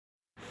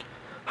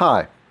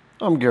Hi,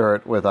 I'm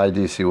Garrett with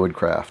IDC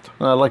Woodcraft,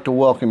 and I'd like to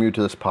welcome you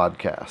to this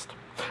podcast.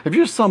 If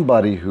you're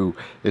somebody who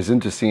is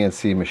into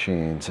CNC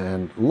machines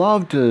and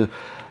love to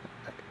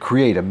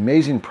create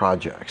amazing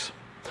projects,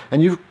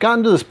 and you've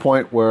gotten to this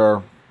point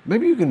where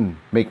maybe you can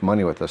make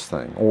money with this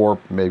thing, or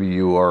maybe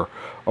you are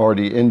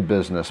already in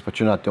business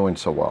but you're not doing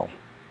so well.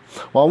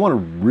 Well, I want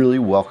to really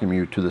welcome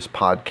you to this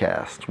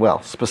podcast,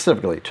 well,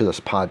 specifically to this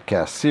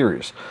podcast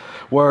series,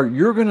 where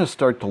you're going to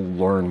start to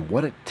learn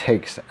what it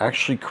takes to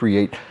actually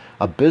create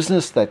a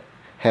business that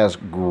has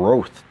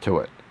growth to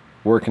it,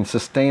 where it can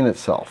sustain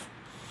itself.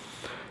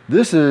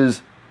 This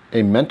is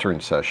a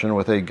mentoring session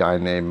with a guy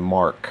named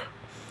Mark,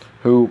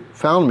 who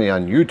found me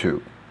on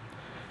YouTube.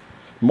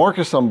 Mark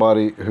is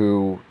somebody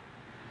who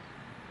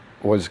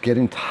was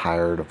getting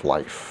tired of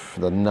life,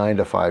 the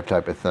 9-to-5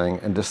 type of thing,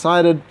 and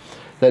decided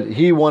that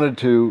he wanted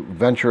to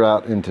venture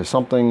out into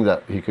something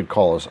that he could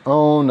call his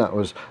own, that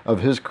was of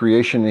his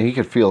creation, and he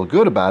could feel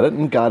good about it,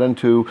 and got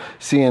into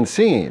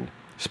CNCing.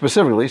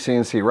 Specifically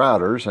CNC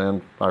routers,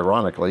 and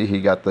ironically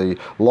he got the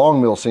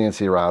long mill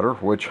CNC router,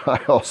 which I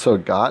also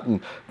got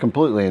and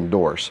completely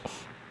endorse.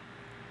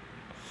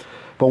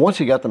 But once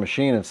he got the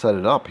machine and set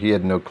it up, he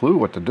had no clue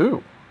what to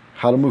do,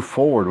 how to move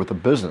forward with the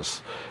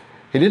business.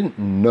 He didn't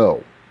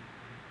know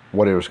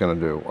what he was going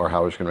to do or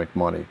how he was going to make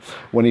money.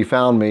 When he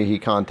found me, he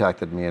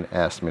contacted me and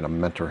asked me to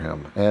mentor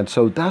him. And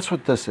so that's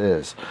what this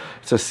is.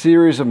 It's a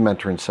series of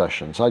mentoring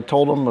sessions. I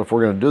told him if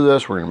we're going to do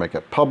this, we're going to make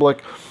it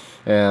public,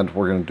 and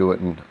we're going to do it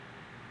in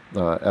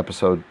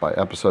episode by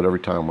episode. Every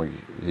time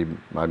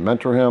I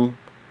mentor him,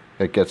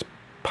 it gets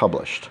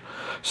published.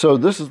 So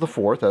this is the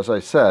fourth. As I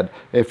said,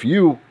 if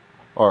you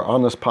are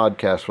on this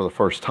podcast for the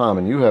first time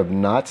and you have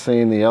not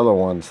seen the other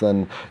ones,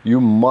 then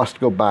you must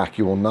go back.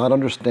 You will not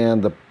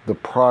understand the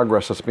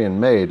progress that's being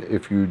made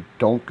if you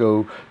don't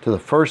go to the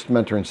first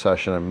mentoring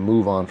session and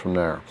move on from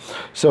there.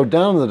 So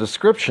down in the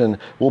description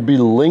will be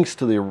links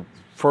to the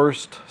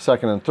first,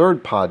 second, and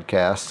third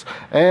podcasts,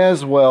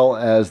 as well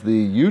as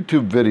the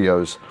YouTube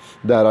videos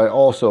that I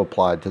also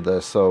applied to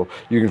this, so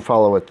you can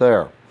follow it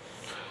there.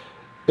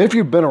 If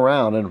you've been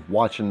around and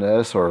watching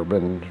this or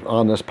been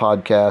on this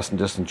podcast and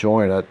just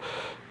enjoying it,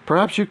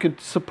 perhaps you could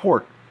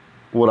support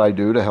what I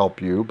do to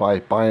help you by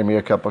buying me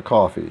a cup of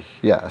coffee.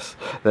 Yes.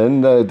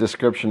 Then the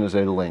description is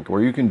a link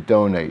where you can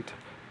donate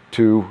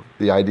to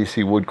the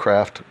IDC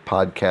Woodcraft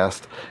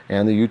podcast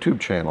and the YouTube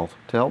channel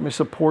to help me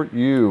support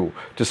you,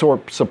 to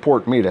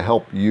support me, to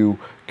help you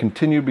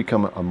continue to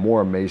become a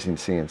more amazing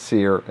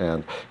CNCer,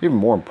 and even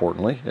more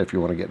importantly, if you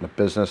want to get into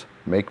business,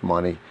 make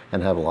money,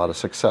 and have a lot of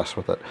success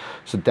with it.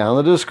 So down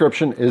in the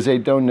description is a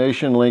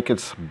donation link.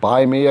 It's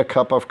buy me a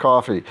cup of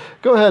coffee.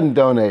 Go ahead and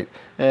donate.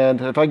 And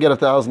if I get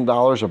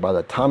 $1,000, or by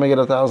the time I get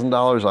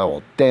 $1,000, I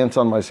will dance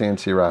on my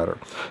CNC router.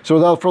 So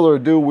without further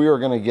ado, we are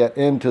going to get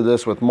into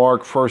this with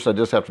Mark. First, I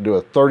just have to do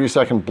a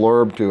 30-second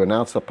blurb to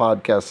announce the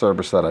podcast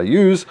service that I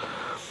use.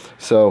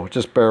 So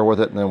just bear with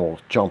it, and then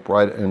we'll jump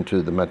right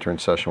into the mentoring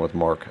session with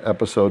Mark,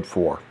 episode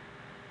 4.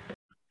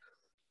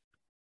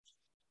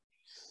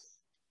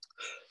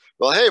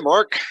 Well, hey,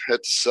 Mark,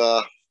 it's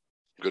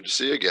good to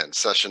see you again.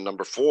 Session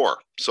number 4.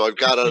 So I've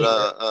got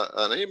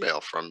an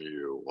email from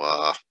you.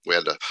 We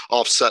had to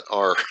offset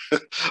our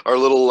our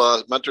little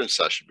mentoring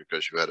session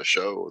because you had a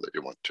show that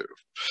you went to.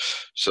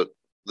 So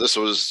this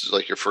was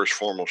like your first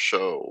formal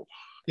show.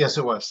 Yes,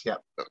 it was. Yeah.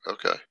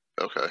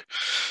 Okay.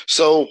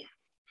 So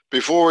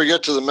before we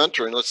get to the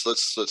mentoring,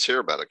 let's hear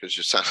about it, because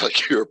you sound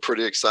like you were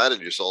pretty excited.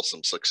 You saw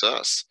some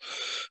success.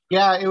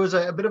 Yeah, it was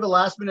a bit of a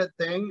last minute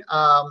thing.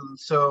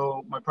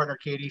 So my partner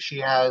Katie, she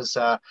has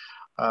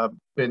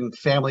been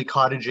family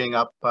cottaging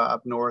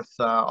up north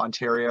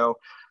Ontario.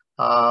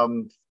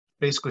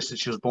 Basically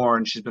since she was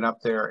born, she's been up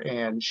there,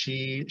 and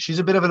she's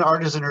a bit of an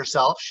artisan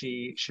herself.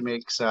 She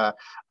makes a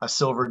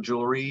silver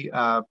jewelry,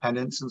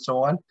 pendants, and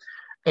so on.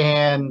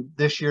 And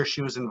this year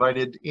she was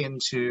invited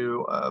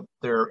into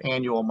their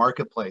annual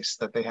marketplace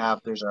that they have.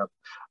 There's a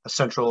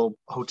central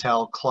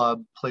hotel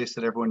club place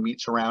that everyone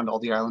meets around. All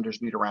the islanders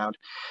meet around.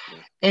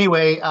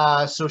 Anyway,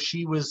 so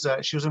she was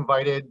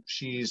invited.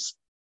 She's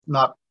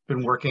not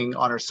been working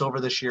on her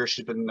silver this year.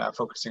 She's been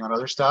focusing on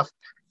other stuff.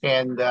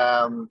 And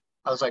I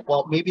was like,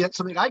 well, maybe that's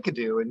something I could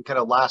do. And kind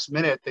of last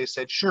minute, they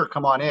said, sure,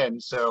 come on in.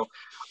 So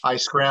I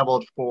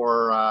scrambled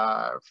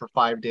for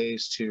 5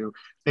 days to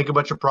make a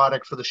bunch of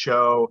product for the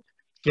show,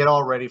 get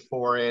all ready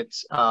for it.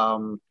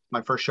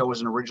 My first show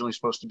wasn't originally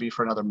supposed to be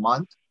for another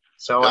month.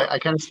 So I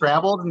kind of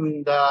scrambled,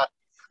 and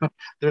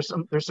there's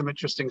some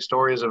interesting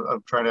stories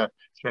of trying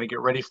to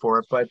get ready for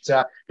it. But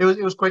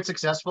it was quite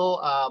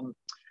successful.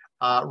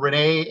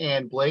 Renee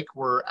and Blake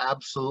were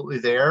absolutely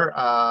there.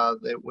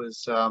 It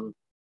was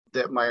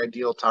that my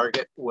ideal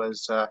target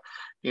was, the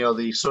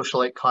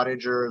socialite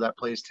cottager that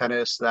plays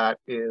tennis, that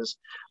is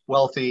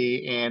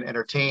wealthy and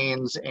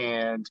entertains,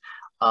 and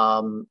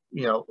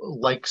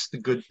likes the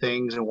good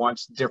things and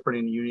wants different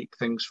and unique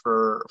things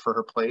for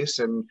her place.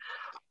 And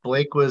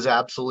Blake was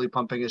absolutely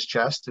pumping his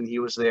chest, and he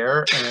was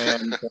there.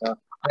 And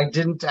I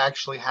didn't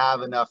actually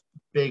have enough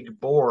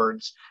big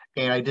boards,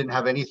 and I didn't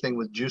have anything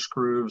with juice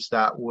grooves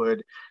that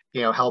would,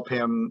 help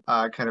him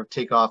kind of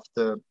take off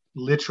the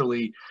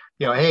literally,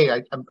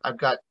 hey, I've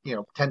got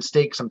 10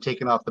 steaks I'm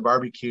taking off the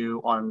barbecue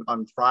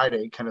on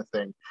Friday kind of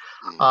thing.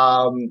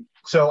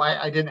 So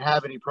I didn't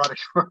have any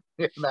product for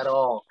him at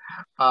all,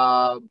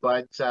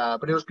 but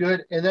it was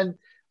good. And then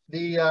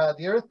the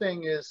other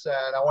thing is,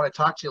 and I want to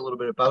talk to you a little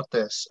bit about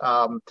this,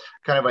 kind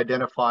of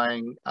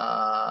identifying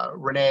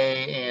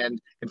Renee and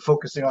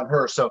focusing on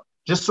her. So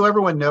just so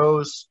everyone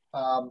knows,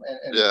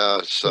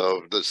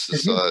 so this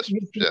is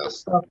the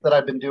stuff that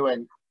I've been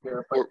doing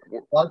here. But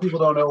a lot of people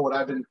don't know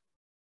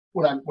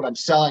what I'm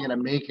selling and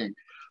I'm making.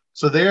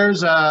 So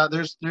there's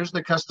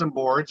the custom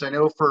boards. I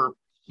know for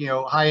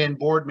high-end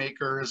board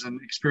makers and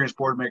experienced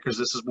board makers,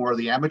 this is more of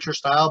the amateur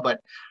style, but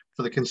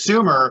for the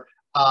consumer,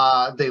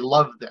 they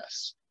love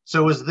this.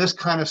 So is this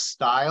kind of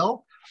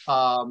style,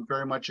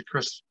 very much a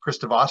Chris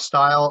DeVos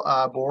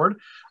style board.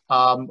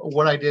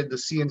 What I did, the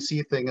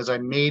CNC thing, is I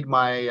made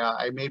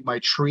my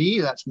tree.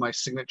 That's my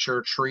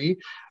signature tree,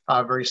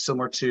 very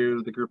similar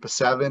to the Group of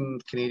Seven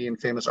Canadian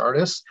famous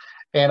artists.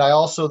 And I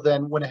also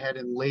then went ahead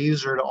and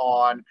lasered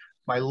on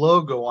my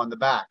logo on the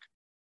back.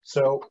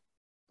 So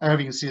I don't know if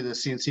you can see the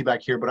CNC back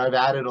here, but I've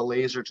added a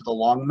laser to the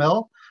long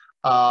mill.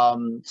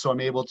 So I'm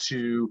able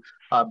to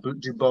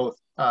do both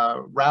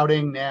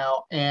routing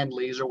now and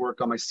laser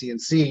work on my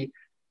CNC.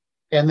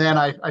 And then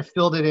I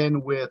filled it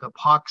in with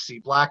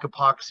epoxy, black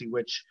epoxy,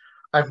 which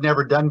I've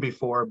never done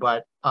before,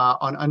 but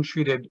on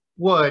untreated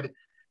wood,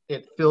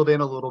 it filled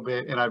in a little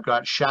bit, and I've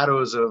got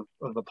shadows of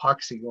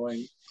epoxy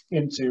going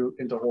into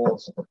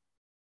holes.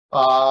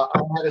 I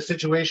had a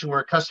situation where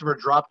a customer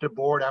dropped a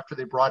board after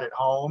they brought it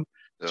home,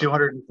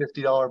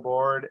 $250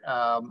 board.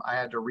 I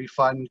had to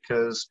refund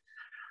because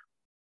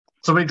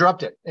somebody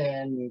dropped it,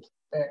 and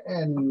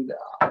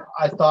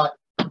I thought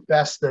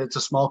best that it's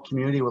a small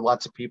community with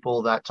lots of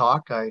people that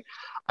talk. I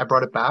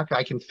brought it back.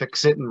 I can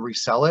fix it and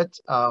resell it,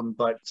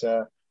 but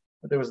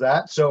there was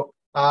that. So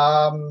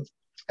and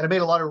I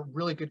made a lot of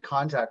really good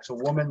contacts. A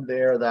woman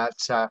there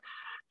that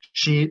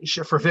she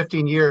for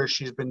 15 years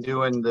she's been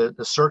doing the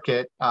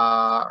circuit.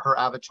 Her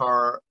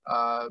avatar,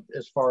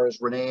 as far as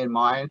Renee and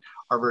mine,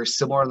 are very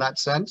similar in that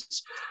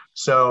sense.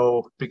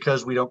 So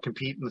because we don't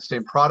compete in the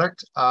same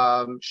product,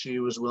 she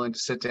was willing to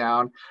sit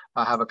down,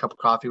 have a cup of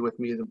coffee with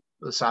me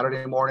the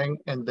Saturday morning,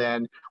 and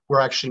then we're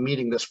actually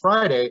meeting this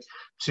Friday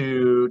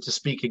to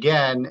speak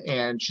again.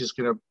 And she's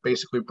going to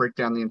basically break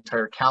down the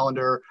entire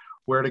calendar,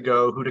 where to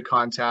go, who to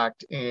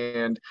contact,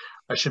 and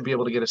I should be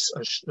able to get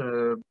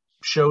a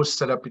show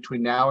set up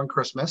between now and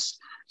Christmas.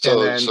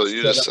 So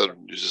you just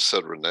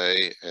said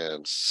Renee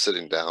and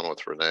sitting down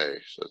with Renee.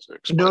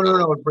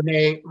 No,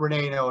 Renee.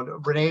 No,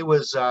 Renee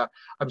was.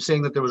 I'm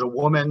saying that there was a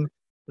woman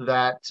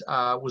that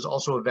was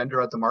also a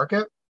vendor at the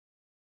market,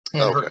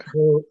 and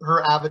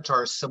her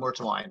avatar is similar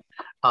to mine,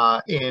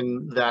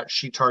 in that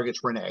she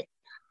targets Renee.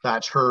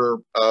 That's her.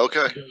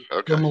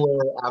 Similar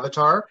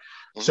avatar.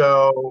 Mm-hmm.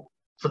 So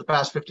for the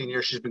past 15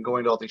 years, she's been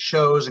going to all these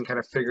shows and kind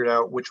of figured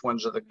out which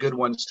ones are the good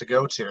ones to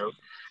go to.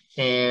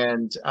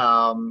 And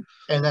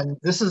then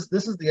this is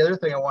the other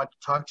thing I want to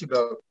talk to you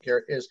about,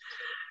 Garrett, is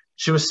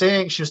she was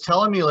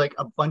telling me like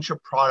a bunch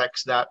of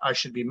products that I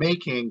should be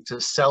making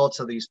to sell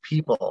to these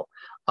people.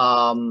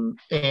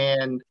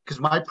 And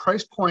because my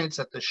price points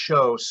at the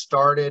show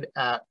started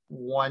at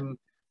 150.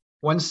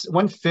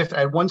 I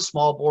had one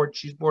small board,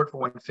 cheese board, for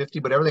 150,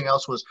 but everything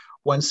else was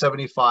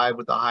 175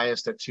 with the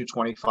highest at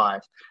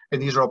 225.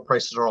 And these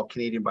prices are all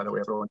Canadian, by the way,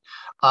 everyone.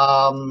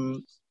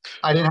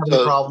 I didn't have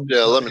any problem.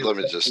 Yeah, let me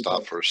just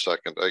stop for a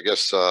second. I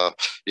guess,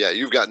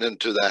 you've gotten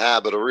into the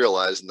habit of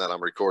realizing that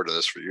I'm recording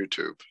this for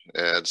YouTube.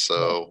 And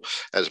so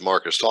as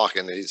Mark is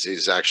talking,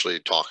 he's actually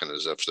talking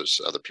as if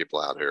there's other people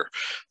out here.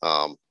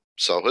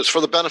 So it's for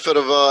the benefit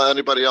of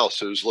anybody else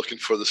who's looking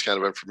for this kind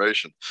of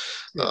information.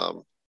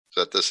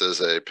 That this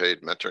is a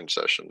paid mentoring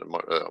session.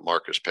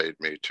 Marcus paid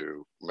me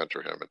to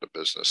mentor him into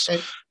business,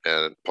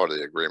 and part of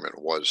the agreement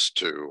was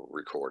to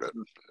record it.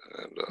 And,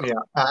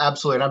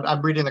 absolutely. And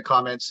I'm reading the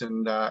comments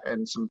and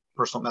some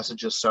personal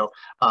messages. So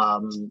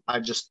I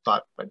just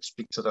thought I'd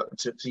speak to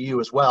you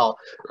as well.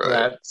 Right.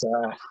 That's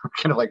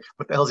kind of like,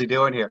 what the hell is he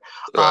doing here?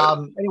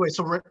 Right. Anyway,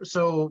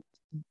 so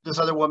this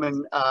other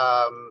woman,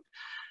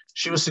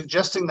 she was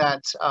suggesting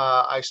that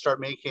I start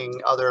making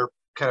other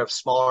kind of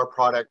smaller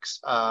products,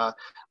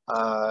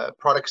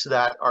 products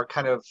that are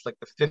kind of like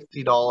the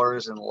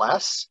 $50 and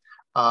less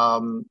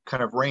kind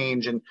of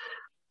range. And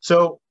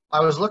so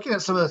I was looking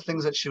at some of the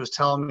things that she was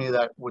telling me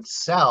that would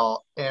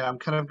sell, and I'm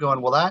kind of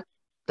going, well,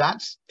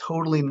 that's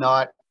totally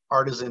not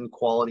artisan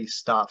quality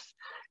stuff.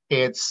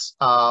 It's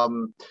not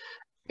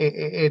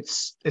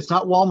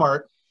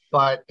Walmart,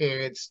 but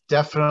it's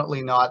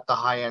definitely not the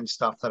high-end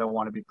stuff that I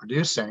want to be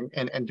producing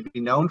and to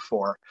be known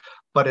for.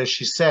 But as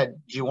she said,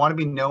 do you want to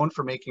be known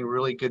for making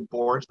really good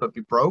boards but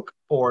be broke,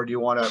 or do you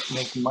want to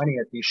make money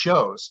at these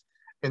shows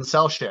and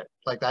sell shit?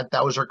 Like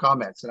that was her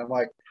comments. And I'm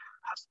like,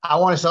 I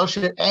want to sell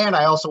shit, and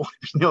I also want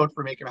to be known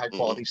for making high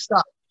quality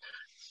stuff.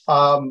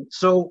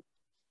 So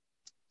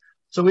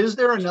So is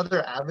there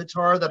another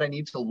avatar that I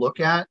need to look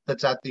at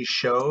that's at these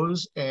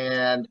shows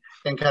and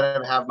kind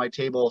of have my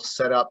table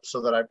set up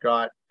so that I've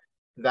got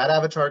that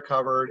avatar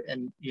covered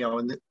and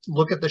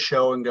look at the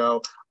show and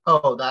go,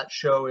 oh, that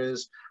show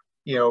is,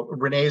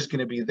 Renee's going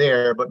to be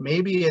there, but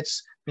maybe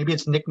it's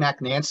Knick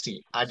Knack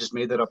Nancy. I just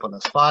made that up on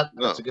the spot.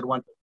 That's a good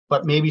one.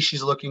 But maybe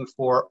she's looking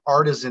for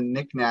artisan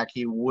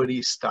knick-knacky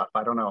woody stuff.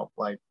 I don't know,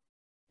 like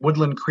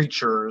woodland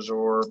creatures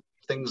or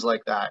things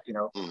like that,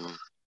 Mm-hmm.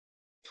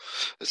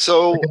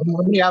 So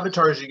how many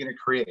avatars are you going to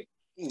create?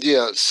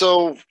 Yeah.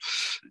 So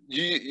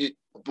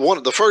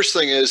the first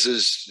thing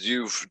is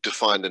you've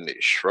defined a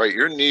niche, right?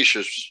 Your niche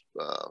is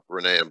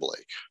Renee and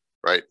Blake.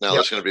 Right now,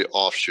 there's going to be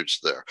offshoots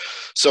there.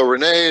 So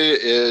Renee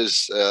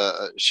is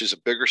she's a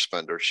bigger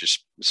spender. She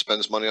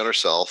spends money on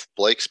herself.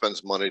 Blake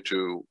spends money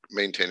to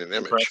maintain an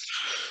image,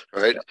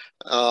 right?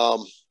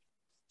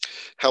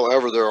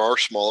 However, there are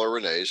smaller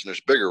Renees and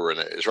there's bigger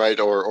Renees, right?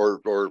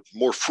 Or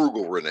more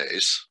frugal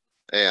Renees.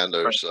 And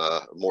there's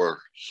more,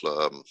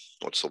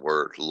 what's the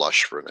word,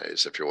 lush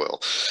Renees, if you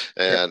will.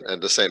 And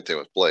the same thing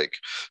with Blake.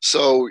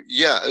 So,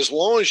 yeah, as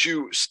long as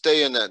you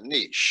stay in that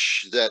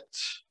niche, that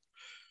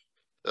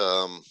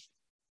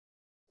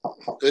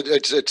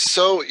it's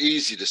so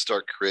easy to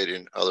start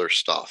creating other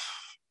stuff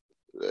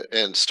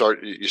and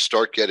you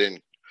start getting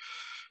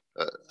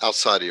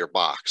outside of your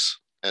box.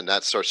 And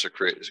that starts to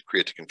create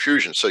the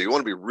confusion. So you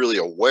want to be really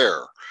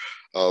aware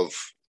of,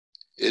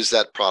 is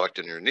that product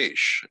in your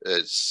niche?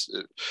 Does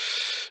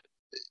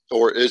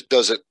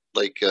it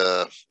like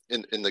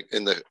in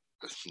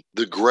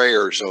the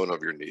grayer zone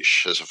of your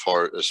niche as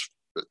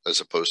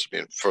opposed to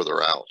being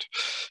further out?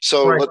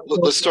 So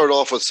let's start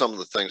off with some of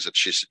the things that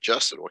she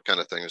suggested. What kind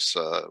of things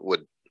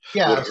would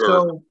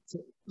hurt?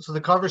 So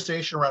the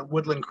conversation around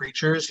woodland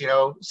creatures,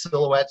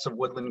 silhouettes of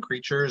woodland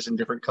creatures in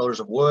different colors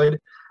of wood,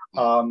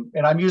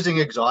 and I'm using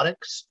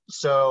exotics.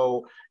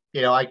 So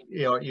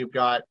you've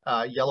got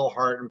yellow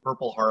heart and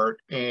purple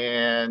heart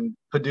and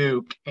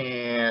Padauk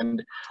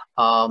and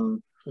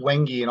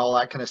Wengi and all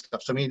that kind of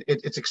stuff. So I mean,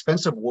 it's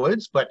expensive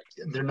woods, but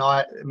they're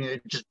not. I mean,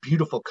 it's just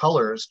beautiful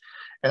colors.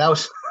 And that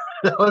was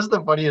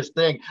the funniest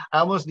thing. I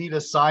almost need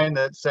a sign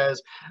that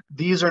says,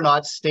 "These are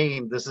not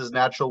stained. This is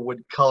natural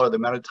wood color." The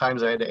amount of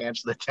times I had to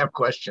answer the damn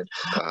question,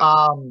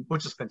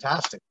 which is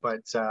fantastic.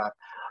 But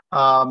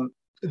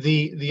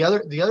the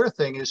other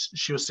thing is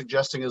she was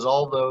suggesting is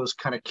all those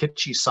kind of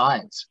kitschy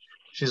signs.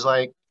 She's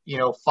like,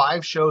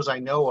 5 shows I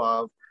know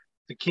of,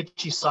 the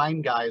kitschy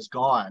sign guy is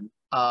gone.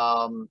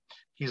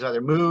 He's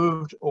either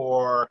moved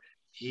or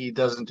he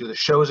doesn't do the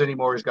shows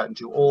anymore. He's gotten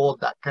too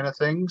old, that kind of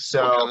thing.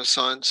 So what kind of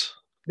signs?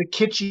 The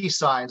kitschy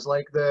signs,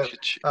 like the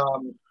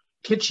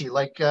kitschy,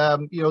 like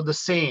the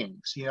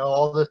sayings,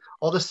 all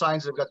the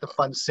signs have got the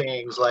fun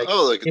sayings, like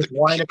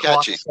the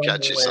catchy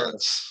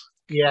signs.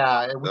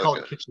 Yeah, we call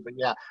it kitschy, but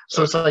yeah.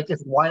 So it's like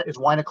it's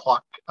wine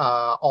o'clock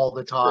all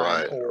the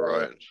time.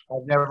 Right.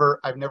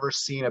 I've never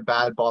seen a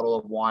bad bottle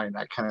of wine,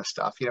 that kind of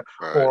stuff.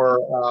 Or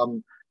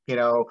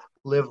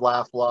live,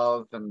 laugh,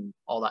 love, and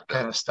all that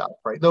kind of stuff.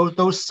 Right.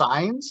 Those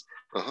signs.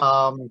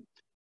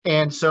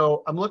 And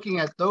so I'm looking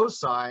at those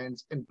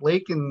signs, and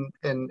Blake and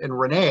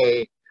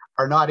Renee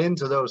are not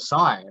into those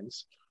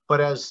signs.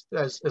 But as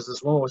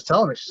this woman was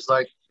telling me, she's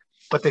like,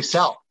 but they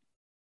sell.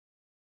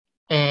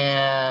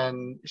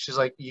 And she's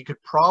like, you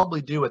could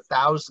probably do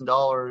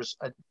 $1,000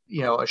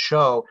 a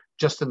show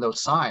just in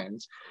those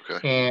signs.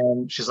 Okay.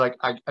 And she's like,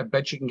 I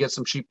bet you can get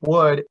some cheap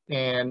wood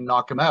and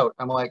knock them out.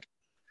 I'm like,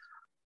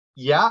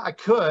 yeah, I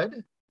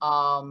could.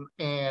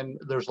 And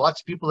there's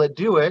lots of people that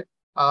do it.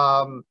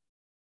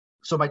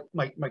 So my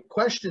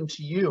question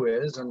to you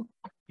is, and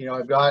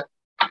I've got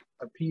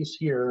a piece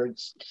here.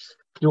 It's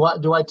do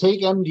I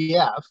take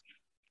MDF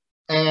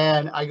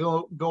and I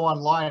go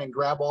online and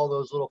grab all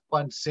those little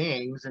fun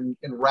sayings and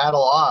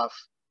rattle off,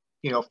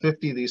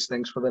 50 of these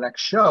things for the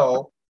next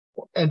show.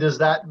 And does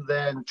that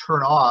then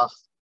turn off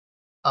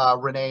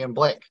Renee and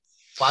Blake?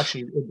 Well,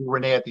 actually, it'd be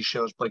Renee at these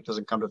shows. Blake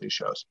doesn't come to these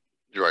shows.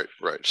 Right.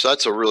 So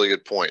that's a really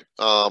good point.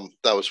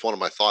 That was one of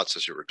my thoughts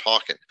as you were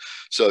talking.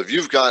 So if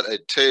you've got a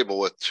table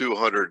with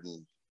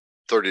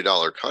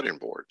 $230 cutting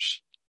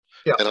boards,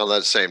 and on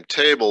that same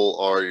table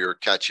are your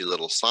catchy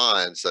little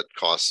signs that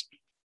cost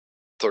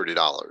 $30.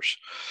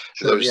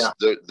 Sure,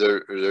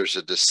 there's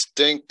a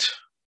distinct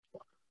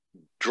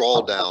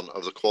drawdown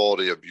of the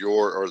quality of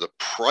the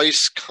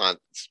price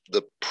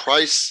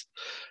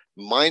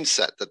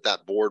mindset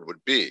that board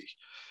would be.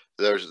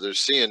 They're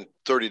seeing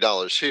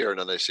 $30 here, and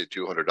then they see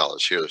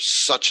 $200 here. There's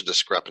such a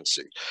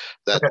discrepancy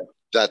that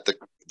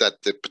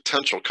the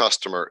potential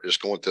customer is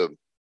going to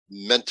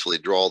mentally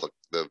draw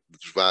the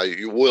value.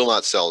 You will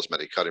not sell as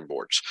many cutting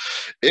boards.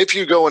 If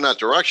you go in that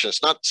direction,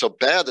 it's not so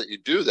bad that you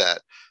do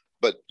that,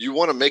 but you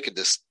want to make a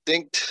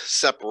distinct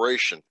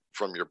separation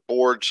from your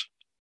boards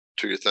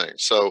to your thing.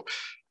 So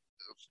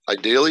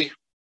ideally,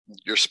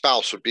 your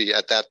spouse would be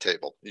at that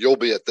table. You'll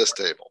be at this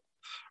table.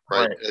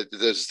 Right.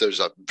 There's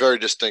a very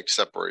distinct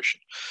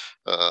separation.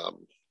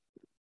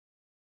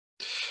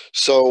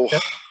 So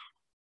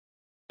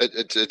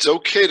it's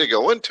okay to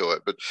go into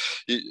it, but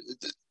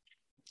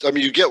I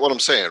mean, you get what I'm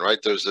saying, right?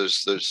 There's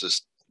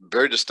this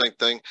very distinct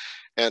thing,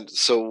 and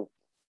so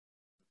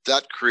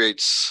that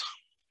creates,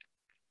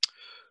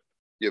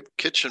 you have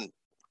kitchen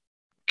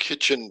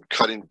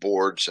cutting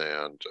boards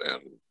and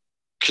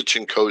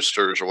kitchen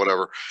coasters or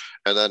whatever,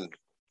 and then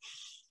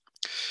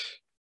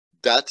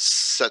that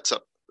sets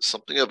up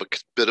something of a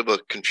bit of a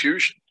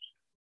confusion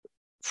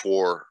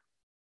for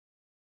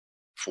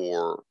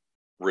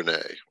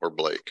Renee or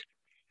Blake.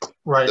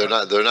 Right.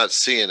 They're not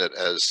seeing it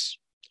as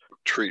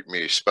treat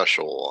me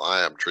special.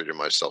 I am treating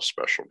myself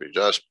special.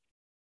 Just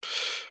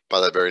by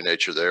that very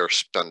nature, they are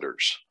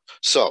spenders.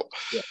 So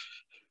yeah.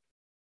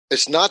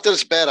 It's not that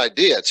it's a bad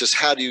idea. It's just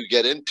how do you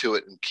get into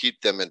it and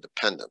keep them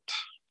independent?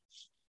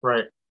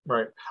 Right.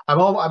 I'm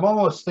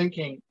almost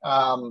thinking,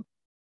 and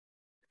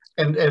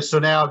so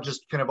now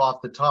just kind of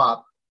off the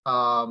top,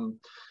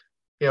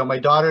 my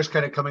daughter's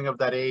kind of coming of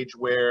that age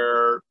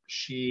where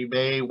she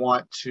may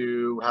want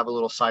to have a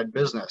little side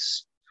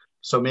business.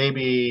 So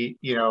maybe,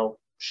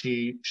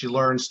 she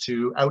learns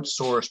to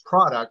outsource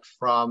product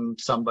from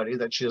somebody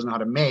that she doesn't know how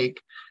to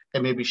make,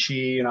 and maybe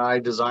she and I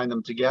design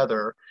them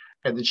together,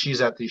 and then she's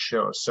at these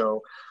shows.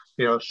 So,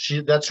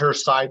 that's her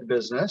side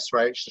business,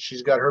 right? So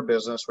she's got her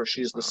business where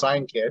she's the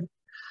sign kid,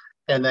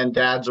 and then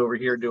dad's over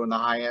here doing the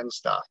high end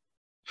stuff.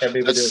 And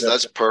maybe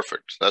that's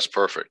perfect. That's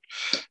perfect.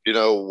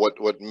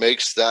 What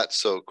makes that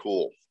so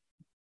cool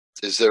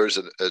is there's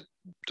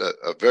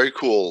a very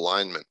cool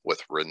alignment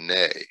with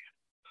Renee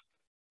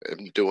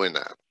in doing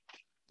that.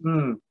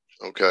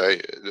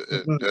 Okay.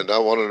 And I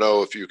want to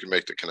know if you can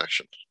make the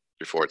connection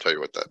before I tell you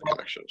what that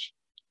connection is.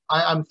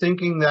 I'm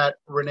thinking that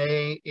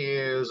Renee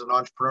is an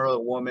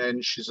entrepreneurial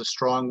woman. She's a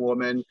strong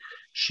woman.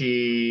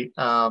 She's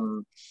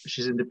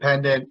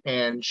independent,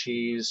 and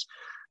she's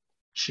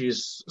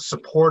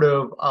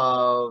supportive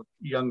of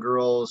young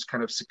girls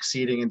kind of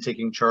succeeding and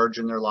taking charge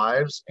in their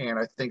lives. And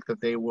I think that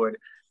they would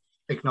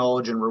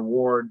acknowledge and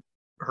reward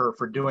her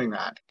for doing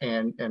that,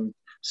 and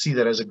see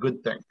that as a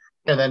good thing.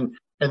 And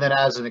then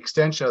as an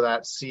extension of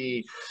that,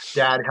 see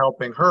dad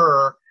helping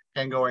her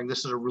and going,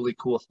 this is a really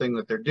cool thing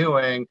that they're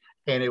doing.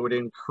 And it would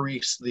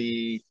increase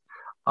the,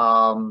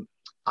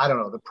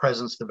 the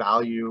presence, the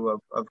value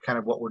of kind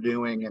of what we're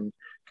doing, and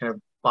kind of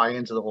buy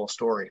into the whole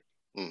story.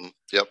 Mm-hmm.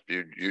 Yep.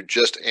 You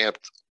just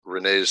amped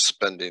Renee's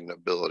spending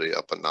ability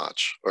up a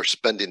notch, or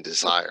spending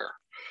desire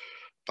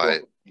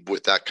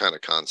with that kind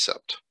of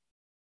concept.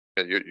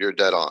 And you're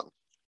dead on.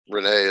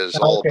 Renee is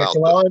all about. So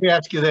let me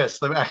ask you this.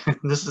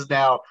 This is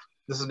now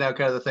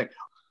kind of the thing.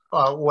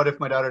 What if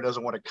my daughter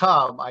doesn't want to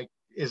come?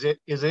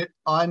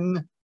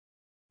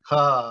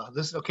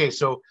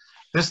 So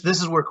this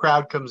is where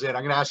crowd comes in.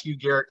 I'm going to ask you,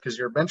 Garrett, because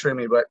you're mentoring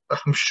me, but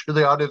I'm sure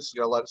the audience has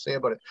got a lot to say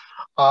about it.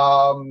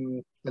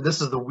 And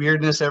this is the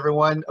weirdness,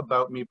 everyone,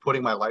 about me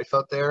putting my life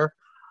out there.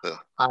 Yeah.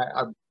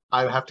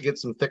 I have to get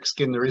some thick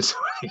skin to read some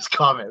of these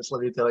comments,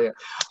 let me tell you.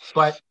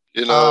 But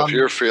if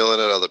you're feeling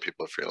it, other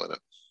people are feeling it.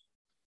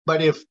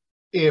 But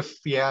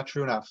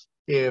true enough.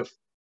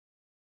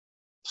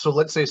 So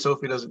let's say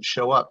Sophie doesn't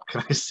show up.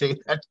 Can I say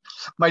that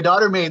my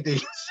daughter made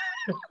these?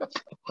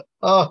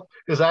 Oh,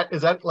 is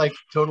that like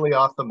totally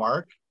off the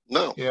mark?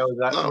 No. No.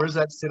 Where does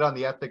that sit on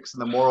the ethics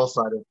and the moral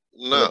side of?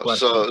 No.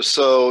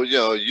 So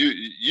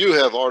you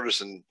have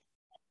artisan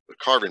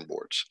carving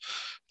boards.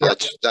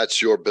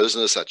 That's your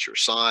business. That's your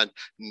sign.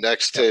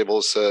 Next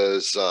table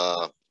says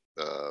the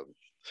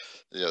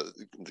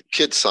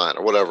kid sign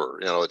or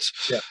whatever.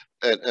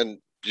 And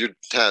your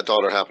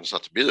daughter happens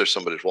not to be there.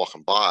 Somebody's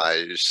walking by.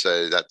 You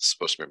say that's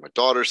supposed to be my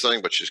daughter's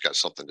thing, but she's got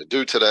something to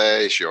do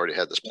today. She already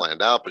had this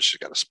planned out, but she's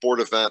got a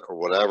sport event or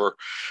whatever.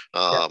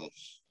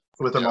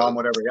 With her mom,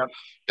 whatever.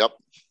 Yep.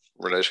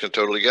 Renee's can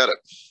totally get it.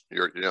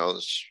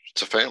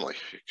 It's a family.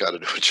 You got to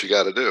do what you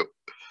got to do.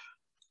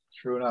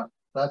 True enough.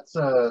 That's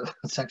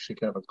actually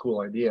kind of a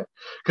cool idea,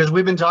 because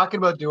we've been talking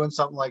about doing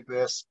something like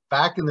this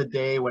back in the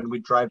day when we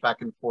drive back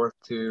and forth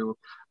to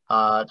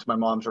my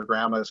mom's or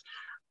grandma's.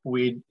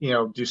 We'd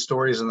do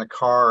stories in the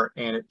car,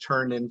 and it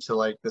turned into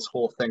like this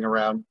whole thing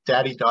around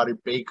daddy-daughter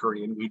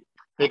bakery, and we'd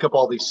make up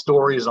all these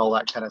stories and all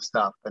that kind of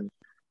stuff. And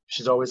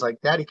she's always like,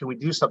 Daddy, can we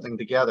do something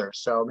together?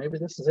 So maybe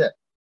this is it.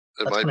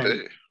 It might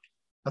be.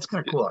 That's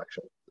kind of cool,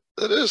 actually.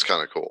 It is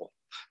kind of cool.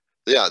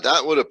 Yeah,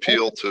 that would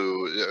appeal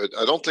to.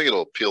 I don't think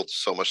it'll appeal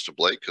so much to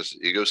Blake because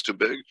the ego's too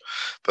big,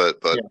 but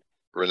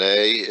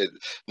Renee,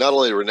 not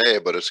only Renee,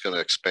 but it's going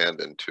to expand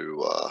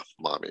into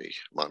mommy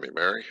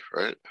Mary,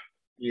 right?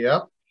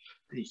 Yep.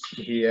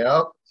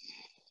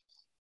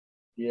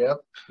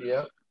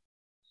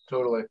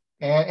 Totally.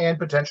 And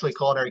potentially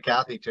culinary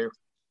Kathy too.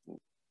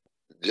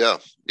 Yeah.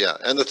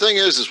 And the thing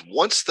is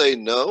once they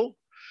know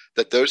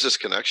that there's this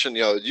connection,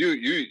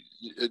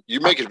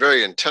 you make it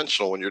very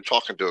intentional when you're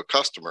talking to a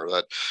customer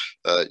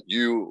that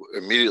you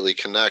immediately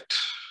connect,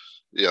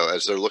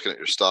 as they're looking at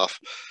your stuff.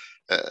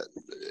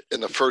 In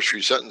the first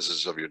few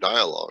sentences of your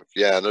dialogue.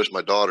 Yeah, and there's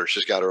my daughter.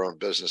 She's got her own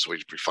business.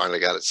 We finally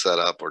got it set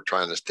up. We're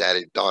trying this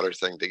daddy-daughter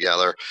thing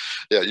together.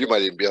 Yeah, you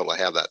might even be able to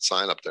have that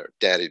sign up there,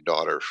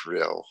 daddy-daughter,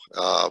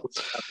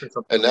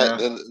 and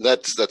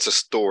that's a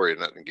story,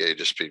 and that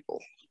engages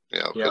people. You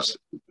know, because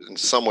in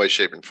some way,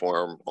 shape, and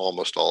form,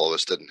 almost all of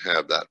us didn't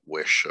have that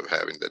wish of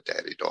having the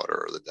daddy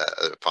daughter or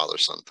the father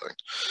son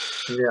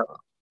thing. Yeah.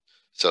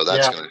 So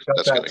that's gonna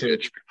get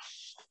you.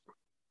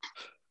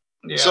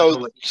 Yeah. So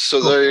Totally.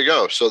 so there you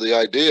go. So the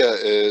idea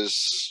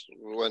is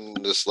when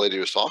this lady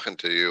was talking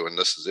to you, and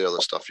this is the other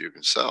stuff you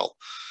can sell.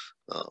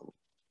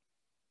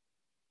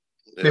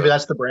 Maybe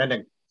that's the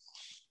branding.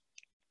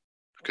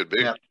 Could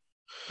be. Yeah.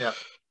 Yeah.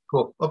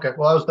 Cool. Okay.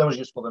 Well, that was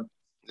useful then.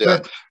 Yeah.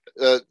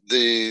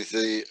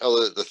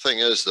 The thing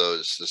is though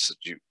is that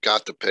you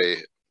got to pay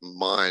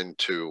mind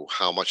to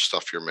how much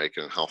stuff you're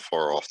making and how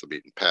far off the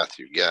beaten path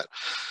you get,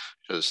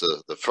 because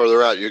the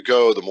further out you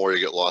go, the more you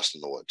get lost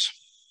in the woods.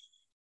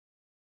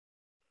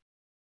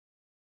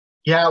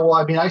 Yeah, well,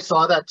 I mean, I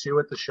saw that too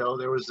at the show.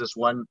 There was this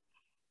one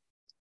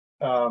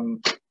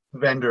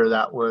vendor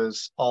that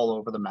was all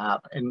over the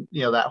map, and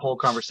that whole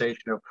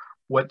conversation of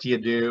what do you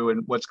do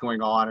and what's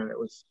going on, and it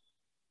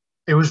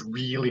was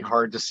really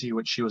hard to see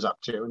what she was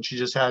up to, and she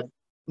just had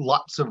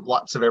lots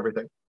of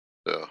everything.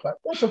 Yeah, but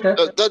that's okay.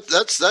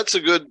 That's a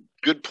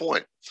good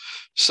point.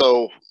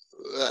 So,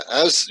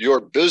 as your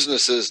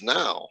business is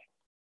now,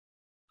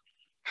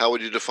 how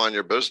would you define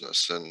your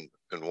business in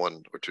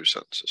 1 or 2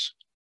 sentences?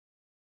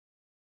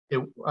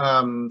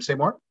 Say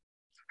more.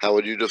 How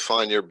would you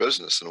define your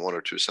business in 1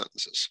 or 2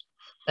 sentences?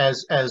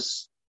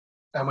 As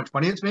how much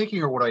money it's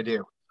making, or what I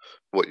do?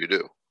 What you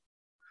do.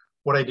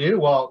 What I do?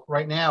 Well,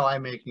 right now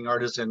I'm making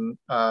artisan,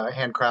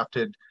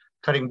 handcrafted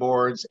cutting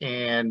boards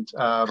and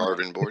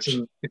carving boards,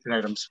 kitchen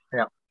items.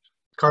 Yeah,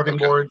 carving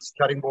boards,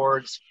 cutting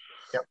boards.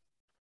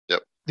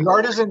 Yep. The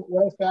artisan.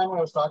 What I found when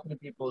I was talking to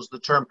people is the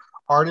term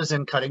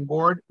artisan cutting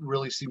board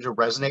really seems to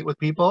resonate with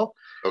people.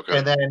 Okay.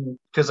 And then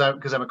because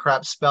I'm a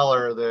crap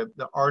speller,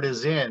 the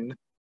artisan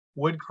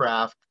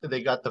woodcraft,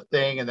 they got the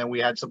thing, and then we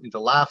had something to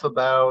laugh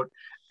about.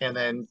 And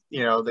then,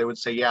 they would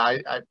say, yeah,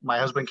 my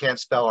husband can't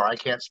spell, or I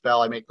can't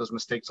spell. I make those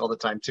mistakes all the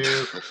time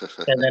too.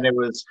 And then it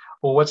was,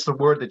 well, what's the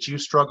word that you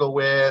struggle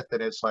with?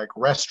 And it's like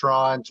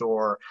restaurant,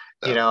 or,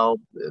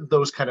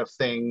 those kind of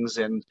things.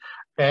 And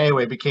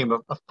anyway, it became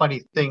a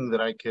funny thing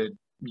that I could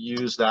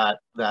use that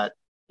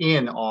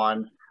in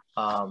on,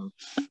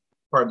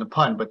 pardon the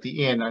pun, but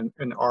the in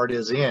an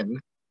artisan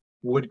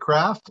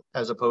woodcraft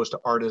as opposed to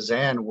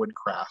artisan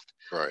woodcraft.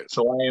 Right.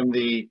 So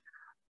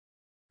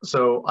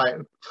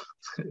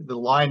the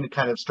line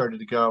kind of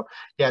started to go,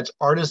 yeah, it's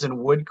artisan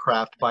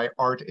woodcraft by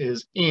art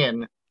is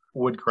in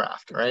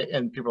woodcraft, right?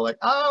 And people are like,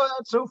 oh,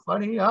 that's so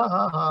funny.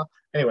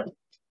 Anyway.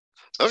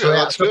 Okay,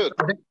 that's good.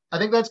 I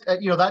think that's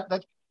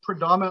that's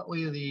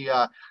predominantly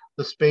the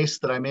space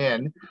that I'm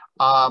in.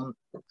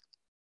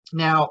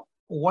 Now,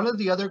 one of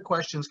the other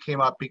questions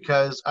came up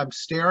because I'm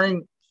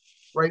staring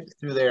right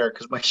through there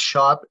because my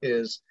shop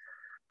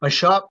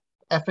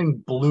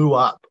effing blew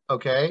up.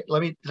 Okay,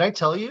 did I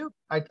tell you?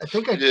 I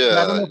think I.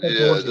 Yeah, I don't know if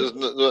I told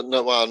you.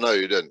 No, well, no,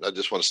 you didn't. I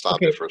just want to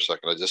stop you for a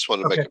second. I just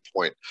want to make a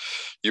point.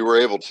 You were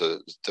able to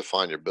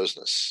define your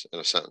business in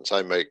a sentence.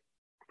 I make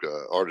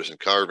artisan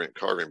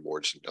carving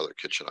boards and other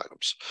kitchen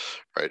items,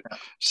 right? Yeah.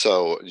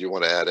 So you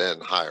want to add in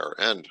higher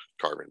end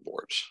carving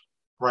boards,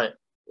 right?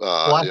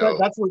 Well, I thought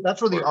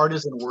that's where the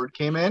artisan word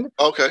came in.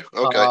 Okay.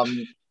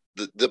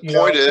 The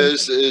point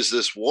is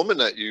this woman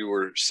that you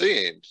were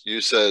seeing,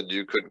 you said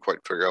you couldn't quite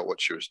figure out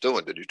what she was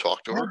doing. Did you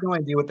talk to her? I had no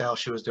idea what the hell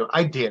she was doing.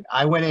 I did.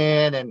 I went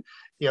in and,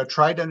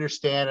 tried to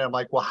understand. And I'm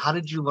like, well, how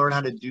did you learn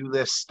how to do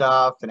this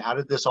stuff? And how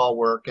did this all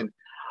work? And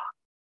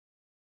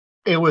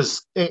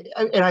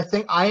and I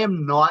think I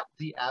am not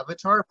the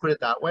avatar, put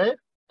it that way.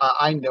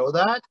 I know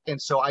that.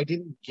 And so I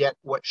didn't get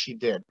what she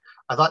did.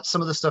 I thought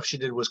some of the stuff she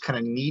did was kind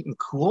of neat and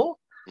cool,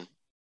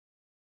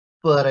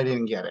 but I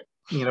didn't get it.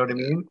 You know what I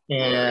mean?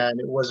 And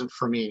it wasn't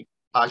for me.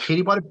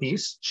 Katie bought a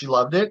piece. She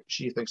loved it.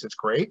 She thinks it's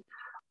great.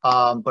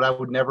 But I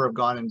would never have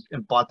gone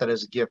and bought that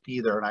as a gift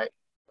either. And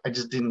I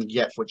just didn't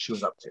get what she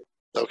was up to.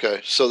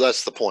 Okay. So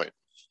that's the point.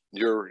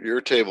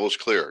 Your table is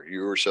clear.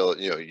 You were selling,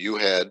 you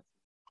had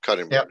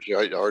cutting boards,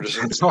 right?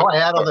 Artisan. That's all I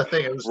had on the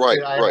thing. It was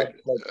right. I had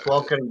like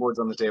 12 cutting boards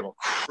on the table.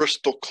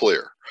 Crystal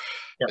clear.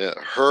 Yep. Yeah.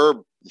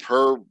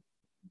 Her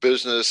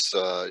business,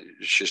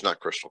 she's not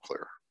crystal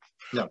clear.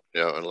 No.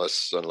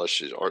 Unless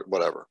she's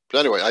whatever. But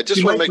anyway, I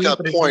just want to make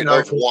that point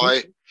of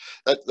why.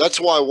 That's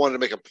why I wanted to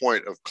make a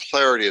point of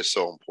clarity is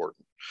so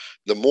important.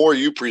 The more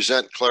you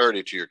present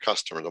clarity to your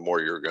customer, the more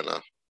you're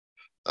gonna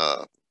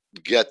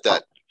get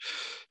that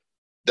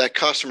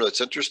customer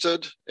that's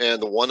interested,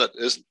 and the one that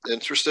isn't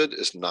interested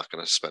is not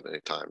going to spend any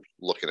time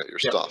looking at your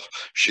stuff.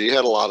 She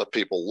had a lot of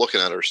people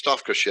looking at her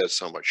stuff because she had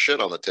so much shit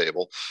on the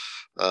table,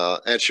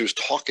 and she was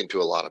talking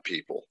to a lot of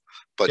people,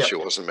 but she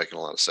wasn't making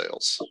a lot of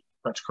sales.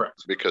 That's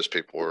correct. Because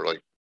people were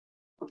like,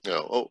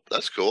 oh,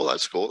 that's cool.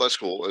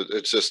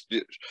 It's just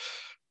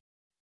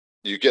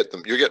you get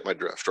them. You get my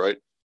drift, right?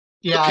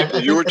 Yeah. The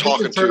people you were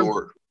talking to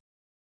were.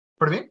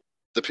 Pardon me?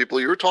 The people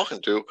you were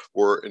talking to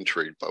were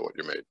intrigued by what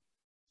you made.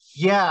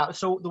 Yeah.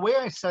 So the way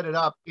I set it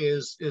up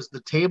is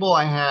the table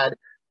I had.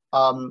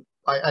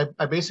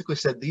 I basically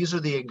said these are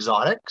the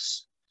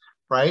exotics,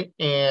 right?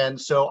 And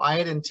so I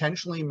had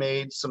intentionally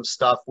made some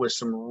stuff with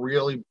some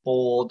really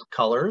bold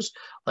colors,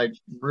 like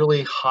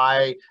really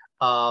high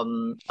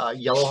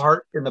yellow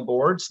heart in the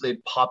board, so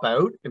they'd pop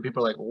out, and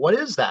people are like, "What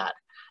is that?"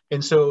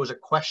 And so it was a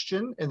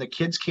question, and the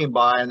kids came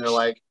by, and they're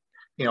like,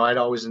 I'd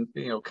always,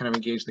 kind of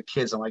engage the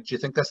kids. I'm like, "Do you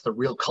think that's the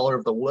real color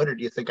of the wood, or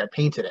do you think I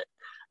painted it?"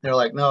 And they're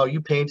like, "No, you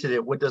painted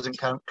it. Wood doesn't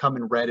come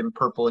in red and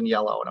purple and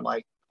yellow." And I'm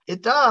like,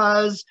 "It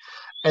does."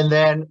 And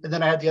then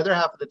I had the other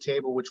half of the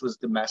table, which was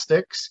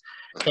domestics,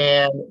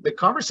 and the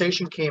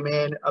conversation came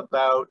in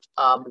about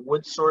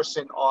wood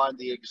sourcing on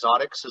the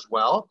exotics as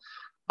well.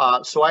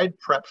 So I had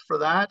prepped for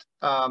that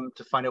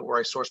to find out where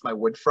I source my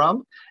wood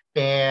from.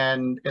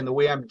 And the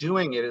way I'm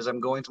doing it is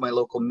I'm going to my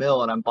local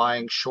mill and I'm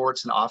buying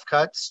shorts and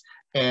offcuts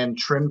and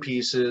trim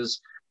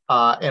pieces,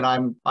 and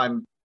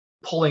I'm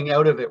pulling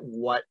out of it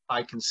what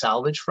I can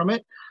salvage from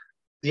it.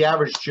 The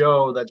average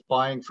Joe that's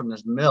buying from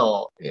this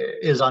mill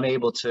is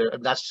unable to.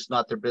 That's just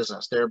not their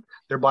business.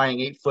 They're buying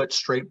 8-foot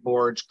straight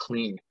boards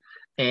clean,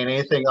 and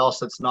anything else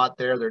that's not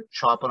there, they're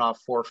chopping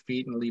off 4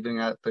 feet and leaving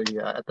at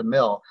the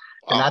mill.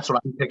 And that's what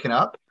I'm picking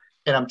up.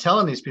 And I'm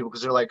telling these people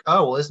because they're like,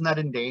 "Oh, well, isn't that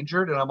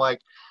endangered?" And I'm like,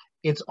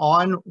 it's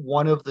on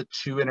one of the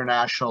 2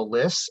 international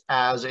lists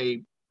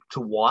to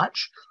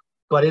watch,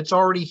 but it's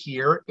already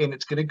here and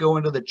it's going to go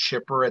into the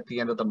chipper at the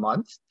end of the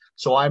month.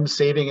 So I'm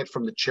saving it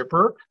from the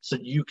chipper so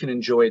you can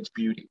enjoy its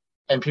beauty.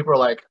 And people are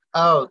like,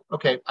 "Oh,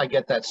 okay, I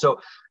get that." So,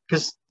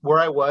 because where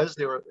I was,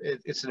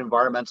 it's an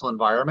environmental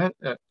environment.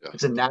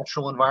 It's a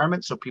natural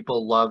environment. So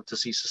people love to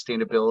see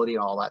sustainability and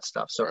all that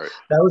stuff. So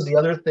that was the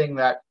other thing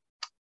that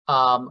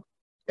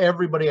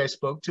everybody I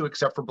spoke to,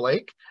 except for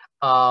Blake,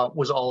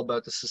 was all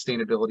about the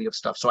sustainability of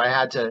stuff. So I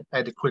had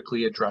to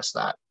quickly address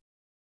that.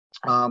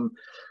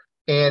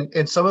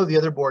 And some of the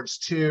other boards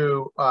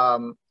too,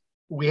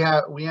 we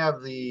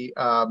have the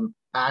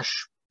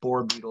ash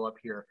borer beetle up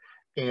here.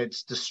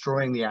 It's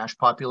destroying the ash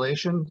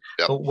population.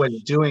 Yep. But what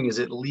it's doing is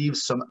it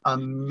leaves some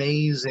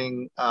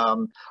amazing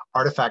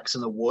artifacts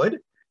in the wood,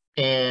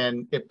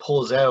 and it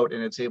pulls out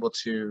and it's able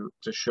to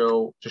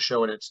show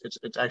it.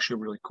 It's actually a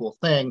really cool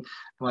thing.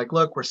 I'm like,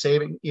 look, we're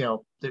saving,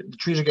 the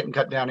trees are getting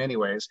cut down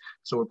anyways,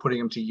 so we're putting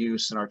them to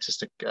use in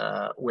artistic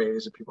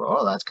ways, and people are,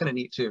 "Oh, that's kind of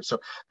neat too." So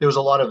there was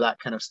a lot of that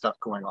kind of stuff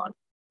going on.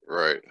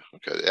 Right.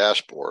 Okay. The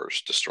ash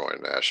borers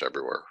destroying ash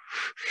everywhere.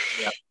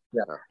 Yeah.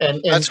 And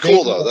that's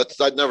cool though.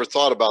 I'd never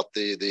thought about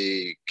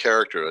the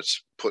character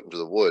that's put into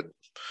the wood.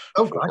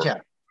 Oh God,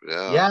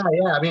 yeah.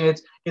 I mean,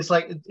 it's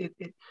like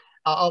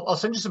I'll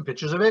send you some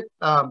pictures of it,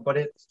 but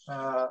it's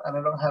and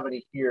I don't have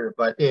any here,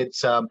 but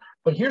it's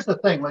but here's the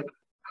thing, like,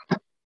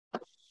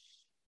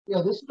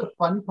 this is the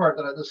fun part,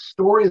 the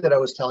story that I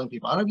was telling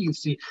people. I don't know if you can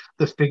see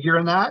the figure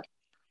in that,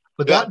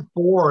 but that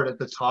board at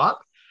the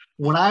top,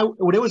 when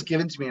it was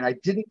given to me, and I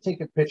didn't take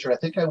a picture, I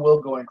think I will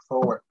going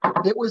forward,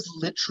 it was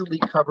literally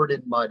covered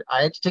in mud.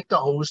 I had to take the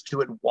hose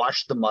to it and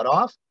wash the mud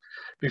off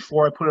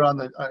before I put it on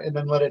and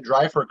then let it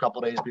dry for a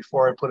couple of days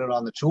before I put it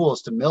on the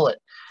tools to mill it.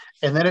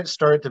 And then it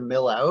started to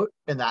mill out,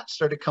 and that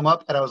started to come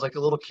up, and I was like a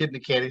little kid in a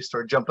candy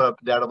store jumping up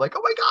and down. I'm like,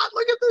 "Oh my God,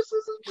 look at this!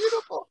 This is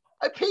beautiful!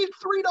 I paid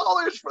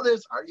 $3 for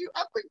this. Are you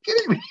effing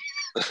kidding me?"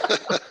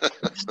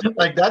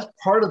 Like, that's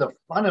part of the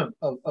fun of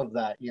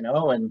that,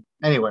 And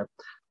anyway,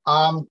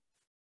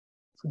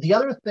 the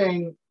other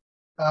thing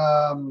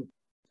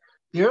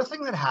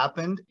that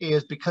happened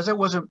is, because I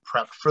wasn't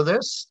prepped for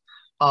this,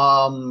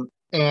 and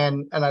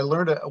I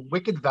learned a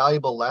wicked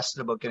valuable lesson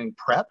about getting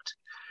prepped,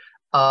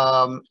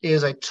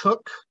 is I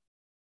took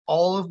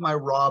all of my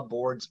raw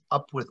boards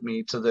up with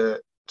me to the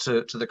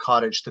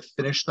cottage to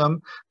finish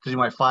them, to do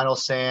my final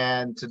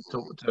sand, to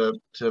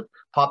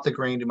pop the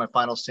grain, do my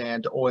final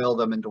sand, to oil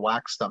them and to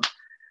wax them.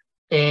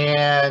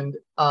 And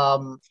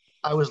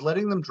I was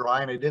letting them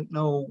dry, and I didn't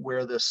know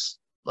where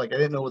I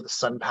didn't know the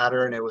sun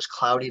pattern. It was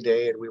cloudy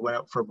day, and we went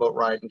out for a boat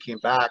ride and came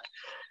back,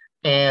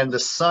 and the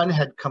sun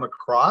had come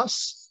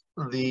across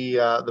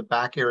the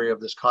back area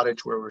of this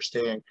cottage where we're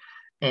staying,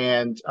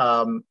 and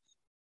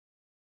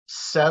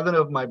 7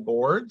 of my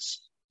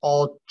boards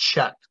all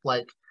checked,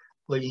 like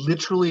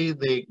literally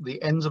the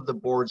ends of the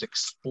boards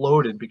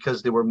exploded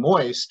because they were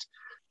moist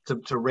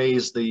to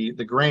raise the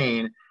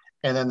grain,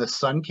 and then the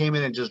sun came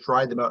in and just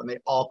dried them out, and they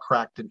all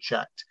cracked and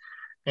checked.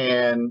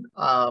 And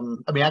I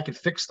mean, I could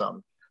fix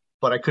them,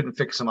 but I couldn't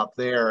fix them up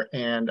there.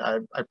 And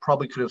I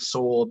probably could have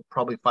sold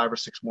probably 5 or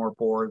 6 more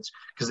boards,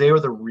 because they were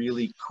the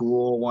really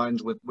cool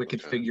ones with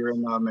wicked figure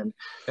in them and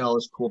all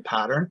this cool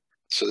pattern.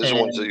 So these are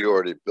ones that you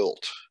already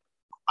built.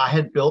 I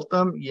had built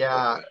them.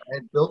 Yeah, okay. I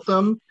had built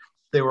them.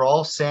 They were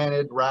all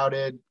sanded,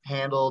 routed,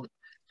 handled,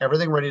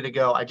 everything ready to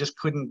go. I just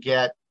couldn't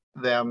get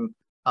them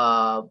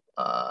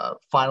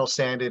final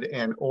sanded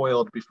and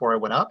oiled before I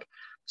went up.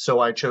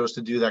 So I chose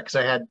to do that because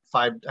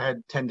I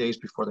had 10 days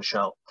before the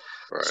show.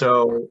 Right.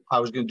 So I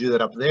was going to do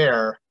that up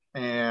there.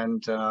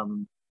 And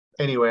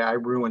anyway, I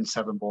ruined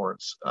 7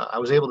 boards. I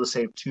was able to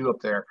save 2 up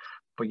there,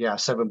 but yeah,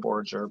 7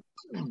 boards are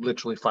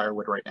literally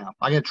firewood right now.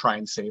 I'm going to try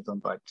and save them,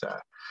 but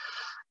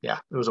yeah,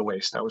 it was a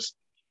waste.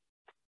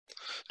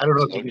 I don't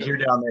know if you can hear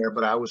down there,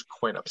 but I was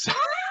quite upset.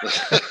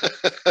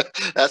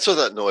 That's what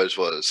that noise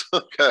was.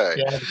 Okay.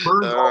 Yeah, the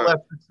birds all Uh,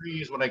 left the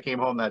trees when I came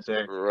home that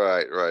day.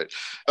 right, right.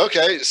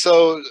 Okay,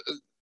 so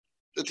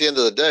at the end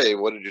of the day,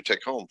 what did you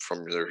take home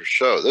from your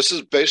show? This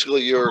is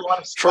basically A lot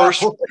of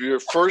stuff. your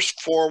first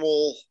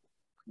formal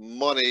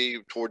money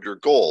toward your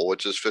goal,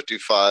 which is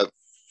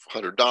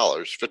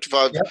 $5,500,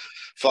 55, Yep.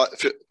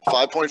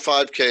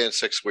 5.5K in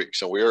 6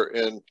 weeks. And we're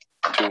in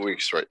 2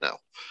 weeks right now.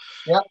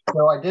 Yeah.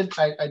 So I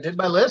did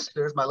my list.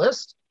 There's my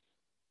list.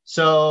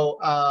 So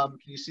can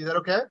you see that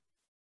okay?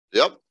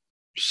 Yep.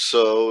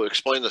 So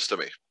explain this to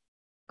me.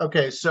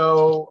 Okay.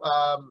 So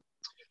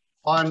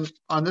on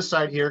this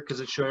side here,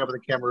 because it's showing up in the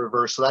camera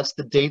reverse. So that's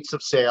the dates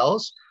of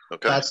sales.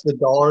 Okay. That's the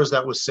dollars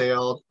that was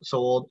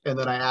sold, and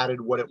then I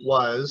added what it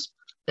was,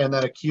 and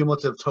then a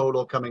cumulative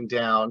total coming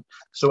down.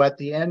 So at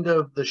the end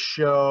of the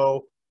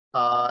show,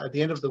 at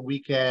the end of the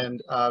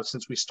weekend,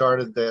 since we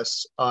started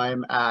this,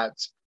 I'm at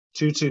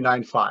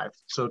 2295.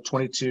 So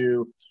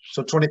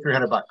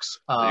 2,300 bucks.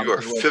 You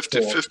are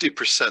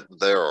 50%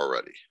 there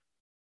already.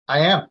 I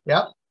am.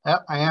 Yep.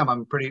 Yep. I am.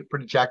 I'm pretty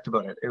jacked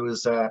about it. It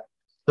was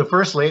the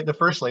first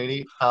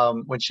lady,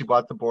 when she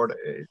bought the board,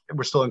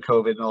 we're still in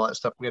COVID and all that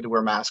stuff. We had to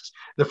wear masks.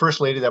 The first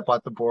lady that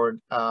bought the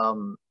board,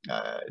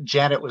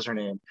 Janet was her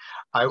name.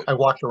 I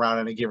walked around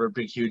and I gave her a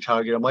big, huge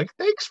hug. And I'm like,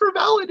 thanks for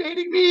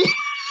validating me.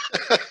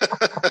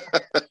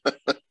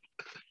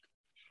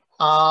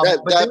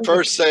 That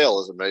first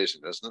sale is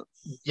amazing, isn't it?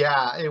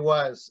 Yeah, it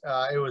was.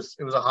 It was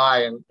a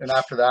high. And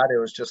after that, it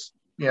was just,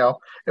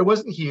 it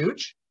wasn't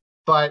huge,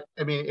 but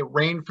I mean, it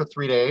rained for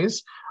 3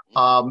 days.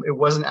 It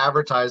wasn't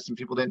advertised and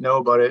people didn't know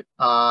about it.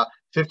 50%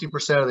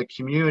 of the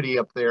community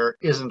up there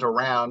isn't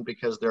around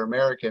because they're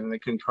American and they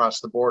couldn't cross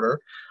the border.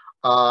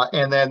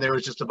 And then there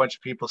was just a bunch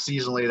of people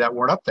seasonally that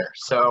weren't up there.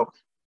 So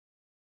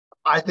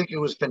I think it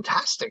was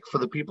fantastic for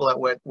the people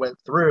that went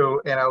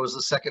through, and I was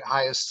the second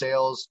highest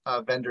sales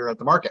vendor at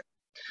the market.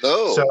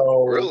 Oh,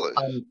 so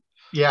really?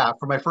 Yeah,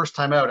 for my first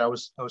time out, I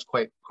was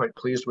quite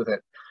pleased with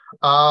it.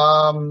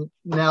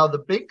 Now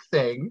the big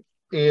thing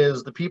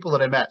is the people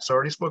that I met. So I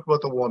already spoke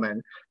about the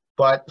woman,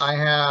 but I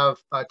have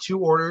 2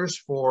 orders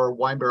for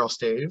wine barrel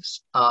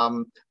staves.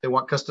 They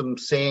want custom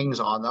sayings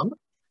on them.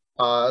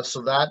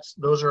 So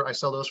I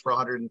sell those for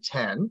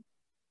 110.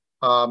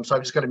 So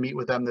I've just got to meet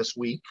with them this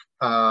week.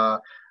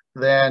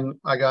 Then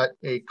I got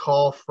a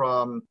call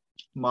from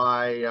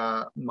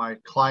my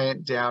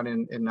client down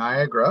in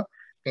Niagara,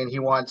 and he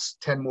wants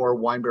 10 more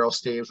wine barrel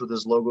staves with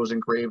his logos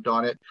engraved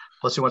on it.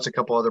 Plus he wants a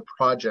couple other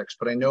projects,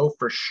 but I know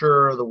for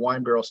sure the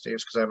wine barrel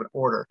staves because I have an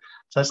order.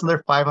 So that's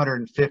another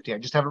 550. I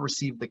just haven't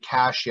received the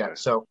cash yet.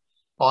 So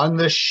on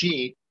this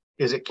sheet,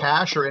 is it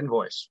cash or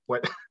invoice?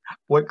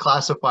 What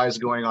classifies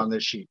going on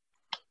this sheet?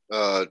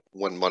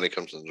 When money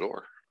comes in the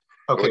door.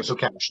 Okay, so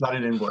cash, not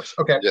an invoice.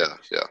 Okay. Yeah.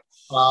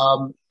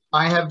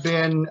 I have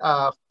been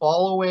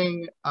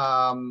following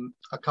a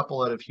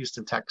couple out of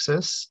Houston,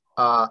 Texas,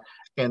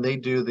 and they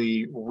do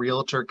the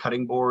realtor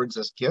cutting boards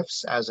as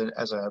gifts as a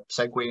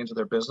segue into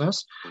their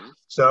business. Mm-hmm.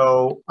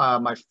 So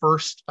my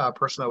first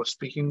person I was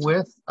speaking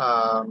with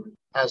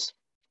has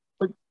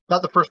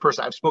not the first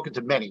person. I've spoken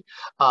to many,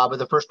 but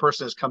the first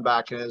person has come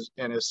back and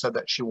has said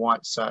that she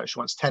wants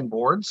 10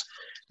 boards,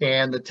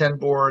 and the 10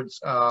 boards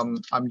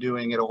I'm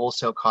doing at a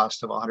wholesale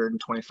cost of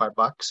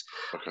 $125.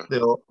 Okay.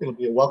 It'll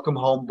be a welcome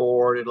home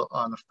board. It'll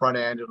on the front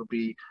end it'll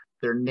be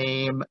their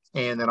name,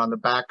 and then on the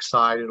back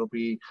side it'll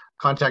be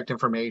contact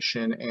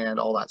information and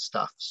all that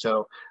stuff.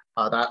 So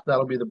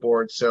that'll be the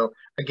board. So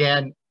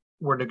again,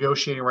 we're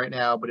negotiating right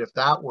now, but if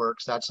that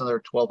works, that's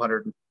another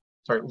 $1,200.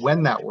 Sorry,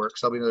 when that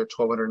works, that'll be another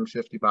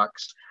 $1,250.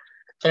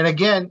 And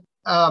again,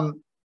 I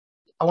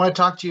want to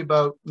talk to you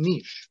about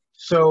niche.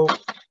 So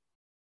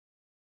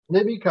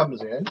Libby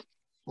comes in,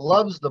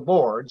 loves the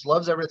boards,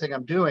 loves everything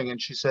I'm doing,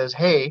 and she says,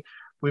 "Hey,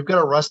 we've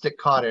got a rustic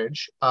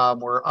cottage.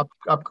 We're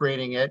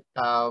upgrading it.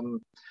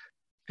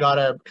 Got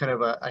a kind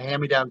of a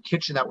hand-me-down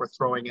kitchen that we're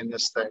throwing in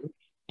this thing,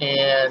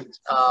 and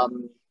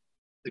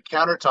the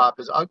countertop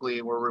is ugly,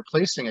 and we're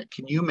replacing it.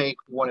 Can you make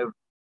one of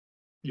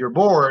your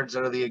boards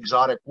out of the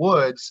exotic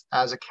woods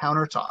as a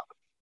countertop?"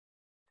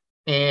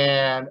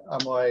 And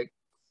I'm like,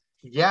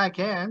 "Yeah, I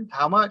can.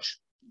 How much?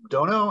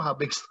 Don't know. How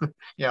big?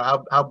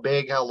 How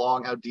big? How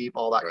long? How deep?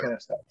 All that kind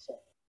of stuff." So,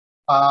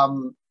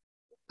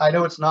 I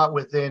know it's not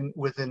within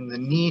the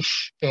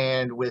niche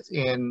and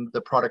within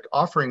the product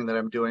offering that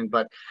I'm doing,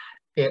 but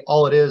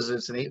all it is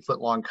an 8-foot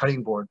long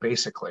cutting board,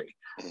 basically.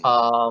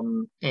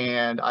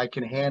 And I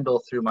can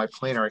handle through my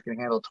planer, I can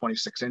handle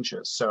 26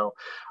 inches. So,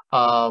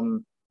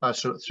 through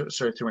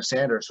my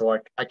sander, so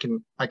I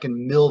can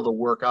mill the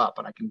work up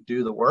and I can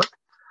do the work.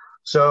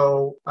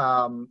 So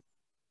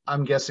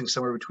I'm guessing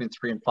somewhere between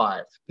 3 and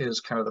 5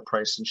 is kind of the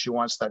price, and she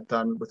wants that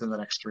done within the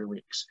next 3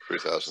 weeks.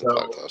 3,000, so,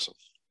 5,000.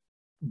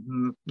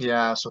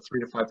 Yeah, so $3,000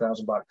 to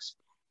 $5,000.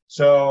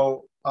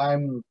 So I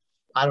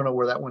don't know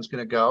where that one's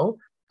going to go.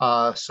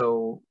 But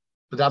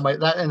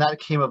that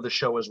came of the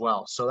show as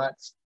well. So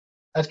that's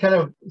kind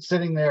of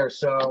sitting there.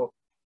 So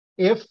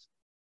if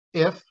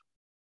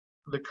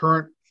the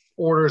current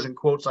orders and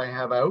quotes I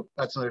have out,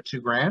 that's another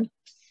 $2,000.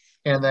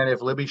 And then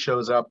if Libby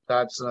shows up,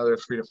 that's another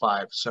 3 to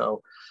 5.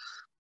 So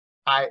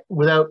right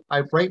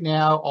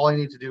now, all I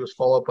need to do is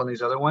follow up on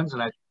these other ones.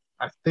 And I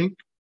think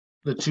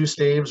the 2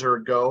 staves are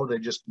a go. They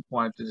just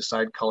wanted to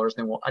decide colors.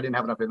 I didn't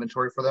have enough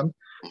inventory for them.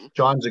 Mhm.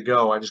 John's a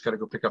go. I just got to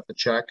go pick up the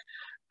check.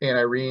 And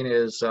Irene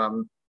is,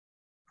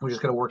 we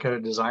just got to work out a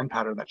design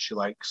pattern that she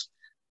likes.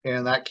 And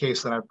in that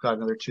case, then I've got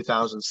another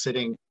 2,000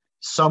 sitting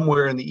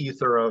somewhere in the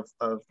ether of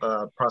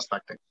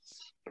prospecting.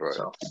 Right.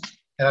 So,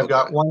 and I've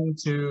got 1,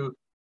 2,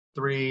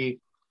 3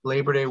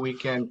 Labor Day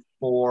weekend,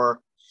 4,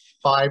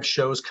 5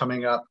 shows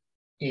coming up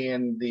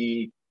in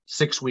the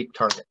 6-week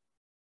target.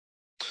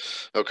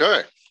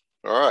 Okay.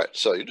 All right.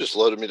 So you just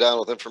loaded me down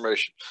with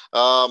information.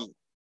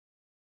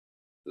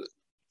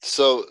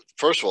 So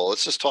first of all,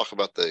 let's just talk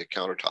about the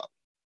countertop.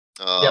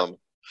 Yep.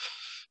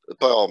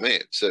 By all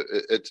means,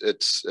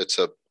 it's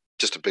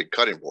just a big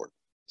cutting board.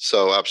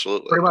 So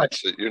absolutely, pretty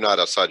much. You're not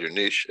outside your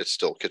niche. It's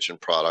still kitchen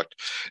product,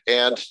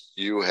 and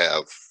you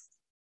have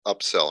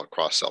upsell and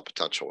cross sell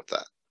potential with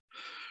that.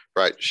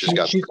 Right? She's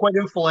quite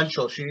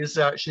influential. She's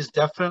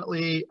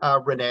definitely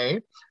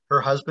Renee.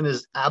 Her husband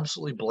is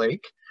absolutely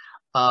Blake.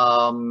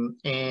 Actually,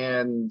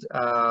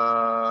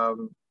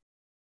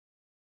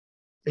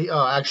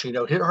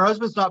 no, her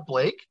husband's not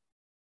Blake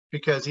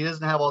because he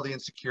doesn't have all the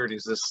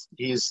insecurities.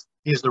 He's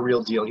the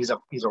real deal. He's a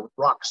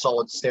rock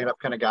solid stand-up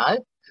kind of guy.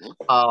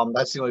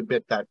 That's the only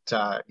bit that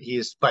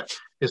but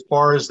as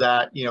far as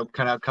that,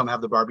 kind of come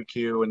have the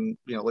barbecue and,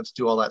 let's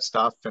do all that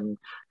stuff and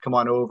come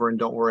on over and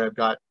don't worry, I've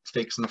got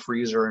steaks in the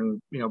freezer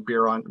and,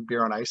 beer on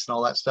ice and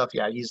all that stuff.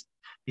 Yeah, he's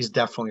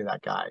definitely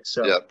that guy.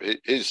 So yeah,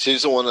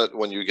 he's the one that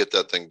when you get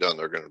that thing done,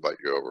 they're going to invite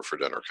you over for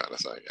dinner, kind of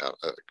thing.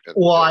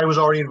 I was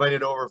already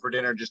invited over for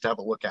dinner just to have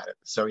a look at it.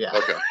 So yeah.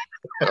 Okay.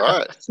 All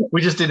right.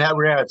 We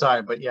ran out of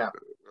time, but yeah.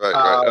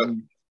 Right.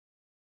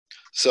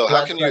 So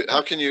how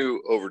can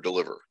you over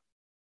deliver?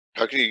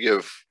 How can you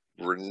give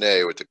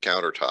Renee with the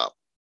countertop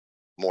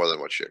more than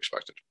what she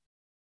expected?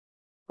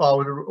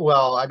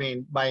 Well, I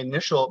mean, my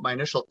initial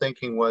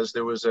thinking was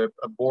there was a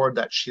board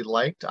that she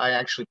liked. I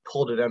actually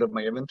pulled it out of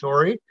my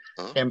inventory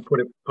and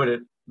put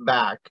it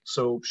back.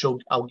 So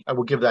I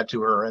will give that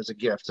to her as a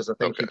gift, as a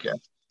thank you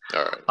gift.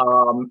 All right.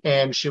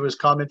 And she was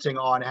commenting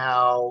on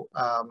how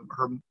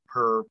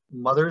her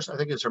mother's, I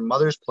think it's her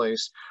mother's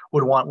place,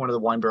 would want one of the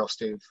wine barrel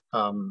stave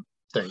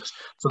things.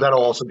 So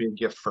that'll also be a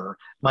gift for her.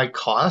 My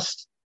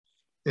cost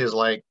is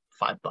like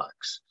 $5,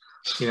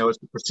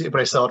 but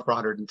I sell it for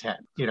 110,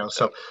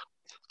 so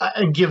I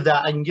can give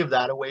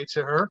that away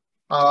to her.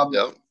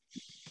 Yeah.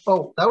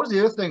 Oh, that was the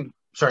other thing.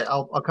 Sorry,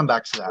 I'll come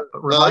back to that.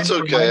 But no, that's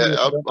okay.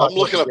 I'm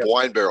looking up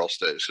wine barrel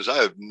staves because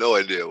I have no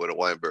idea what a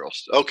wine barrel.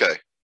 Okay.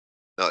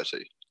 Now I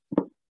see.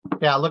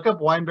 Yeah, look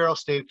up wine barrel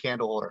stave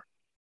candle holder.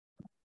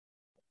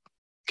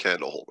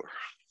 Candle holder.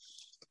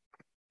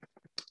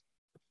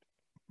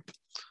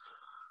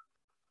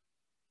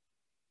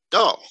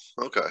 Oh,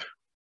 okay.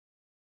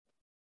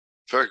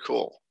 Very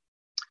cool.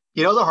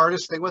 The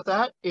hardest thing with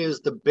that is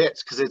the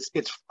bits because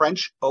it's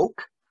French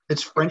oak.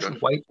 It's French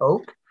white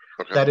oak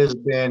that has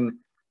been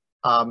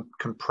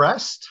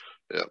compressed.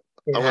 Yeah.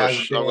 I'm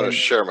going to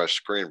share my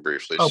screen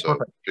briefly so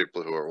perfect.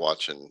 People who are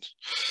watching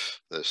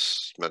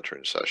this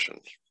mentoring session.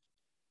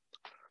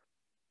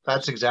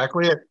 That's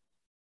exactly it.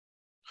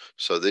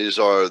 So these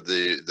are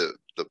the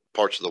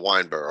parts of the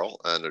wine barrel,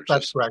 and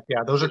that's correct.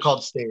 Yeah, those are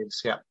called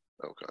staves. Yeah.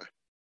 Okay.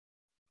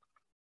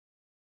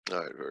 All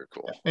right, very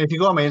cool. And if you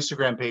go on my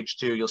Instagram page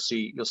too, you'll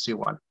see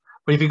one.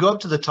 But if you go up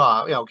to the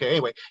top,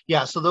 anyway,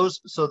 yeah. So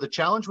the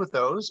challenge with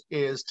those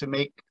is to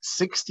make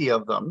 60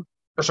 of them.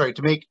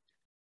 To make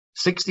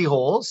 60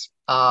 holes.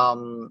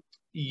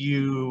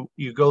 You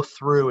go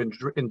through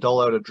and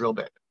dull out a drill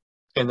bit,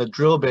 and the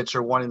drill bits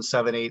are 1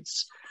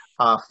 7/8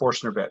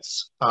 Forstner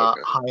bits,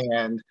 high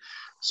end.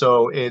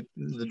 So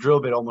the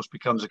drill bit almost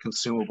becomes a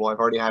consumable. I've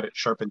already had it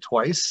sharpened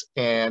twice,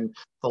 and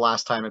the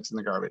last time it's in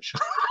the garbage.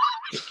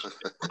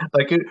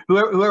 Like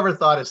whoever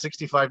thought a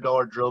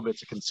 $65 drill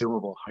bit's a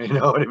consumable, you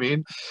know what I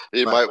mean?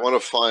 You might want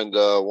to find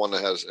one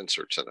that has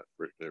inserts in it.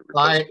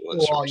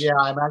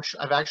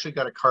 I've actually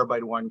got a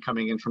carbide one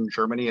coming in from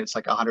Germany. It's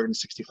like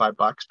 $165,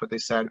 but they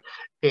said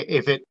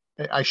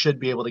I should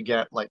be able to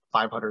get like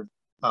 500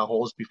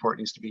 holes before it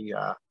needs to be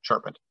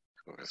sharpened.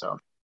 Okay. So,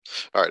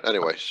 all right.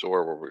 Anyway, so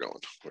where were we going?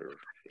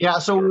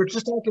 So we were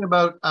just talking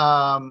about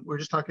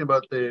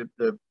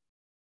the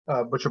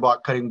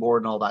ButcherBox cutting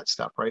board and all that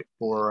stuff, right?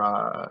 For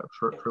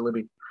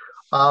Libby.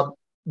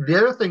 The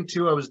other thing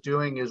too I was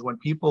doing is when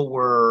people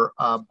were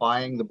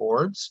buying the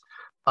boards,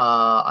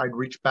 I'd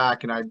reach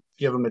back and I'd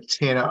give them a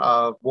tin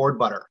of board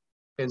butter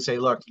and say,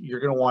 look, you're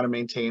going to want to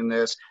maintain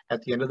this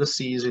at the end of the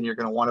season. You're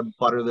going to want to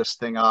butter this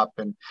thing up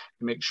and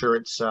make sure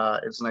it's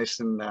nice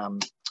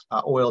and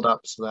oiled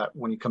up so that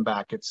when you come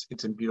back, it's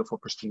in beautiful,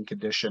 pristine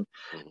condition,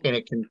 and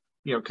it can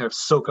kind of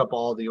soak up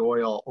all the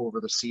oil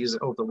over the season,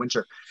 over the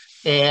winter.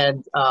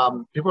 And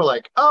people are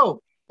like,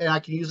 oh, and I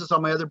can use this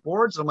on my other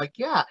boards. I'm like,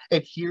 yeah.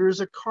 And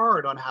here's a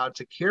card on how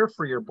to care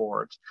for your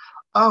boards.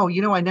 Oh,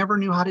 I never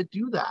knew how to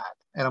do that.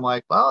 And I'm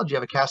like, well, do you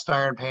have a cast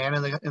iron pan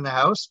in the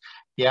house?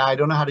 yeah, I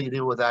don't know how to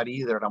deal with that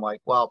either. And I'm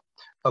like, well,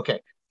 okay,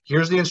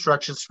 here's the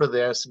instructions for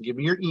this. Give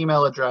me your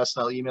email address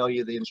and I'll email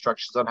you the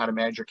instructions on how to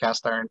manage your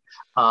cast iron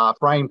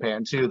frying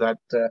pan too, that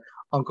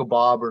Uncle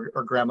Bob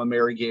or Grandma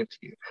Mary gave to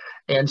you.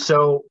 And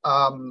so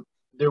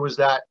there was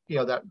that,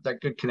 that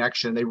good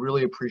connection. They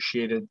really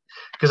appreciated,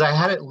 because I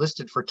had it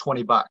listed for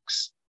 $20.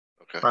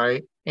 Okay.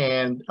 Right.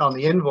 And on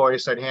the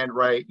invoice, I'd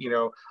handwrite,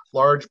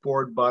 large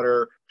board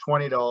butter,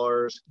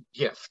 $20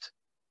 gift,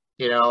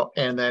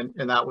 and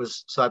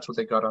that's what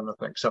they got on the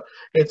thing. So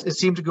it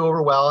seemed to go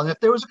over well. And if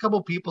there was a couple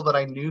of people that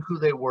I knew who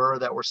they were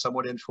that were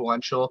somewhat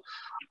influential,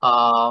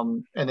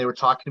 and they were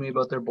talking to me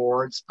about their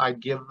boards,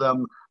 I'd give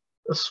them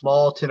a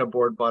small tin of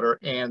board butter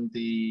and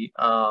the,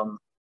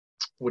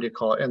 what do you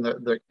call it? And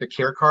the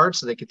care card,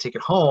 so they could take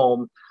it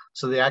home.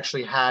 So they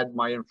actually had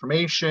my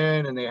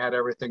information and they had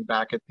everything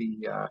back at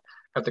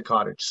the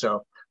cottage.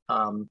 So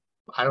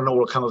I don't know what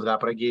will come of that,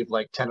 but I gave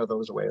like 10 of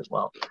those away as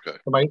well. Okay.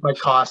 My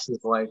cost is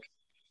like,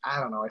 I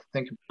don't know, I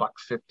think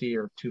 $150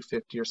 or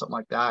 $250 or something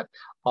like that,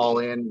 all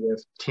in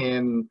with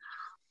tin,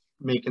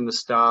 making the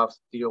stuff,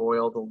 the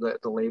oil,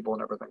 the label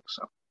and everything.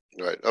 So.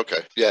 Right. Okay.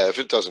 Yeah. If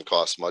it doesn't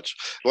cost much,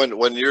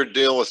 when you're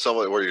dealing with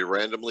somebody where you're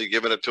randomly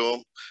giving it to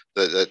them,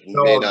 that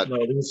may not. No,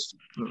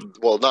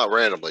 well, not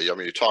randomly. I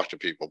mean, you talk to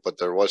people, but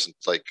there wasn't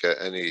like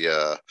any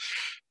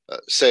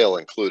sale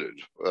included,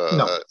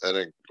 No.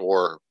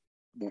 Or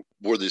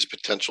were these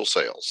potential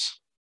sales?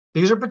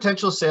 These are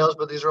potential sales,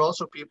 but these are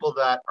also people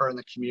that are in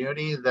the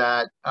community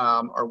that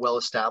are well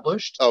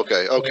established.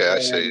 Okay. I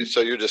see.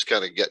 So you're just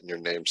kind of getting your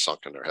name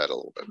sunk in their head a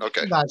little bit.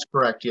 Okay. That's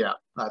correct. Yeah,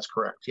 that's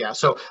correct. Yeah.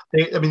 So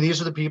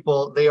these are the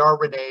people. They are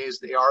Renee's.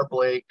 They are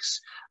Blake's.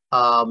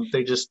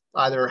 They just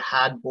either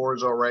had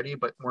boards already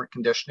but weren't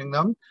conditioning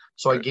them.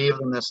 So right. I gave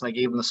them this, and I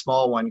gave them the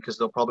small one because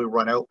they'll probably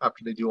run out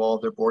after they do all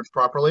of their boards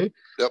properly.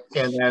 Yep.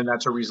 And then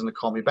that's a reason to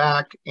call me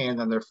back. And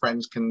then their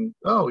friends can,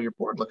 oh, your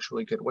board looks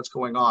really good. What's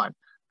going on?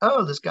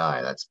 Oh, this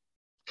guy. That's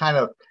kind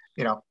of,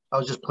 I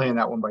was just playing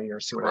that one by ear,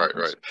 see what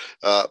happens.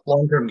 Right.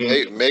 Long-term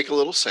game. Make a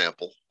little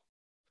sample.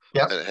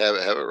 Yeah. And have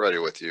it ready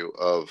with you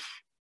of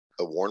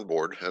a worn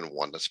board and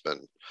one that's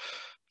been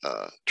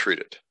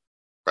treated.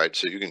 Right.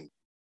 So you can.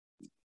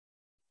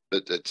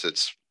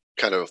 It's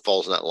kind of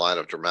falls in that line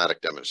of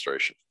dramatic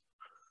demonstration.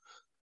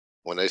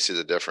 When they see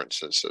the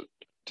difference and said,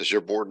 does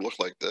your board look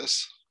like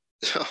this?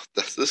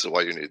 This is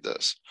why you need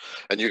this.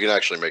 And you can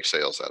actually make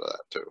sales out of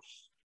that too.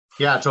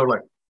 Yeah, totally.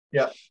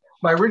 Yeah.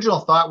 My original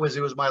thought was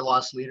it was my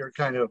lost leader,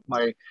 kind of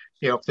my,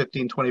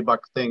 $15-20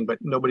 thing, but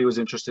nobody was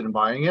interested in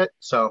buying it.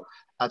 So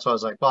that's why I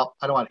was like, well,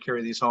 I don't want to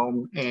carry these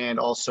home. And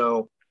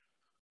also,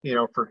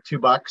 for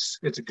 $2,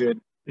 it's a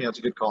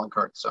good calling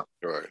card. So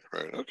right.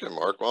 Okay,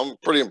 Mark. Well, I'm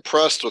pretty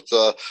impressed with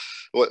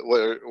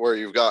where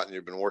you've gotten.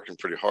 You've been working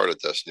pretty hard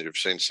at this, and you've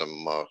seen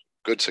some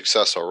good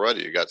success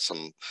already. You got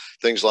some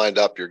things lined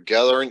up. You're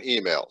gathering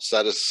emails.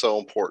 That is so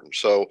important.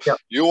 So yep.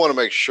 You want to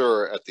make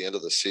sure at the end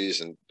of the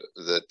season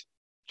that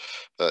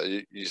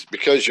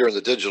because you're in the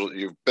digital,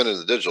 you've been in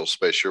the digital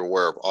space, you're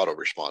aware of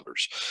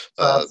autoresponders.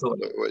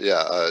 Absolutely.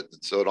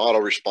 So an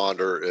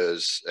autoresponder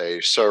is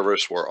a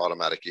service where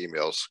automatic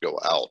emails go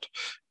out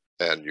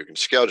and you can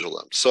schedule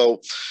them.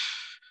 So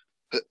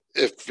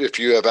if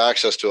you have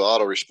access to an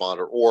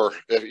autoresponder, or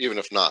even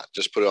if not,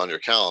 just put it on your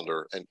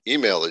calendar and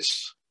email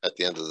these at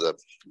the end of the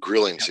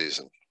grilling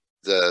season.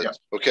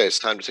 Okay, it's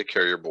time to take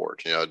care of your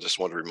board. I just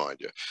want to remind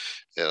you.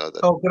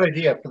 Good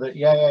idea for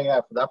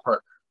for that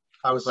part.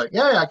 I was like,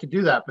 yeah, I could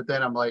do that. But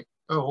then I'm like,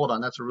 oh, hold on.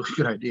 That's a really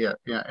good idea.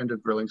 Yeah. End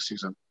of grilling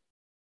season.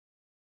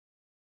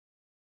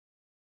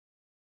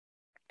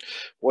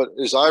 What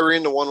is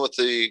Irene, the one with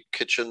the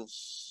kitchen?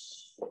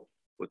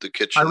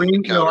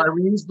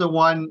 Irene's the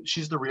one.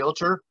 She's the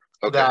realtor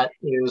that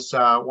is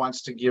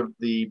wants to give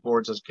the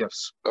boards as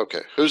gifts.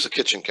 Okay. Who's the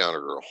kitchen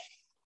counter girl?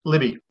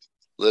 Libby.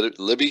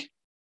 Libby?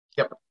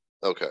 Yep.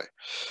 Okay.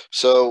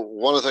 So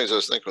one of the things I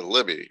was thinking with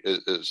Libby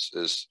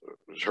is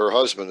her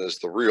husband is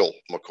the real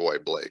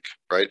McCoy Blake,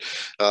 right?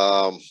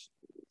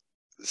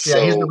 He's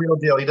the real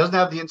deal. He doesn't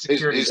have the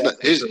insecurity.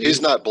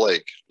 He's not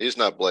Blake. He's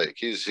not Blake.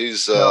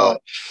 He's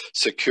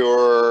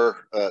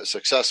secure,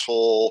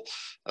 successful,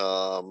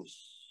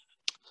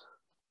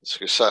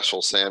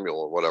 successful Samuel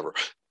or whatever.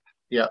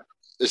 Yeah.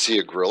 Is he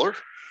a griller?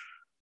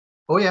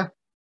 Oh yeah.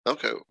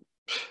 Okay.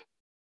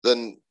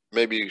 Then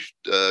maybe you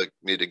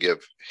need to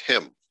give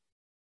him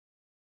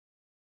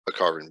a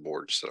carving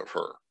board instead of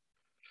her.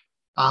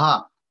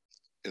 Uh-huh.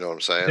 You know what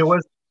I'm saying? There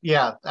was,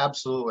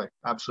 absolutely.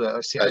 I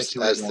see as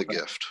the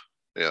gift.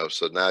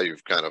 So now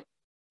you've kind of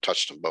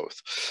touched them both.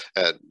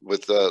 And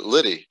with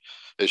Liddy,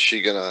 is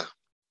she gonna,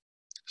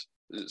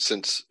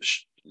 since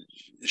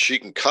she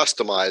can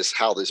customize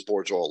how these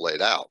boards are all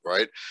laid out,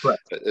 right? Right.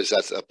 Is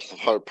that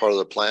a part of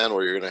the plan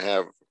where you're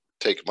gonna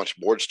take a bunch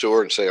of boards to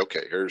her and say,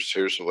 okay, here's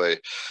the way,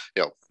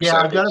 Yeah,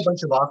 samples. I've got a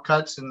bunch of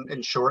offcuts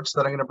and shorts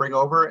that I'm going to bring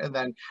over, and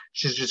then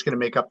she's just going to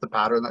make up the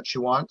pattern that she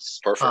wants.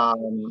 Perfect.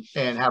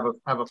 And have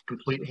a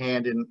complete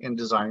hand in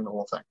designing the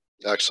whole thing.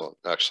 Excellent.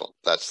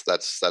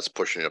 That's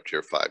pushing up to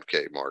your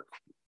 5K mark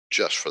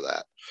just for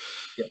that.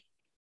 Yeah.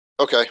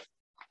 Okay.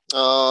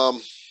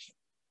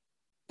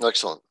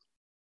 Excellent.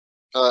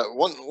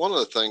 One of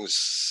the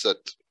things that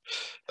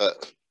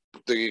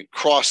the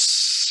cross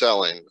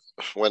selling,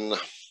 when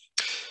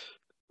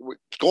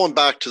going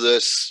back to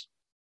this,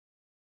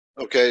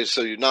 okay,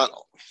 so you're not.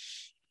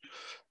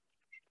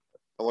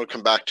 I want to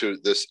come back to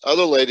this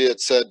other lady that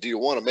said, "Do you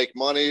want to make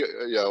money?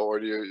 Or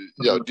do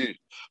you, do you?"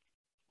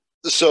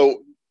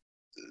 So,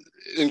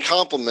 in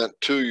complement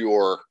to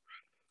your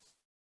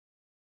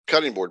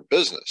cutting board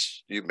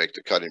business, you make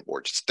the cutting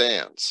board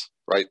stands,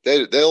 right?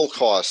 They'll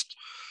cost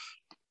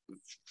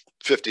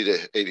 $50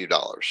 to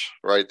 $80,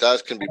 right?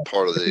 That can be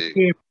part of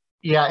the.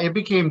 It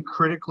became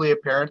critically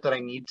apparent that I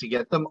need to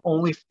get them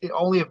only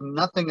if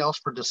nothing else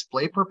for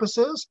display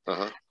purposes.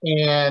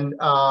 And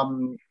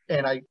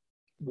I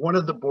one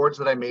of the boards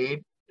that I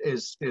made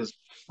is it's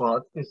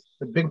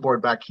the big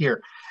board back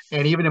here,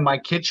 and even in my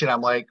kitchen,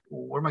 I'm like,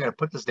 where am I going to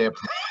put this damn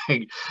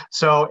thing?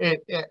 So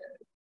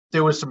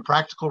there was some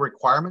practical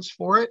requirements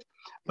for it,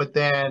 but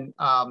then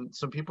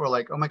some people are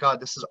like, oh my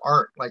God, this is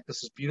art. Like,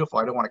 this is beautiful.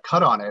 I don't want to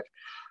cut on it.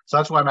 So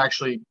that's why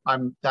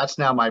that's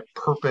now my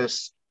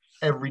purpose,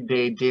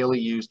 everyday, daily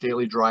use,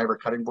 daily driver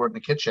cutting board in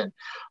the kitchen.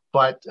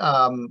 But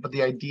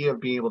the idea of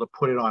being able to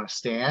put it on a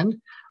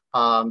stand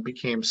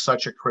became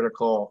such a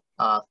critical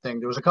thing.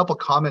 There was a couple of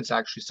comments,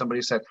 actually.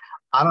 Somebody said,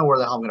 I don't know where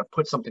the hell I'm going to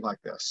put something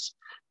like this.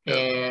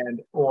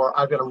 Or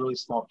I've got a really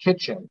small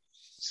kitchen.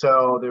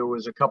 So there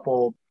was a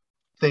couple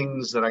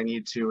things that I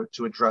need to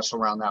address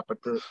around that,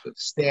 but the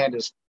stand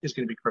is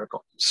going to be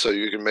critical. So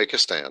you can make a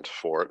stand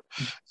for it,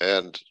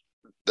 and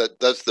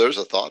there's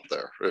a thought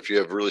there. If you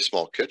have really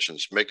small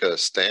kitchens, make a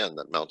stand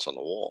that mounts on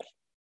the wall.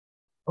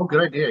 Oh,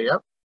 good idea.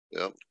 Yep.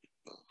 Yep.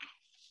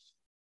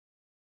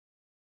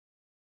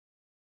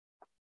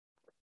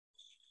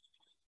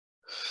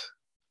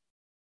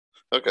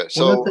 Okay,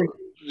 so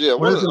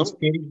one of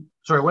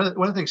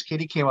the things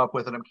Katie came up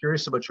with, and I'm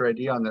curious about your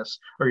idea on this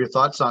or your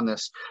thoughts on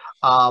this,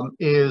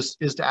 is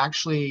to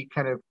actually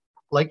kind of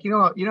like you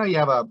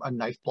have a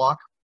knife block,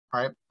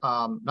 right?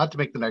 Not to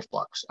make the knife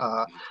blocks,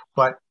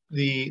 but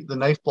the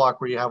knife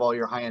block where you have all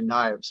your high-end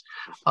knives,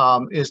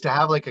 is to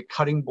have like a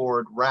cutting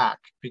board rack,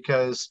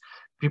 because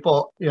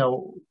people,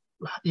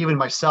 even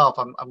myself,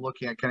 I'm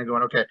looking at kind of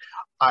going, okay,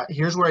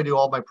 here's where I do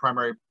all my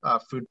primary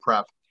food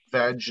prep,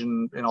 veg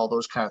and all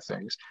those kind of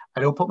things. I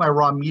don't put my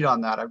raw meat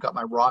on that. I've got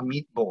my raw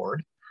meat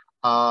board.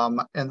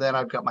 And then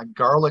I've got my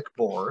garlic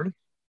board,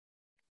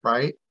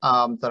 right?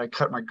 That I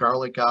cut my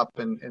garlic up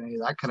and any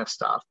of that kind of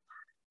stuff.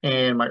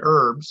 And my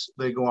herbs,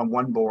 they go on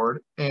one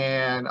board.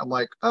 And I'm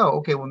like, oh,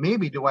 okay, well,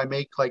 maybe do I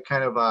make like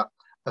kind of a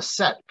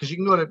set? Because you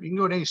can go to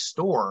any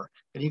store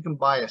and you can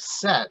buy a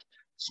set,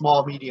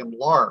 small, medium,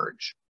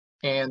 large,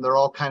 and they're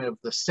all kind of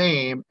the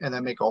same, and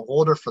then make a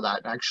holder for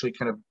that and actually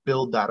kind of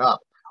build that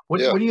up. What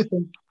do you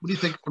think? What do you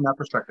think from that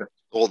perspective?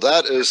 Well,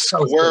 that is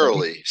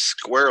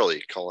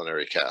squarely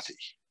culinary Kathy.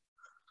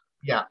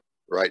 Yeah.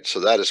 Right. So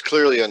that is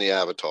clearly on the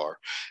avatar.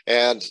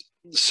 And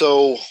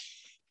so,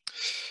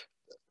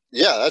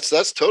 yeah,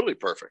 that's totally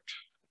perfect.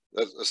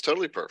 That's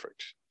totally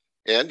perfect.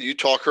 And you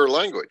talk her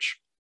language.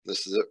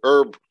 This is the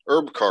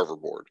herb carver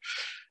board.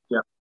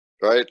 Yeah.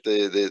 Right.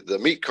 The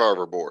meat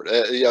carver board.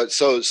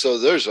 So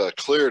there's a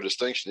clear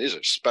distinction. These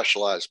are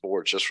specialized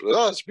boards just for,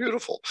 it's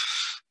beautiful.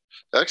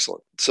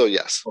 Excellent. So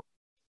yes.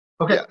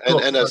 Okay. Yeah,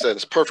 cool. and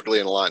it's perfectly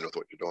in line with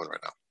what you're doing right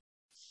now.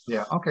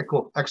 Yeah. Okay.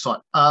 Cool.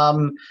 Excellent.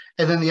 And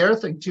then the other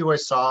thing too, I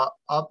saw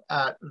up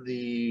at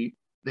they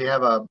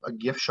have a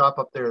gift shop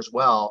up there as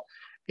well.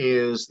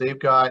 Is they've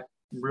got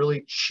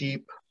really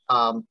cheap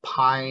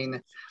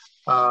pine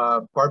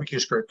barbecue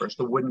scrapers,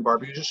 the wooden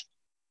barbecue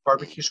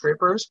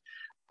scrapers.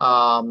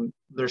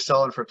 They're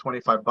selling for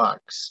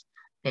 $25,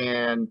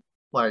 and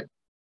like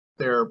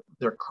they're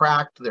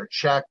cracked, they're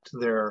checked,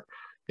 they're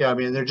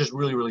just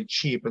really, really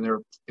cheap, and they're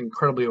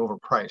incredibly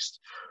overpriced.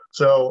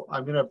 So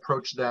I'm going to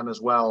approach them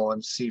as well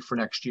and see for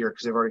next year,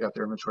 because they've already got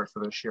their inventory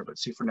for this year, but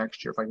see for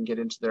next year if I can get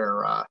into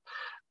their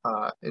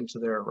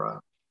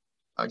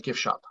gift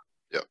shop.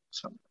 Yep.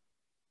 So.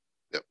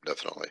 Yep,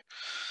 definitely.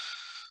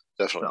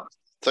 So.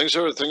 Things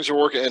are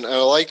working, and I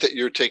like that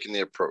you're taking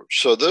the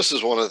approach. So this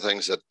is one of the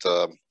things that,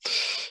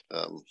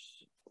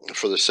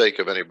 for the sake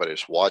of anybody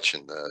who's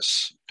watching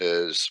this,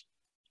 is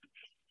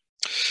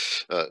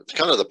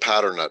kind of the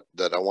pattern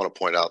that I want to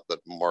point out that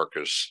Mark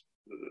is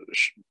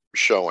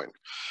showing.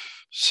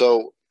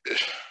 So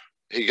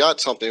he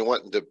got something, he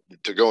went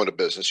to go into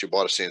business. You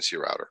bought a CNC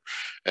router,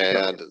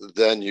 and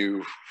then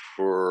you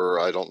were,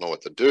 I don't know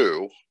what to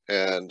do.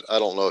 And I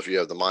don't know if you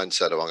have the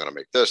mindset of, I'm going to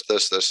make this,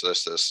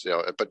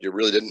 but you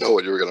really didn't know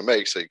what you were going to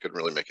make, so you couldn't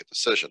really make a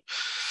decision.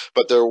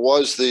 But there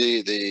was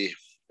the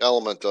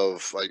element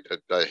of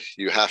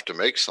you have to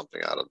make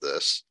something out of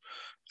this.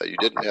 You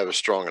didn't have a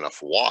strong enough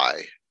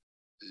why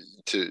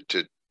to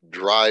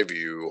drive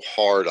you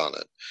hard on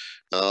it.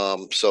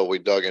 So we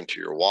dug into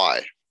your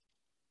why,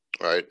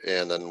 right?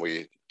 And then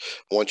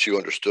once you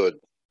understood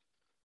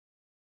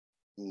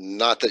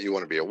not that you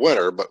want to be a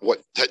winner, but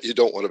that you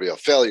don't want to be a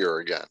failure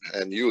again.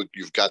 And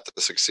you've got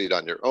to succeed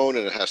on your own,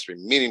 and it has to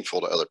be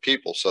meaningful to other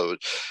people. So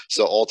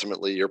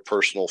ultimately your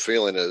personal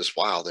feeling is,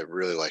 wow, they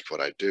really like what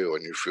I do,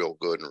 and you feel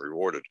good and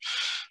rewarded.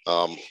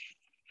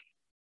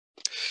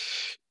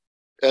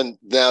 And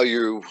now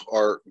you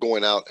are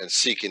going out and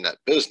seeking that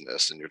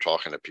business, and you're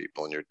talking to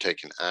people, and you're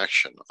taking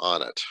action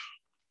on it.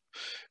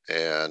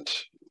 And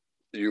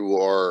you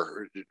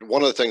are,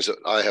 one of the things that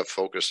I have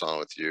focused on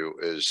with you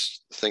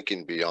is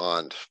thinking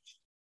beyond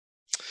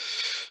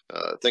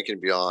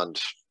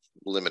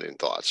limiting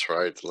thoughts,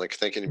 right? Like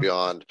thinking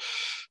beyond,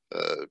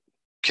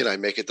 can I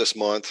make it this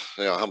month?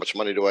 How much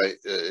money do I,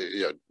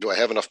 do I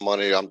have enough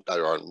money? I'm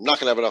not going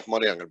to have enough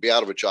money. I'm going to be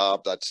out of a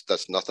job.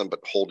 That's nothing but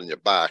holding you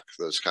back.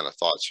 Those kind of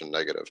thoughts are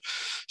negative.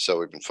 So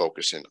we've been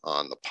focusing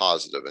on the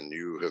positive, and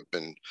you have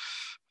been,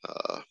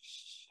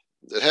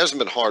 it hasn't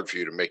been hard for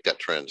you to make that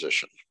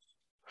transition.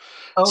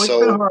 Oh, it's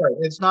been hard.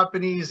 It's not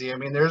been easy. I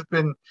mean, there's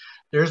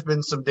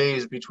been some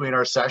days between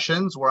our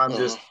sessions where I'm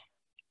just,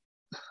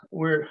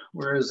 where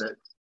is it?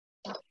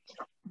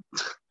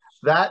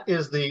 That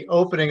is the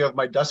opening of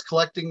my dust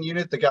collecting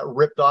unit that got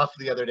ripped off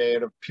the other day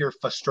out of pure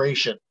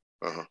frustration,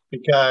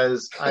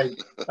 because I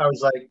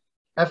was like,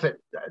 F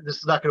it, this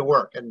is not going to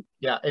work. And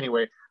yeah,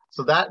 anyway,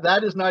 so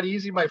that is not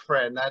easy, my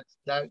friend. That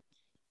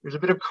there's a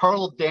bit of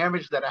carnal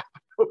damage that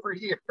happened over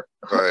here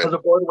as a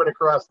board went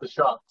across the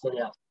shop. So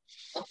yeah.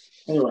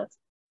 Anyway.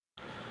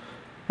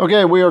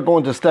 Okay, we are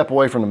going to step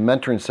away from the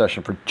mentoring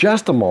session for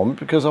just a moment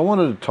because I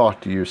wanted to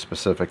talk to you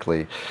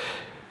specifically.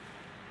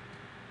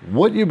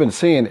 What you've been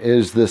seeing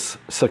is this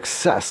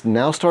success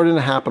now starting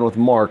to happen with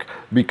Mark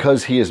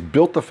because he has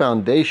built the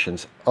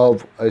foundations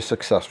of a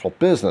successful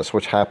business,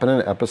 which happened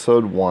in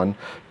episode 1,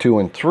 2,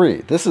 and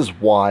 3. This is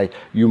why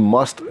you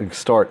must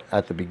start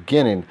at the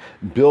beginning,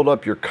 build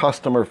up your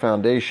customer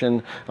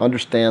foundation,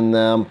 understand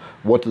them,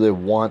 what do they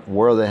want,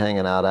 where are they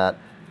hanging out at,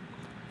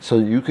 so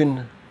you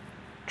can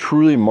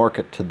truly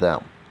market to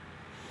them.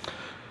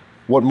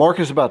 What Mark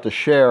is about to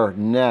share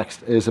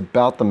next is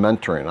about the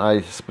mentoring.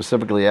 I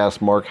specifically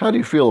asked Mark, how do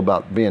you feel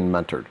about being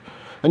mentored?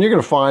 And you're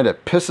going to find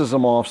it pisses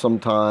him off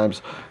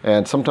sometimes,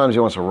 and sometimes he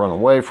wants to run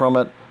away from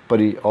it, but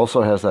he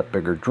also has that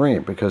bigger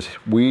dream because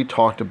we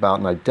talked about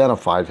and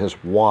identified his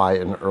why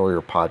in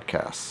earlier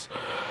podcasts.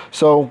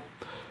 So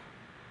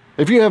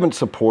if you haven't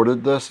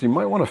supported this, you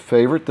might want to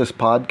favorite this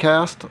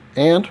podcast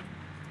and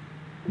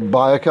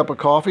buy a cup of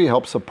coffee,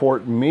 help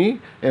support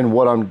me and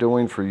what I'm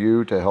doing for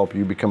you to help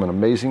you become an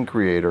amazing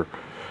creator.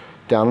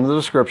 Down in the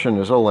description,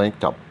 there's a link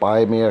to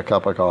buy me a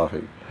cup of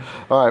coffee.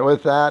 All right,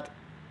 with that,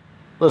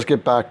 let's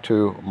get back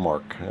to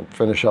Mark and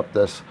finish up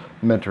this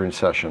mentoring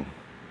session.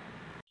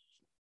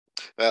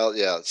 Well,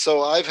 yeah.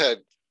 So I've had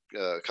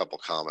a couple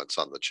comments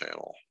on the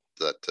channel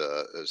that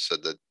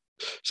said that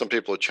some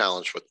people are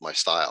challenged with my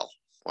style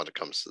when it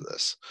comes to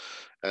this.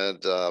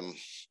 And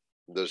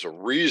there's a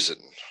reason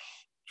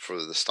for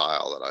the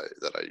style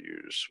that I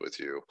use with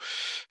you.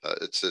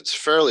 It's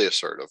fairly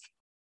assertive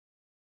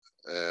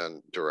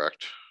and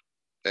direct,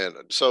 and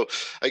so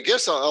I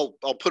guess I'll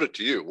put it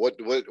to you. What?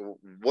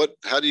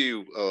 How do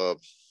you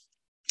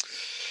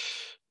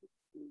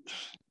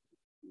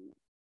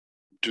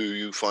do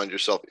you find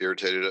yourself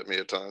irritated at me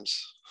at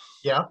times?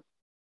 Yeah.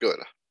 Good.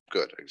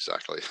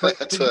 Exactly.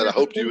 That's what I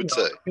hoped you would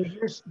say.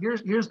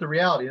 Here's the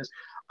reality is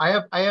I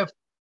have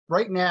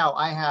right now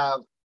I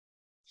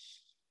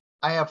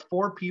have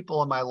 4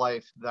 people in my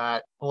life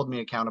that hold me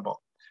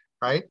accountable,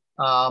 right?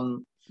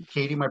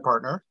 Katie, my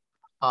partner,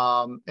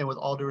 and with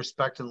all due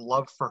respect and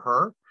love for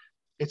her,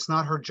 it's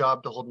not her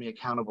job to hold me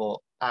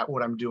accountable at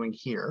what I'm doing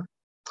here.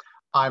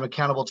 I'm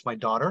accountable to my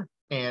daughter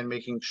and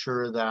making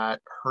sure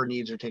that her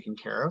needs are taken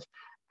care of.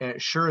 And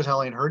it sure as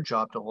hell ain't her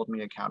job to hold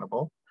me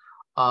accountable.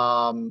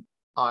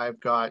 I've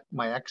got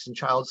my ex and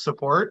child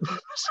support.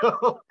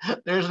 So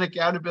there's an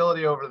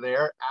accountability over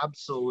there.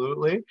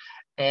 Absolutely.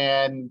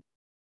 And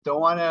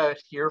don't want to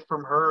hear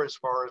from her as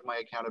far as my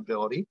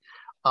accountability.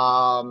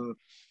 And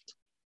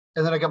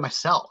then I got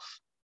myself.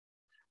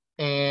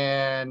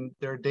 And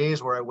there are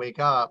days where I wake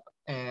up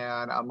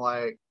and I'm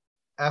like,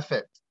 F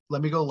it.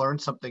 Let me go learn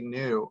something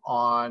new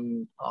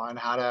on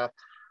how to,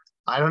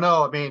 I don't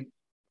know. I mean,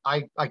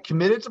 I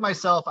committed to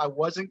myself. I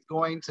wasn't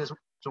going to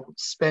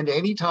spend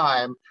any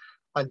time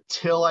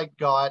until I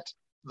got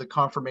the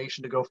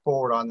confirmation to go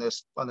forward on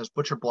this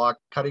butcher block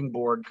cutting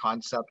board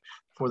concept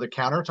for the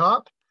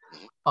countertop.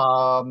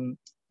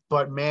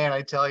 But man,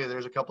 I tell you,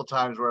 there's a couple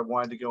times where I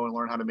wanted to go and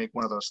learn how to make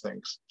one of those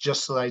things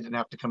just so that I didn't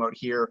have to come out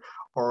here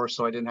or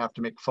so I didn't have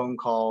to make phone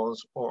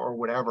calls or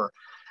whatever.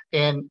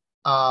 And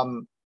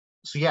so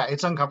yeah,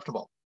 it's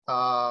uncomfortable.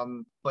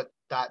 But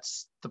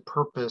that's the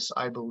purpose,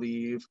 I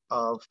believe,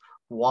 of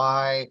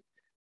why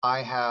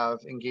I have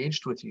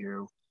engaged with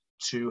you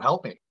to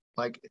help me.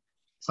 Like,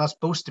 it's not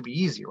supposed to be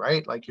easy,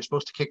 right? Like, you're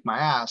supposed to kick my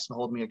ass and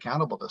hold me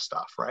accountable to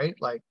stuff, right?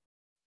 Like,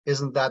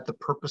 isn't that the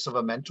purpose of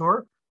a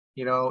mentor?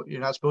 You know, you're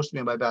not supposed to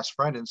be my best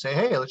friend and say,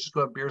 hey, let's just go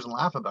have beers and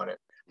laugh about it.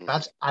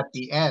 That's at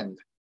the end,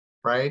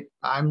 right?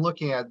 I'm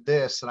looking at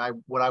this,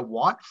 and what I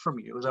want from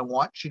you is I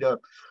want you to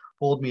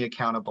hold me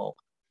accountable.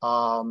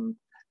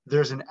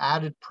 There's an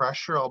added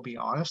pressure, I'll be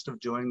honest, of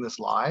doing this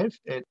live.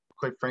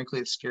 Quite frankly,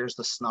 it scares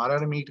the snot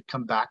out of me to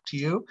come back to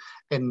you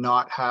and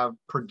not have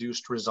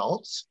produced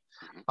results.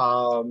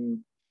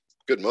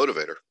 Good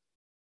motivator.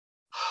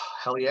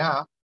 Hell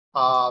yeah.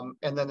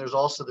 And then there's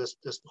also this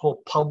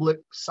whole public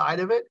side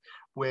of it,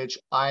 which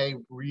I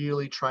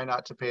really try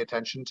not to pay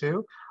attention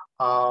to.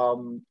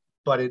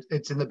 But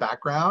it's in the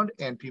background,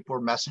 and people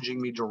are messaging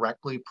me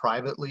directly,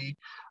 privately,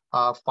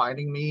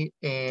 finding me,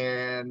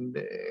 and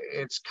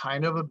it's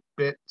kind of a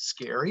bit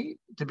scary,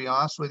 to be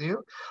honest with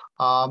you.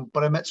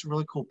 But I met some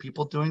really cool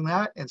people doing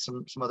that, and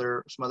some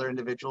other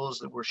individuals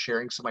that were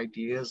sharing some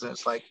ideas, and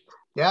it's like,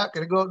 yeah,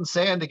 gonna go out in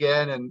sand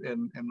again,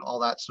 and all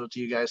that. So to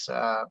you guys,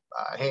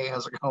 hey,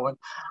 how's it going?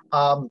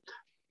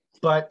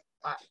 But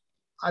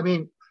I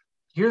mean,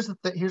 here's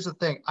the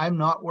thing. I'm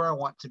not where I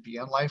want to be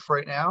in life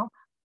right now.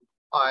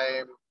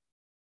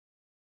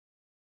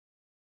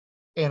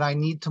 And I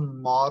need to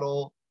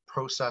model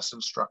process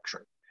and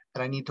structure,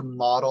 and I need to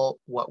model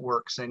what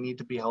works. And I need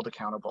to be held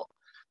accountable,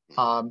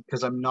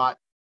 because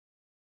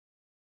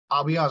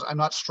I'll be honest, I'm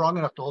not strong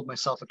enough to hold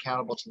myself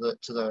accountable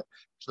to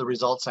the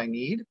results I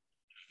need.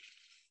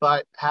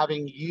 But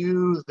having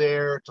you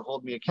there to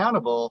hold me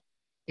accountable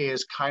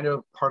is kind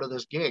of part of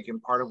this gig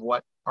and part of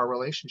what our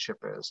relationship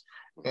is.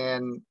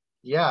 And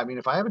yeah, I mean,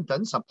 if I haven't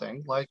done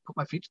something, like put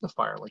my feet to the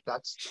fire, like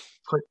that's,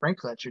 quite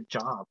frankly, that's your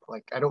job.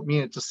 Like, I don't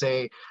mean it to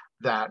say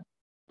that,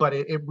 but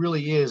it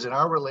really is. In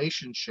our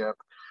relationship,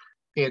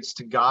 it's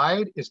to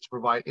guide, it's to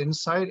provide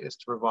insight, it's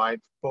to provide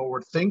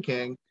forward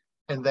thinking,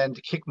 and then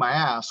to kick my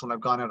ass when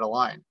I've gone out of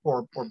line,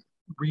 or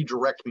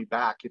redirect me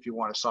back if you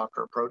want a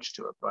softer approach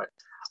to it. But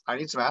I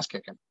need some ass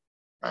kicking,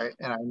 right?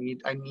 And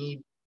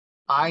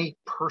I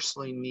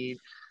personally need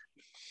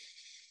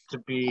to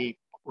be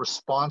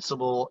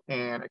responsible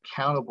and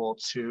accountable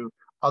to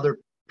other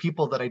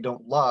people that I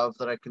don't love,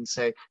 that I can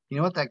say, you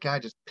know what, that guy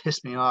just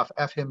pissed me off,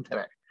 F him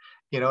today.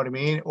 You know what I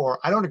mean? Or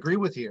I don't agree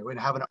with you, and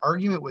have an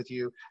argument with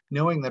you,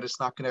 knowing that it's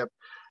not going to,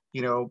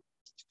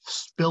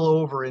 spill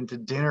over into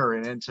dinner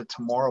and into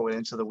tomorrow and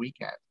into the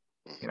weekend.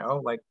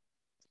 Like,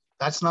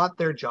 that's not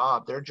their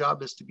job. Their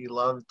job is to be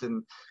loved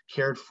and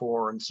cared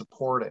for and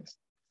supported.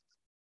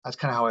 That's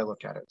kind of how I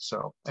look at it.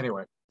 So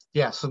anyway,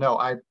 yeah. So no,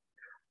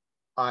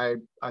 I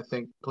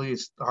think,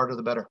 please, the harder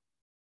the better.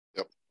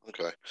 Yep.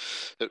 Okay.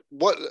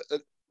 What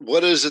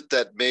is it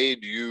that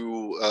made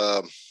you?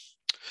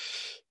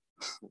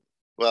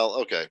 Well,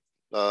 okay.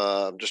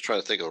 I'm just trying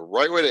to think of the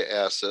right way to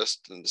ask this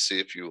and see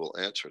if you will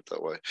answer it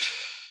that way.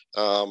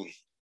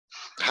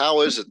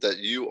 How is it that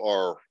you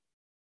are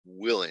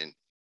willing?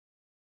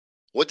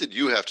 What did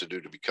you have to do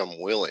to become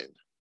willing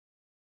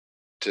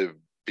to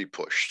be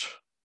pushed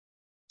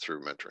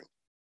through mentoring?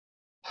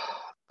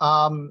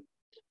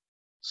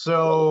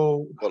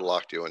 So what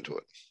locked you into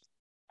it?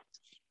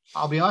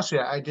 I'll be honest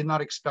with you, I did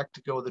not expect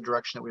to go the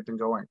direction that we've been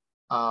going.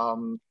 I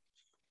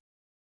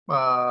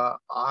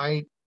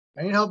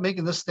need help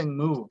making this thing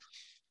move.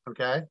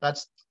 Okay.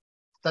 That's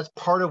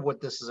part of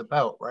what this is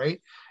about.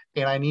 Right.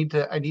 And I need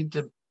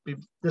to be,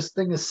 this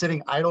thing is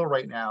sitting idle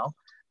right now,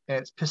 and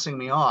it's pissing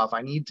me off.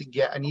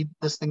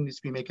 This thing needs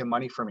to be making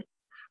money for me.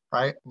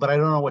 Right. But I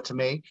don't know what to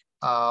make.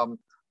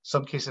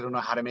 Some cases I don't know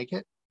how to make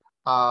it.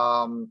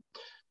 But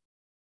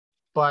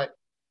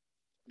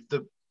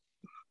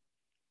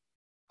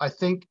I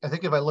think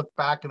if I look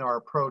back in our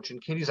approach,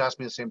 and Katie's asked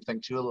me the same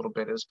thing too a little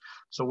bit, is,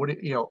 so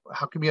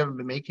how come you haven't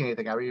been making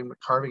anything? How are you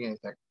carving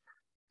anything?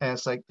 And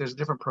it's like, there's a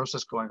different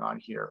process going on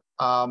here.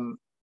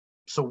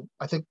 So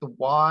I think the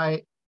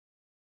why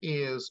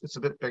is, it's a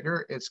bit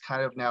bigger. It's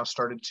kind of now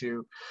started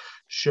to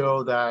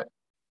show that,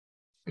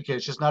 okay,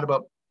 it's just not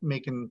about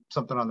making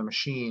something on the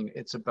machine.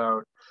 It's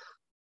about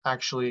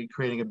actually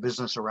creating a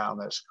business around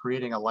this,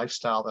 creating a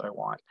lifestyle that I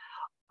want.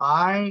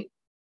 I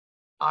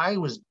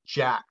was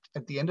jacked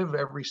at the end of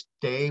every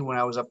day when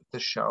I was up at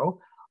this show.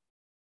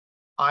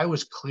 I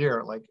was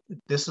clear, like,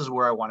 this is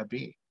where I want to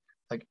be.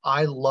 Like,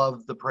 I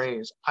love the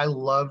praise. I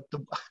love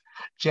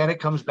Janet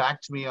comes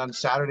back to me on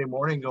Saturday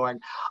morning going,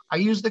 I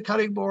used the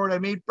cutting board. I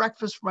made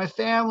breakfast for my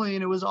family,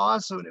 and it was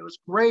awesome. And it was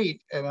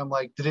great. And I'm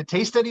like, did it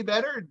taste any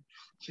better? And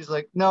she's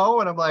like, no.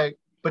 And I'm like,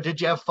 but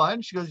did you have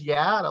fun? She goes,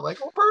 yeah. And I'm like,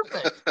 oh,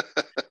 perfect.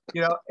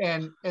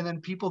 And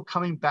then people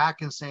coming back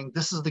and saying,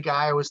 this is the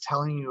guy I was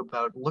telling you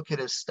about. Look at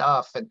his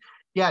stuff. And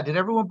yeah, did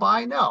everyone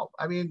buy? No.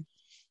 I mean,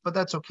 but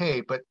that's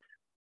okay. But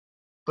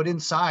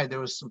inside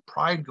there was some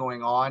pride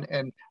going on.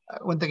 And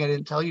one thing I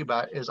didn't tell you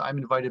about is I'm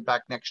invited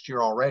back next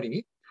year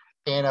already.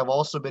 And I've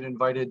also been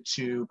invited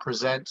to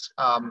present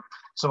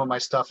some of my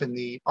stuff in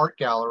the art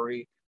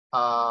gallery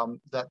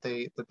that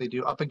they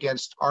do up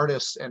against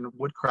artists and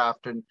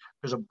woodcraft. And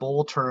there's a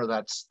bowl turner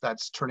that's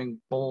turning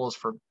bowls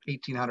for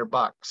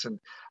 $1,800, and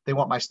they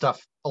want my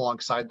stuff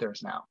alongside theirs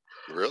now.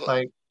 Really?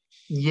 Like,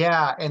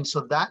 yeah. And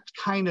so that's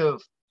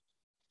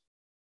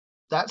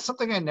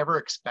something I never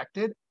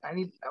expected.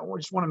 I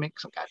just want to make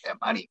some goddamn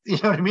money. You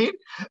know what I mean?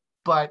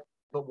 But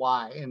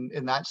why?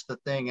 And that's the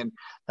thing. And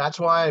that's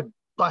why I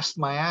bust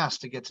my ass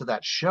to get to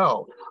that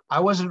show. I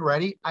wasn't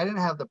ready. I didn't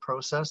have the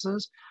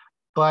processes.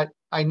 but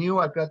I knew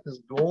I've got this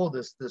goal,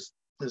 this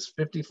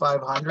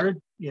 5,500,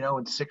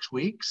 in 6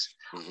 weeks.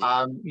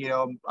 I'm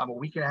a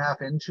week and a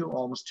half into,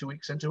 almost 2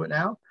 weeks into it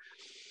now.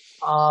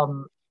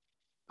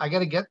 I got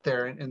to get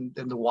there. And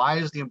the why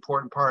is the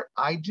important part.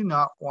 I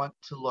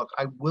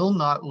will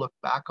not look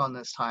back on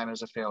this time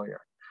as a failure.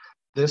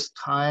 This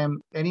time,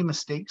 any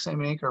mistakes I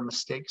make are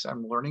mistakes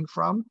I'm learning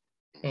from.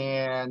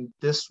 And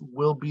this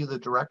will be the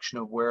direction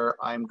of where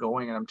I'm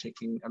going, and I'm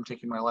taking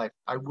my life.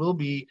 I will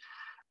be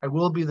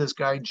this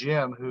guy,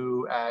 Jim,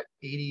 who at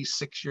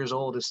 86 years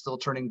old is still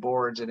turning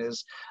boards and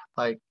is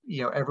like,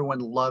 everyone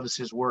loves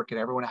his work and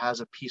everyone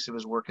has a piece of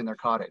his work in their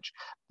cottage.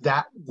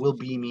 That will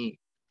be me.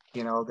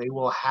 They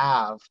will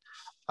have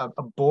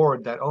a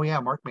board that, oh yeah,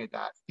 Mark made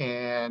that.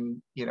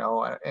 And,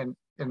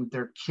 and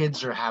their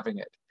kids are having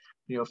it,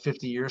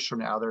 50 years from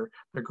now, their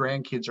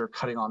grandkids are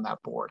cutting on that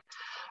board.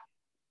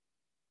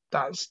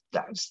 That's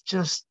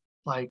just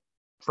like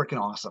freaking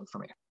awesome for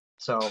me.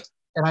 So,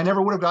 and I never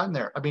would have gotten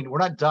there. I mean, we're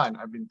not done.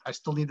 I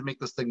still need to make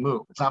this thing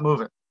move. It's not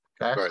moving.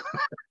 Okay. Right.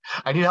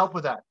 I need help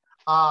with that.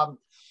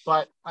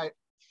 But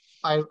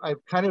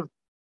I've kind of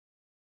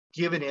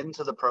given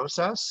into the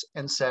process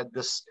and said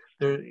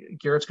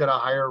Garrett's got a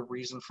higher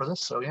reason for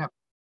this. So yeah,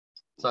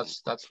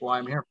 that's why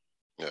I'm here.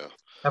 Yeah.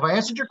 Have I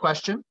answered your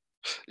question?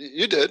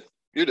 You did.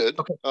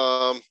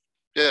 Okay.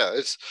 Yeah,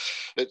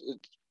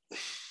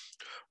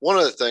 one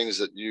of the things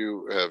that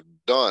you have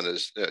done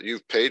is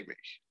you've paid me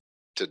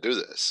to do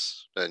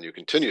this, and you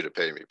continue to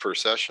pay me per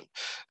session.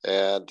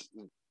 And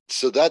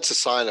so that's a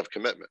sign of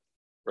commitment,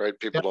 right?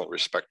 People don't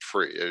respect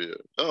free.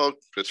 Oh,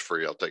 it's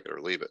free, I'll take it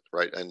or leave it,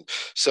 right? And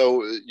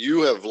so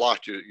you have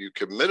you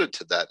committed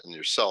to that in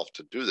yourself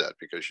to do that,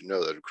 because you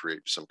know that it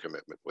creates some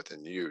commitment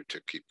within you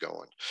to keep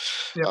going.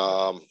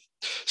 Yep.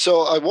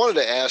 So I wanted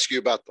to ask you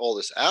about all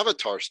this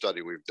avatar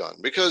study we've done,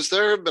 because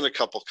there have been a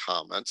couple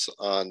comments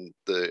on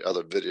the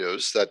other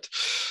videos that,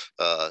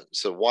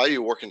 so why are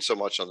you working so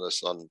much on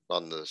this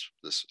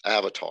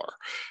avatar,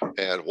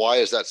 and why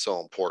is that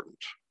so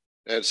important?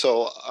 And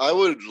so I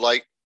would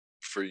like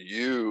for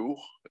you,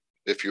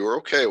 if you're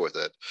okay with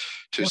it,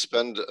 to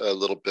spend a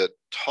little bit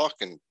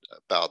talking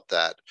about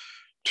that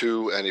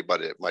to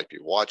anybody that might be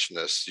watching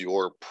this,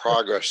 your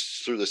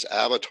progress through this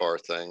avatar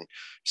thing,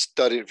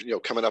 studying,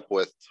 coming up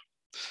with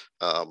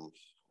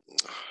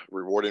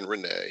Rewarding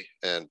Renee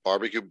and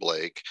Barbecue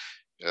Blake,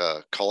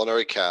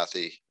 Culinary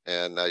Kathy,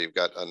 and now you've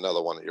got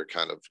another one that you're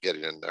kind of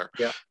getting in there.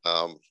 Yeah.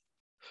 How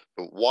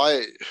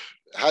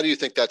do you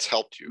think that's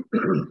helped you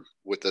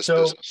with this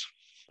business?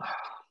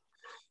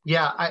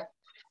 Yeah,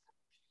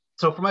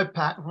 so for my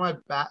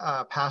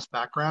past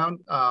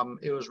background,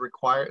 it was a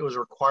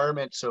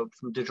requirement. So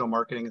from digital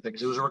marketing and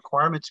things, it was a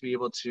requirement to be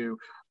able to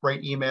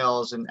write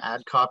emails and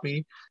ad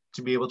copy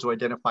to be able to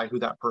identify who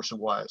that person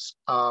was.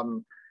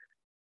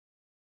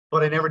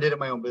 But I never did it in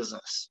my own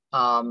business.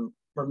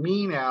 For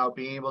me now,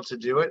 being able to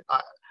do it,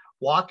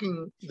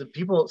 walking the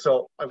people.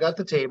 So I've got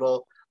the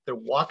table, they're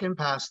walking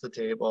past the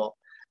table,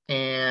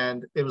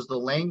 and it was the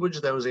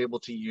language that I was able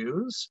to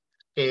use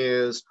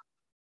is,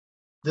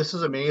 this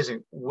is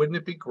amazing. Wouldn't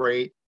it be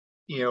great,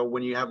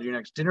 when you have your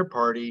next dinner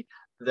party,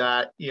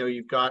 that,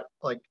 you've got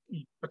like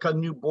a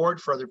new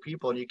board for other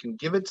people and you can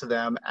give it to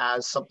them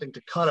as something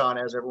to cut on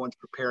as everyone's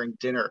preparing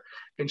dinner.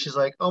 And she's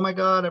like, oh my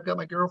God, I've got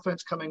my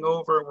girlfriends coming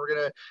over and we're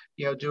going to,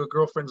 do a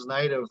girlfriend's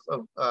night of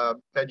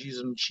veggies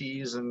and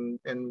cheese and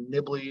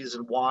nibblies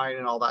and wine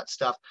and all that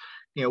stuff.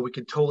 We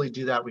could totally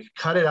do that. We could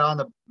cut it on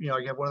I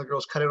have one of the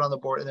girls cut it on the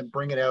board and then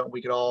bring it out and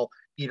we could all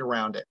eat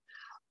around it.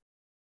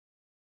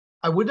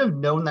 I wouldn't have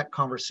known that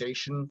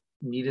conversation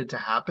needed to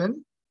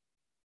happen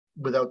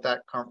without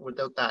that.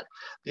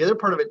 The other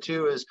part of it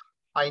too is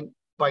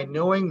by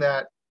knowing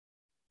that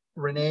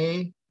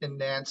Renee and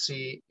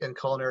Nancy and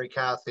Culinary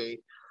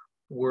Kathy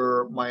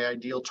were my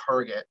ideal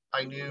target,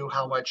 I knew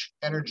how much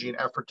energy and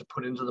effort to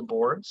put into the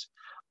boards.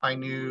 I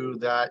knew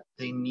that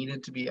they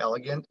needed to be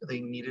elegant.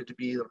 They needed to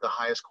be of the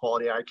highest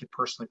quality I could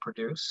personally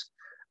produce.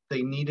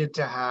 They needed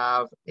to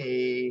have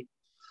a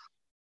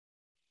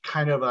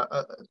kind of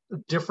a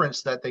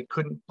difference that they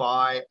couldn't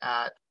buy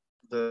at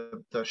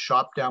the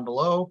shop down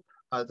below,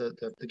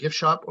 the gift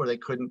shop, or they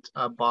couldn't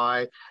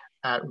buy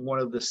at one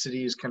of the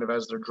cities kind of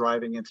as they're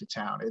driving into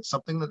town. It's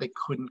something that they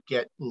couldn't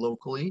get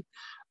locally.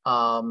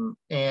 And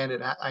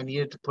I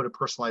needed to put a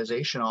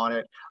personalization on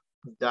it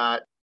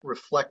that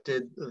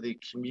reflected the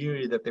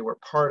community that they were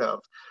part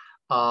of.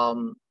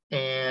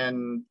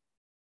 And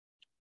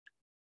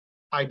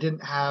I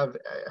didn't have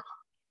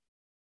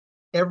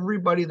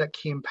everybody that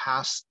came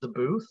past the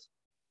booth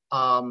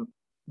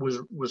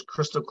was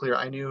crystal clear.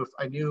 I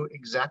knew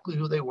exactly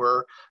who they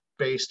were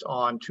based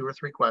on 2 or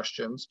 3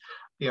 questions.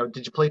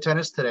 Did you play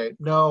tennis today?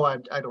 No,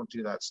 I don't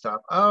do that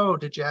stuff. Oh,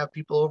 did you have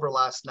people over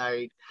last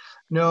night?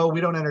 No,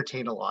 we don't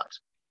entertain a lot.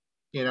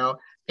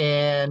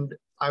 And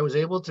I was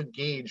able to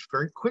gauge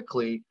very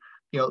quickly,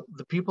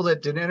 the people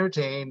that didn't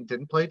entertain,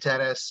 didn't play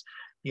tennis,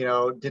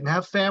 didn't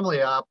have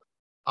family up,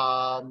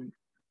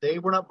 they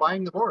were not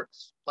buying the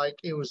boards. Like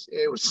it was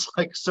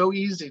like so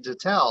easy to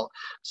tell.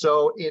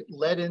 So it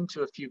led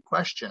into a few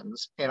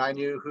questions, and I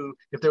knew who,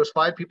 if there was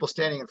 5 people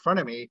standing in front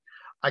of me,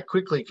 I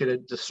quickly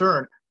could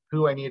discern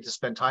who I needed to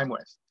spend time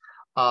with.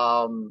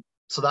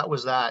 So that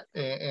was that.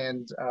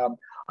 And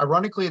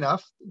ironically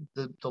enough,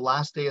 the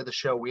last day of the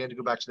show, we had to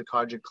go back to the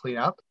cottage and clean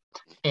up.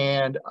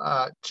 And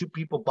 2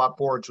 people bought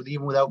boards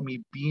even without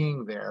me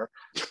being there.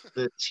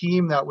 The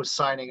team that was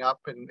signing up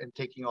and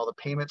taking all the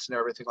payments and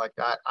everything like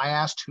that, I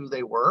asked who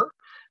they were.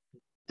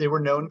 They were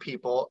known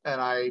people.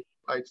 And I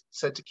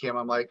said to Kim,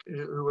 I'm like,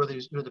 who are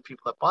the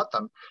people that bought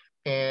them?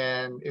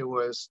 And it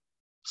was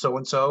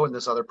so-and-so and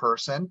this other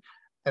person.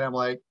 And I'm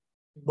like,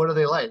 what are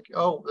they like?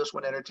 Oh, this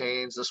one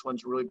entertains. This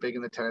one's really big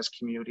in the tennis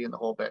community and the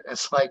whole bit.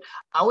 It's like,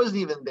 I wasn't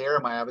even there.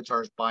 My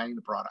avatar is buying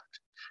the product.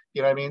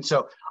 You know what I mean?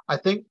 So I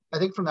think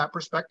from that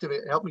perspective,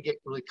 it helped me get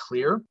really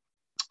clear.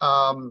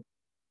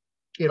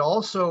 It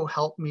also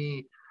helped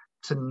me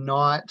to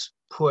not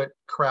put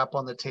crap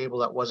on the table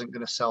that wasn't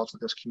going to sell to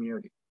this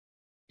community.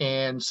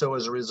 And so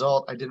as a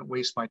result, I didn't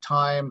waste my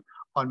time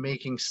on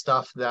making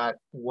stuff that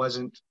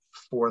wasn't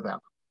for them.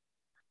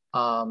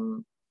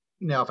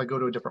 Now, if I go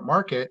to a different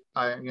market,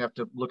 I have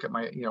to look at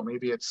my,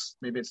 maybe it's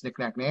Knick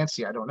Knack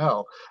Nancy, I don't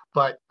know.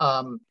 But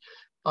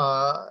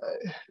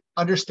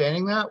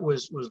understanding that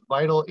was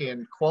vital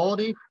in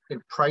quality,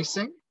 in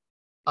pricing.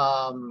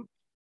 I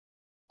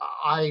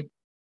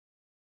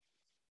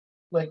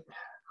like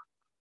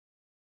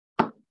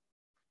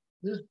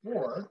this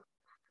board,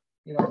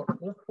 this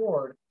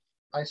board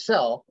I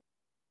sell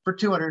for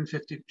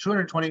 250,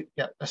 220.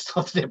 Yeah, I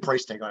still have the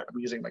price tag on it. I'm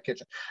using it in my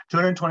kitchen.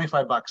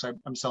 $225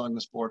 I'm selling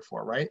this board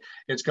for, right?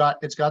 It's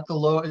got my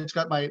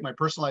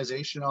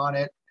personalization on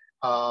it.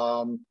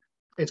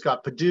 It's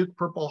got Padauk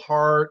Purple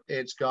Heart.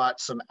 It's got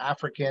some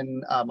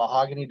African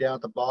mahogany down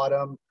at the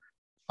bottom,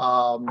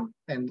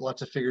 and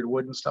lots of figured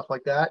wood and stuff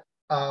like that.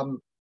 I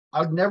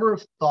would never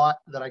have thought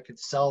that I could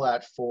sell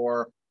that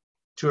for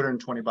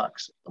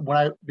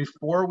 $220.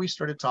 Before we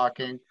started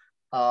talking,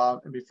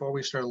 and before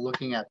we started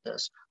looking at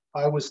this,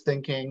 I was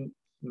thinking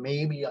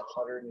maybe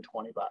 $120,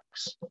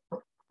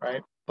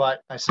 right?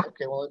 But I said,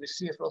 okay, well, let me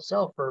see if it'll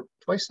sell for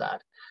twice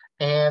that.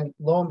 And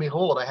lo and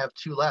behold, I have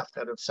 2 left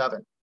out of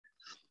 7.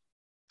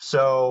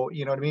 So,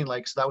 you know what I mean?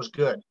 Like, so that was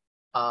good.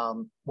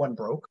 One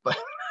broke, but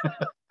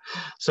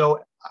so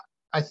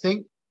I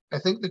think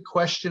the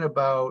question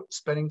about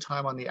spending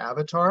time on the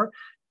avatar,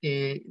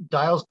 it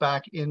dials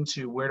back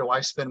into where do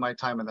I spend my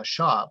time in the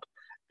shop,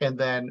 and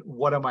then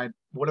what am I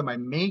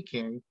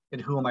making,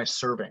 and who am I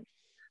serving,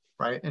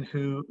 right? And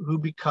who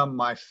become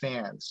my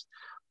fans.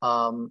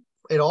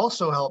 It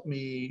also helped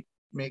me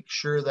make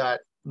sure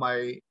that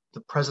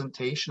the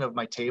presentation of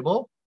my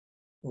table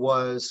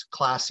was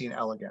classy and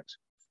elegant.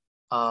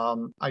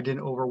 I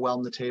didn't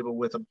overwhelm the table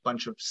with a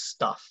bunch of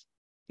stuff.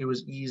 It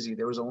was easy.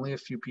 There was only a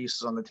few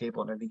pieces on the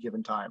table at any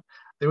given time.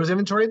 There was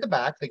inventory at the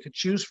back they could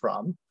choose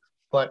from,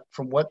 but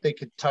from what they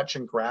could touch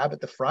and grab at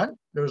the front,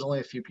 there was only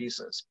a few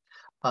pieces.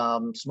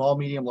 Small,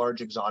 medium,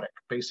 large, exotic,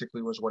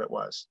 basically was what it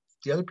was.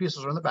 The other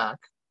pieces were in the back,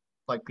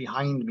 like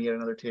behind me at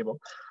another table.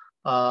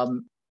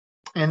 And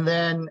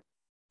then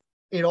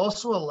it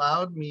also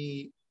allowed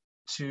me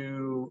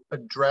to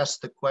address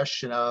the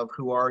question of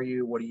who are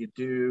you, what do you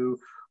do,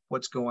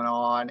 what's going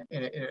on,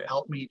 and it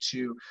helped me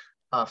to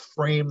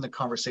frame the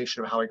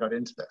conversation of how I got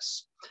into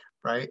this,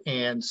 right?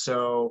 And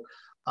so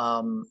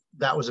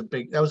that was a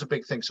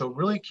big thing. So it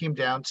really came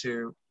down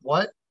to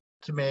what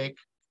to make,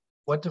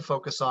 what to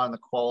focus on, the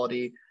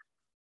quality,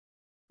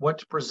 what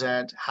to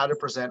present, how to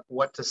present,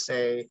 what to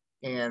say,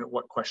 and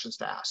what questions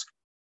to ask.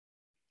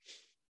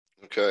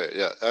 Okay.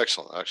 Yeah.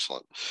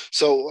 Excellent.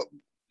 So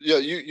yeah,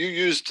 you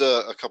used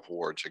a couple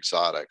words,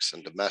 exotics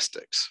and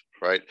domestics,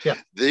 right? Yeah.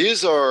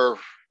 These are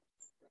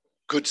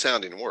good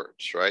sounding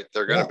words, right?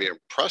 They're going to be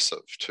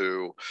impressive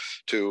to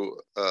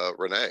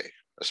Renee,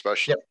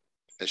 especially. Yep.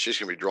 And she's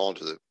going to be drawn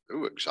to the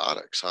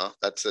exotics, huh?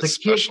 That's a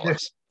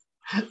specialist.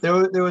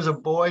 There was a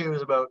boy who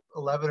was about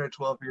 11 or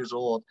 12 years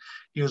old.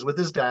 He was with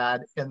his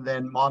dad, and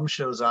then mom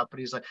shows up, and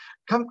he's like,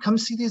 come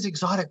see these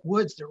exotic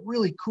woods. They're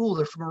really cool.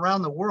 They're from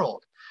around the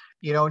world,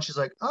 and she's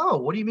like, oh,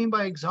 what do you mean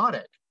by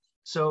exotic?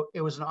 So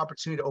it was an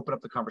opportunity to open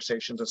up the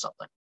conversation to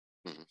something.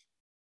 Mm-hmm.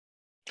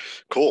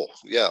 Cool.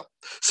 Yeah.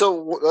 So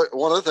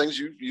one of the things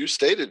you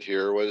stated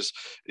here was,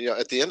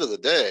 at the end of the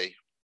day,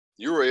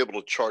 you were able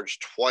to charge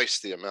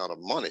twice the amount of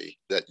money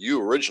that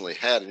you originally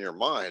had in your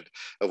mind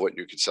of what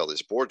you could sell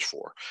these boards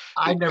for.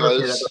 I never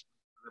did it.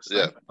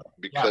 Yeah,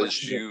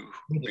 because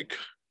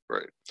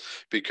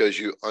because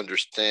you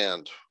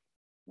understand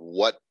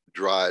what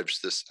drives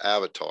this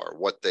avatar,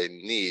 what they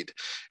need,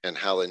 and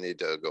how they need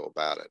to go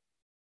about it.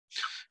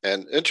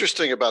 And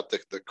interesting about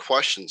the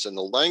questions and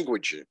the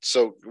languaging.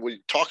 So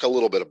we talk a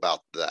little bit about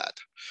that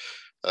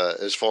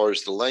as far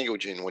as the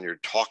languaging when you're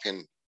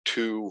talking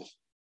to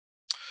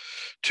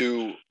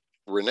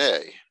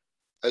Renee,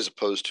 as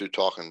opposed to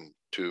talking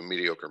to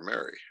Mediocre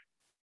Mary.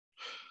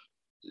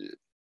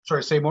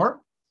 Sorry, say more.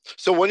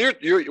 So when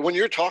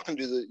you're talking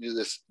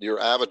to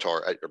your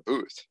avatar at your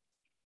booth,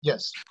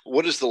 Yes.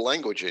 What is the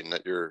languaging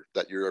that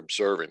you're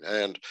observing?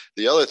 And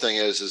the other thing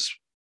is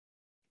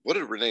what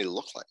did Renee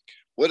look like?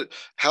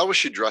 How was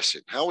she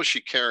dressing? How was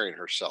she carrying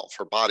herself?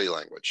 Her body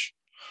language.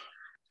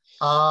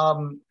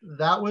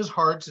 That was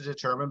hard to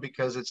determine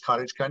because it's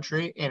cottage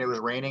country and it was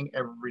raining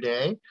every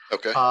day.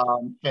 Okay.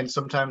 And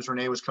sometimes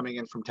Renee was coming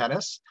in from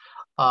tennis.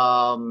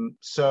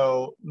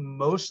 So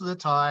most of the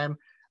time,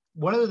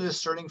 one of the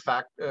discerning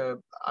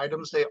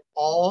items, they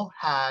all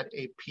had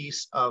a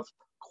piece of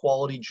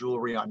quality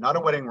jewelry on, not a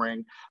wedding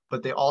ring,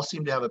 but they all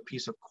seemed to have a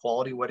piece of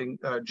quality wedding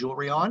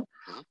jewelry on.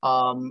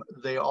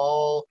 They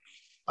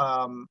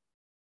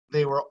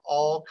were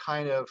all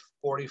kind of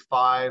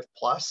 45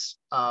 plus.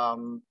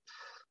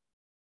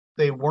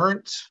 They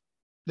were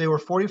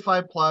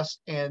 45 plus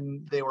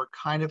and they were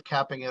kind of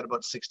capping at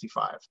about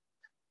 65.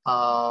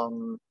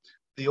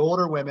 The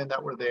older women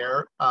that were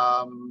there,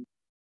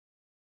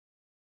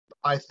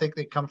 I think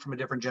they come from a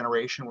different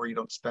generation where you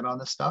don't spend on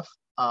this stuff.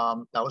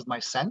 That was my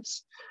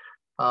sense,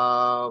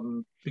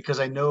 because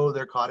I know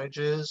their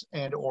cottages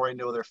or I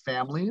know their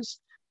families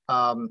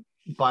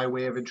by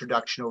way of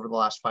introduction over the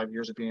last 5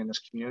 years of being in this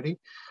community.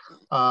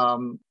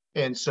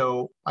 And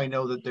so I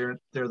know that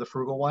they're the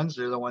frugal ones.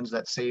 They're the ones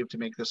that save to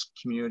make this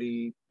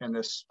community and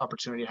this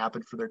opportunity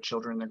happen for their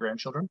children and their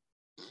grandchildren.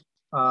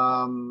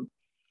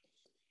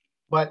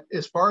 But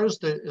as far as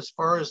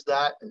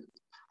that,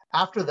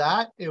 after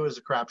that, it was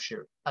a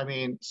crapshoot. I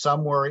mean,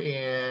 some were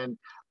in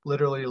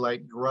literally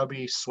like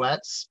grubby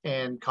sweats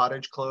and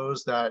cottage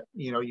clothes that,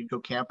 you'd go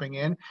camping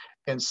in.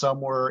 And some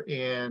were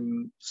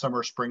in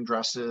summer spring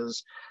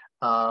dresses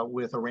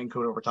with a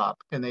raincoat over top.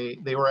 And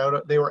they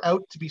were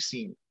out to be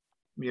seen.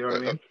 You know what I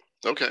mean?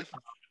 Okay.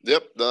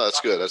 Yep. No,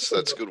 that's good. That's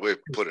a good way of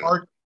putting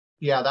it.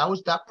 Yeah,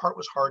 that part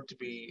was hard to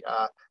be.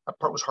 That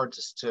part was hard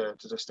to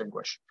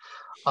distinguish.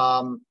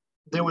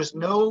 There was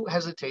no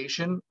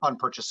hesitation on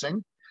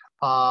purchasing.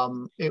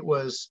 It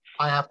was,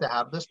 I have to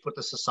have this. Put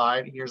this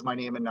aside. Here's my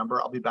name and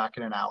number. I'll be back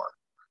in an hour.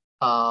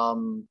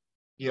 I'm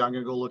going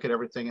to go look at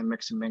everything and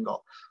mix and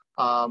mingle.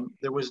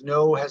 There was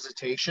no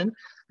hesitation.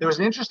 There was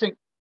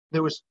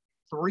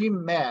 3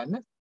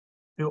 men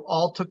who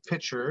all took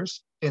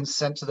pictures and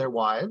sent to their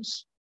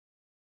wives.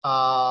 2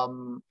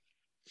 of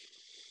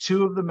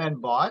the men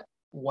bought,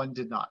 1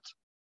 did not.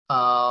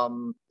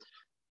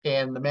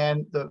 And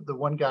the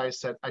one guy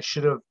said, I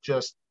should have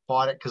just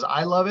bought it because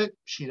I love it.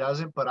 She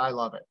doesn't, but I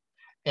love it.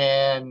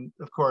 And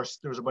of course,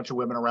 there was a bunch of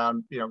women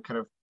around, kind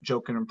of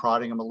joking and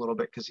prodding him a little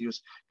bit because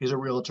he's a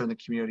realtor in the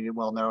community and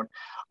well known.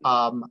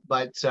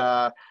 But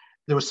there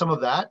was some of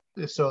that.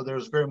 So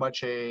there's very much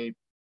he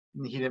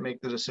didn't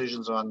make the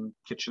decisions on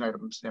kitchen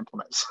items and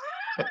implements.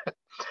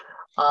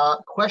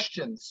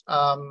 Questions.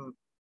 The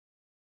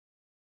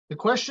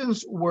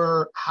questions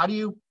were, how do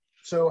you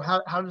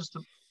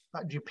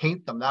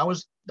paint them? That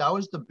was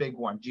the big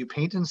one. Do you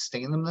paint and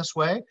stain them this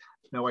way?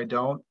 No, I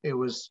don't. It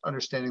was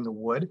understanding the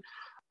wood.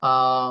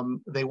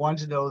 They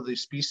wanted to know the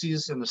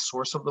species and the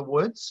source of the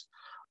woods.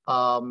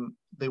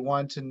 They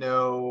wanted to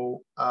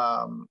know,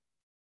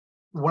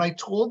 when I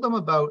told them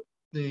about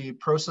the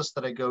process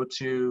that I go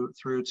through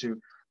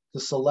to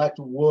select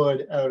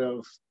wood out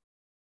of,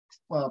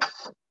 well,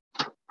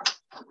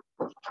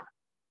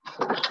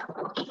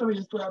 let me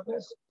just grab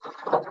this.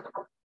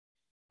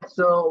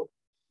 So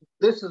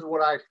this is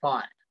what I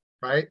find,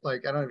 right?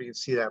 Like, I don't know if you can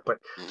see that, but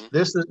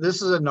this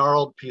is a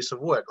gnarled piece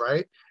of wood,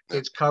 right?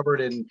 It's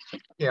covered in,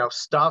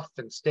 stuff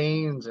and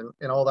stains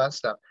and all that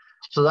stuff.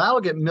 So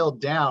that'll get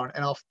milled down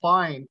and I'll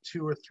find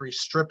 2 or 3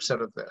 strips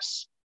out of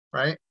this,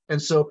 right?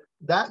 And so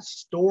that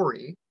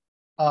story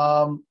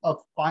of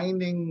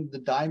finding the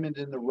diamond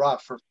in the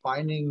rough or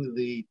finding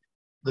the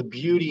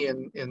beauty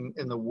in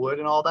the wood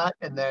and all that,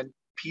 and then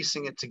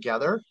piecing it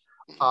together,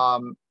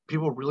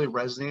 people really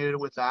resonated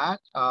with that.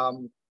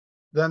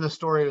 Then the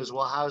story is,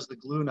 well, how does the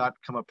glue nut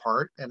come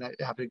apart? And I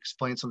have to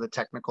explain some of the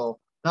technical,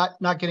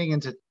 not getting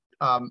into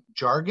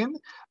jargon,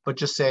 but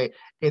just say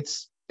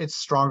it's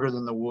stronger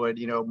than the wood,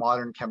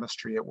 modern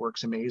chemistry, it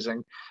works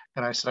amazing.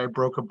 And I said, I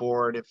broke a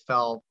board, it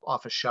fell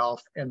off a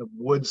shelf and the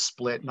wood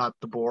split, not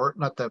the board,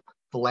 not the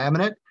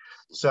laminate.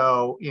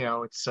 So,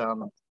 it's,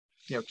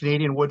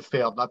 Canadian wood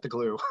failed, not the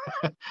glue.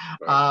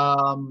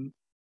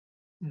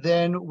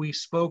 Then we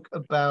spoke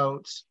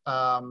about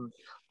the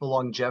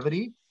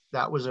longevity.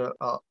 That was a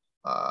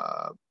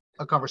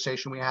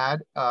conversation we had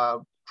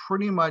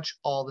pretty much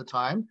all the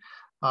time.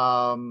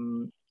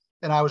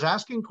 And I was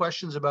asking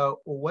questions about,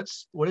 well,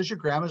 what does your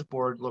grandma's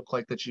board look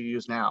like that you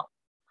use now?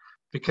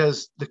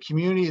 Because the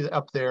community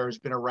up there has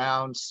been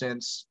around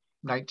since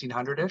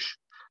 1900-ish.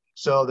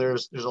 So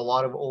there's a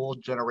lot of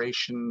old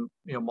generation,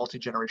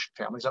 multi-generation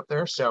families up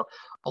there. So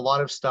a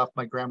lot of stuff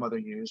my grandmother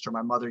used or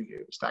my mother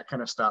used, that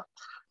kind of stuff.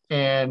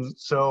 And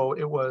so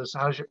it was,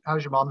 how's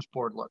your mom's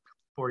board look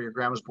or your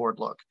grandma's board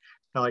look?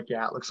 And like,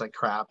 yeah, it looks like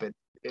crap.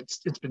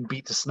 It's been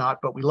beat to snot,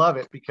 but we love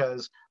it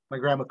because my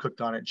grandma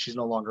cooked on it and she's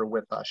no longer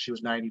with us. She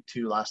was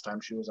 92 last time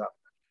she was up.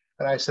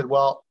 And I said,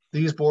 well,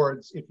 these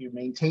boards, if you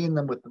maintain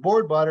them with the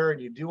board butter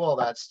and you do all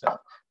that stuff,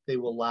 they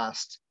will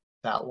last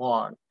that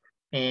long.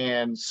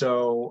 And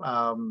so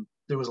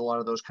there was a lot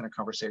of those kind of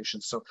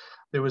conversations. So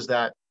there was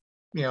that,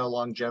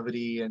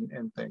 longevity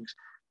and things.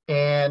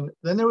 And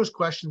then there was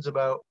questions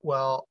about,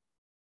 well,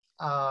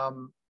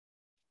 how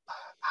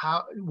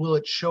will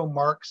it show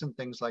marks and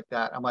things like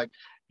that? I'm like,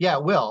 yeah,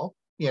 it will.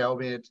 I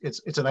mean,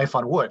 it's a knife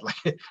on wood,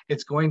 like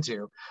it's going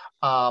to.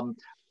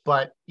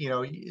 But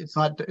it's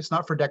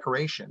not for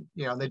decoration.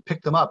 And they'd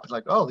pick them up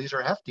like, oh, these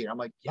are hefty. I'm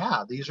like,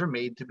 yeah, these are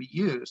made to be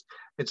used.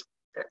 It's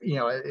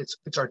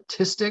it's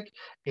artistic,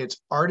 it's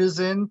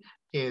artisan,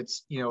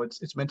 it's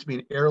meant to be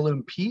an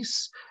heirloom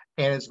piece,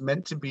 and it's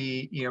meant to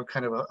be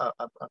kind of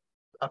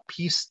a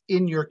piece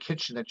in your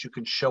kitchen that you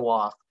can show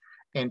off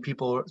and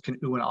people can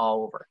ooh and ah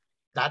over.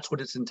 That's what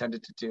it's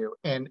intended to do,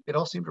 and it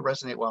all seemed to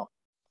resonate well.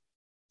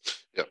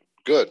 Yeah,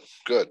 good.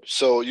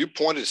 So you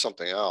pointed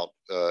something out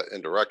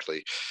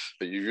indirectly,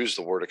 but you used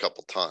the word a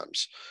couple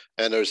times,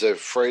 and there's a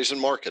phrase in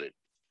marketing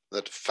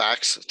that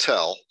facts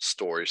tell,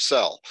 stories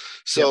sell.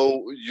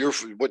 So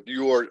what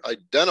you are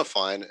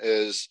identifying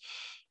is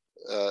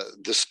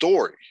the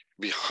story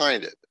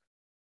behind it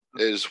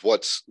is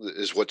what's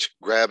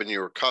grabbing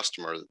your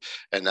customer,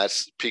 and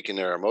that's piquing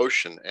their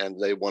emotion, and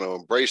they want to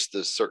embrace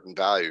the certain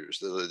values,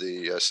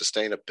 the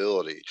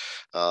sustainability,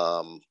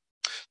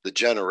 the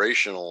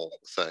generational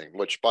thing.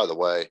 Which, by the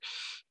way,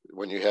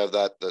 when you have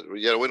that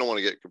we don't want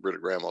to get rid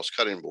of grandma's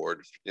cutting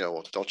board.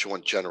 Don't you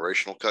want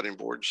generational cutting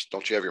boards?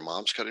 Don't you have your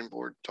mom's cutting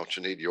board? Don't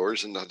you need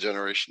yours in the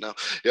generation now?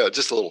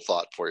 Just a little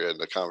thought for you in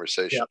the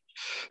conversation.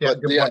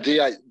 But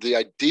the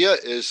idea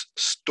is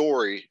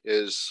story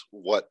is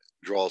what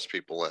draws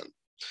people in.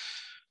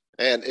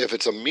 And if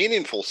it's a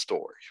meaningful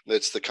story,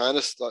 it's the kind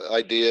of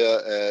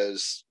idea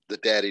as the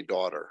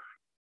daddy-daughter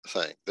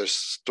thing. There's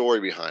story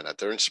behind it.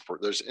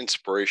 There's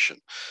inspiration.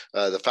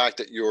 The fact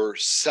that you're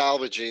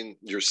saving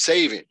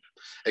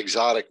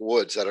exotic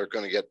woods that are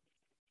going to get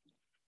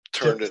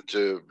turned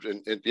into,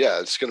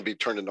 it's going to be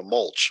turned into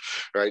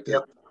mulch, right?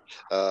 Yep.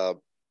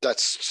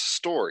 That's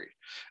story.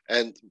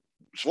 And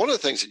one of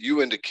the things that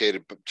you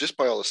indicated, but just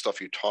by all the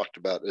stuff you talked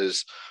about,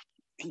 is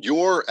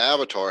your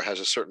avatar has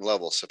a certain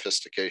level of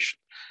sophistication.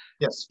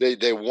 Yes.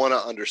 They want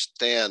to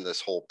understand this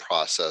whole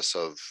process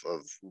of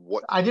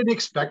what. I didn't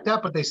expect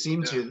that, but they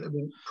seem to. I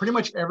mean, pretty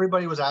much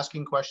everybody was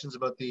asking questions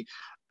about the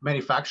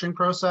manufacturing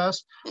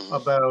process,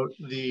 about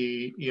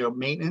the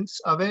maintenance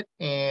of it,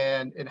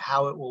 and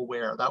how it will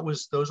wear.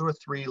 Those were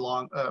three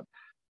long,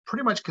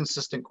 pretty much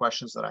consistent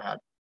questions that I had.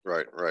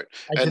 Right.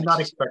 I did not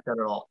expect that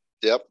at all.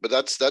 Yep, but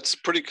that's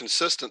pretty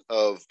consistent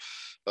of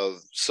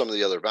some of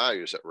the other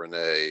values that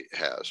Renee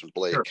has and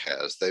Blake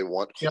has. They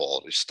want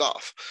quality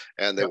stuff,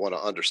 and they want to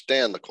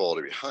understand the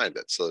quality behind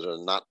it. So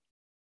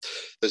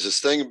there's this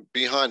thing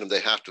behind them.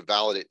 They have to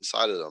validate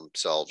inside of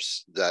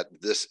themselves that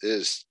this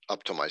is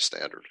up to my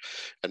standard.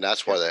 And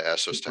that's why they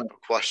ask those type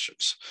of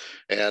questions.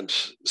 And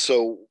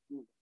so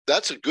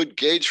that's a good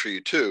gauge for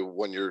you too,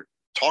 when you're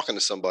talking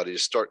to somebody, to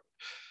start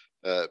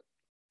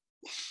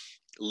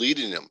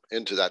leading them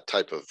into that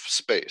type of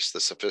space, the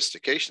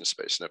sophistication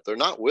space. And if they're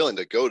not willing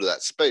to go to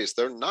that space,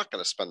 they're not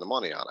going to spend the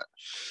money on it,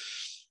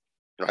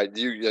 right?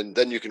 And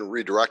then you can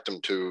redirect them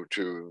to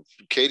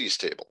Katie's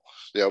table,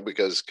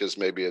 because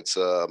maybe it's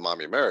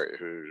Mommy Mary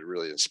who's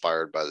really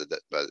inspired by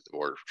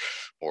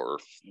or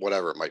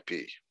whatever it might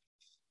be,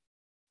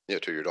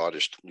 to your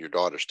daughter's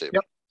table.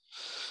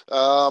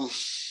 Yep.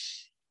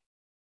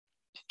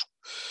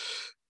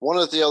 One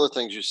of the other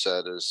things you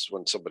said is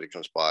when somebody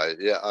comes by,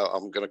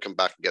 I'm going to come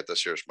back and get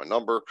this. Here's my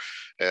number,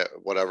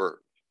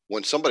 whatever.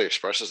 When somebody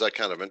expresses that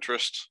kind of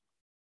interest,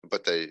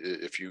 but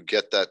if you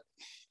get that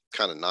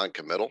kind of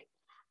non-committal,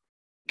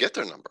 get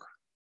their number.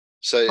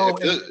 Say, I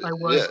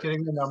was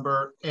getting the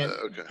number. And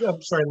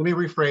I'm sorry, let me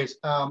rephrase.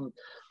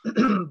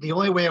 The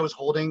only way I was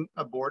holding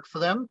a board for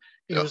them,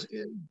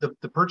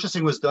 the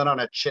purchasing was done on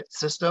a chit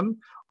system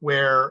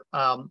where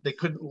they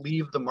couldn't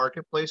leave the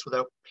marketplace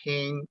without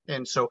paying.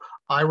 And so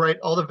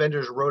all the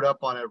vendors wrote up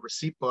on a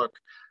receipt book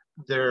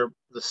the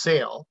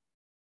sale,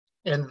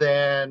 and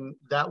then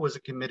that was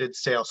a committed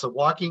sale. So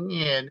walking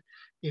in,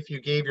 if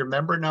you gave your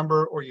member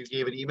number or you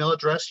gave an email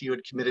address, you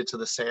had committed to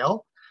the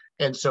sale.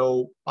 And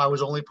so I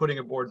was only putting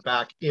a board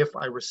back if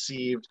I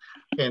received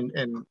and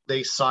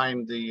they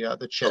signed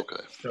the check.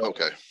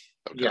 Okay.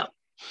 Yeah.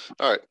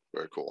 All right.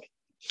 Very cool.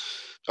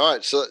 All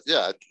right. So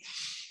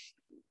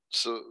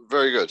so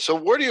very good. So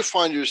where do you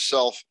find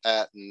yourself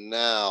at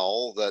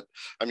now? That,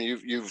 I mean,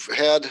 you've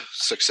had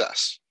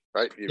success,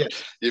 right?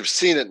 You've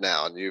seen it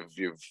now, and you've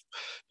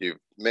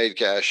made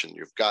cash, and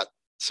you've got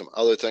some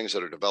other things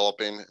that are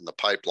developing in the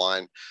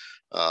pipeline.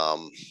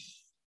 Do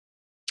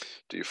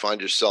you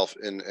find yourself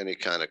in any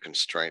kind of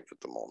constraint at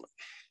the moment?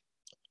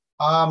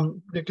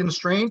 The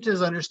constraint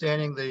is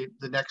understanding the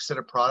next set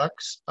of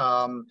products.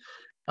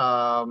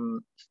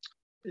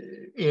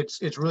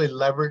 It's really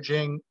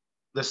leveraging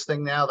this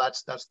thing now.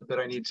 That's the bit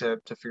I need to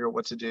figure out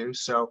what to do.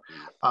 So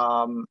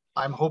I'm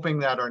hoping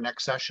that our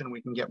next session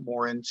we can get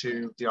more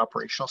into the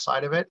operational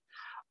side of it.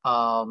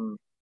 I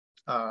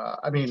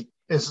mean,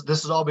 this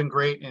has all been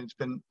great, and it's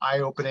been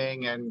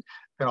eye-opening and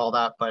all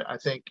that, but I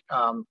think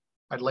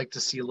I'd like to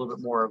see a little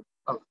bit more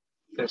of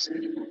this.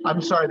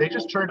 I'm sorry, they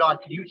just turned on.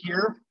 Can you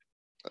hear?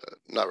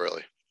 Not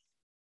really.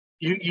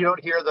 You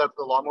don't hear the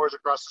lawnmowers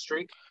across the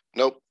street?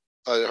 Nope.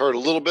 I heard a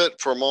little bit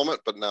for a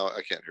moment, but now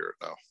I can't hear it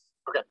now.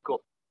 Okay,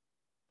 cool.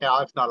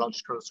 Yeah, if not, I'll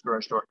just go to the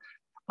garage door.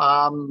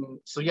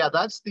 So yeah,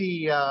 that's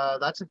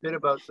a bit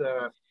about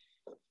the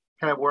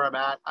kind of where I'm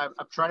at. I'm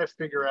trying to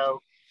figure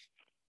out,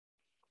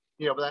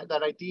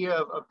 that idea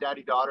of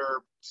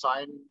daddy-daughter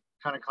sign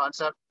kind of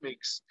concept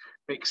makes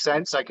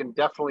sense. I can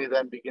definitely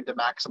then begin to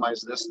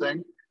maximize this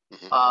thing.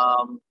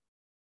 Mm-hmm.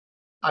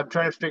 I'm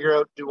trying to figure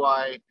out,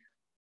 because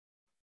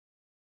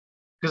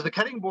the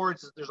cutting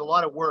boards, there's a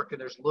lot of work and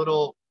there's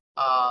little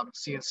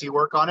CNC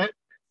work on it.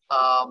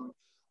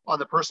 On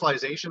the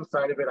personalization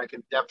side of it, I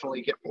can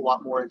definitely get a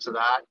lot more into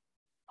that.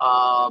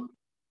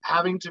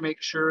 Having to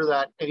make sure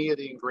that any of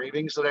the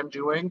engravings that I'm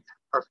doing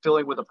are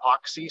filling with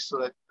epoxy so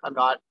that I'm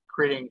not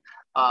creating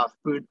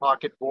food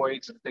pocket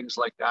voids and things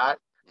like that.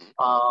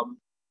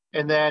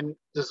 And then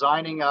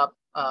designing up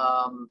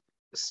the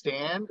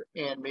stand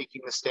and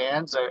making the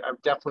stands. I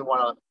definitely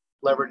want to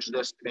leverage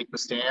this to make the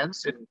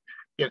stands and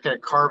kind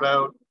of carve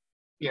out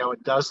a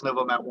dozen of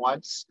them at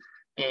once,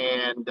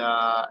 and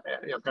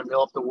kind of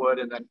mill up the wood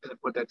and then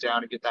put that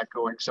down and get that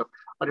going. So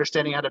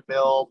understanding how to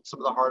build some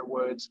of the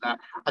hardwoods, I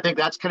think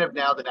that's kind of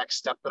now the next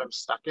step that I'm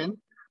stuck in.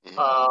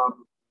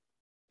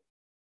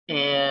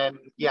 And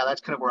yeah,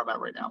 that's kind of where I'm at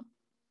right now.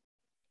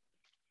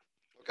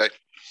 Okay.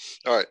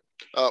 All right.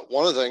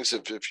 One of the things,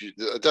 if you,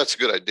 that's a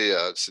good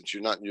idea, since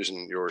you're not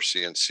using your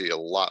CNC a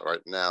lot right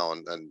now,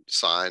 and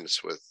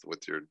signs with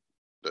your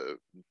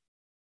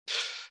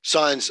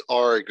signs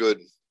are a good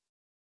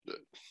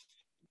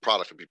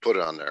product to be put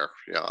on there,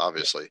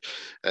 obviously.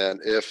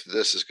 And if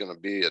this is going to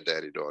be a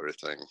daddy-daughter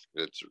thing,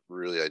 it's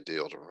really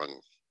ideal to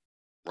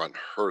run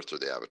her through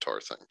the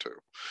avatar thing too,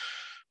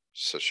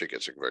 so she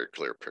gets a very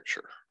clear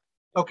picture.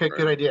 Okay, right?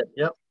 Good idea.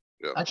 Yep.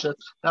 Actually,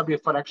 that'd be a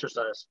fun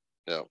exercise.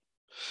 Yeah.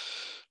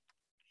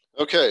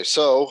 Okay,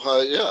 so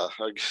I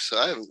guess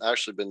I haven't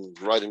actually been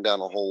writing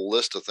down a whole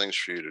list of things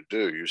for you to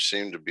do. You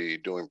seem to be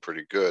doing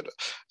pretty good.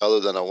 Other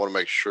than I want to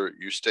make sure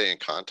you stay in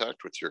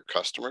contact with your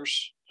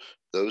customers,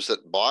 those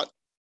that bought.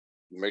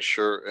 Make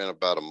sure in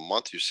about a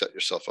month you set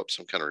yourself up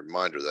some kind of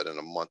reminder that in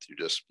a month you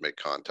just make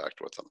contact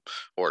with them,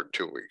 or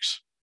 2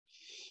 weeks,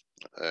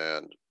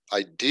 and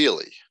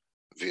ideally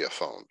via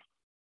phone.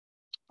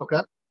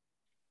 Okay.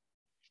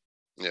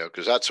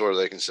 Because that's where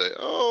they can say,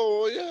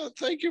 "Oh yeah,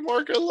 thank you,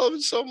 Mark. I love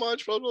it so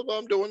much. Blah blah blah.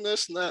 I'm doing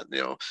this and that."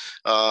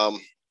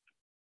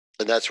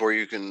 And that's where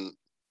you can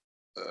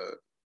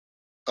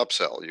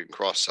upsell, you can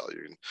cross sell,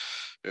 you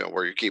can,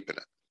 where you're keeping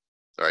it,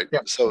 right?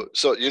 Yep. So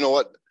you know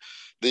what?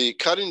 The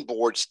cutting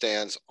board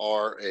stands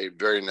are a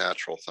very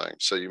natural thing.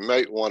 So you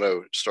might want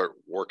to start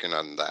working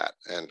on that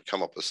and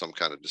come up with some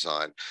kind of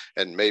design,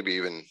 and maybe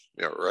even,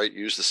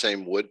 use the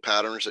same wood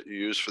patterns that you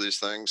use for these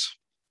things,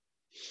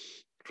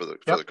 for the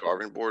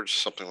carving boards,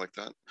 something like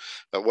that,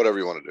 whatever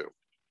you want to do.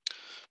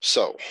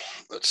 So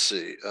let's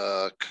see,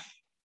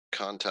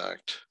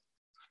 contact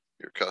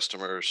your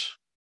customers.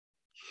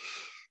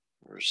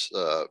 There's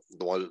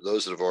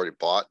those that have already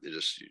bought.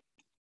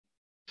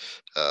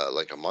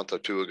 Like a month or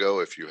two ago,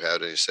 if you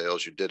had any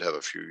sales, you did have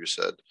a few, you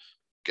said,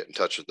 get in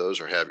touch with those,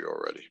 or have you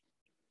already?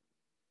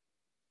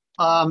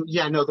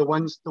 The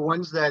ones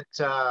that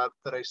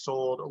I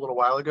sold a little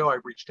while ago, I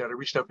reached out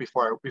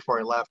before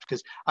I left,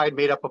 because I had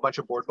made up a bunch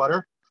of board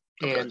butter.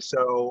 Okay. And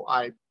so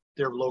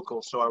they're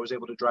local, so I was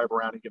able to drive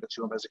around and give it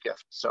to them as a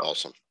gift. So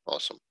awesome.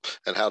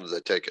 And how did they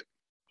take it?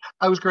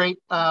 I was great.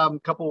 A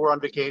couple were on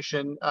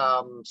vacation,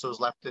 so it was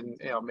left in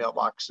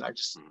mailbox, and I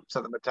just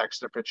sent them a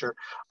text and a picture.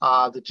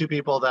 The two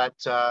people that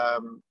I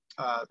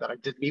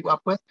did meet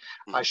up with,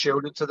 I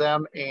showed it to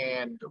them,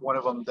 and one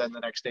of them then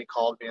the next day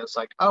called me and was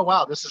like, "Oh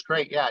wow, this is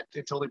great! Yeah,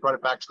 it totally brought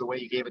it back to the way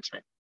you gave it to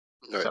me."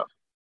 Right. So.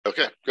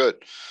 Okay,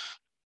 good.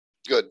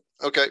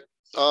 Okay.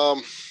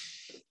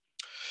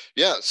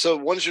 Yeah. So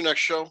when's your next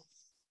show?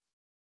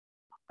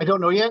 I don't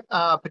know yet.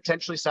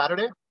 Potentially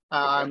Saturday.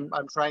 Okay.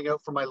 I'm trying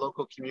out for my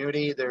local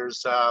community.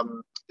 There's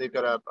they've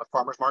got a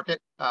farmer's market,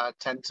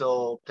 10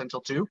 till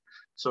 2,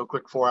 so a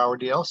quick 4-hour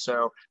deal.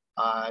 So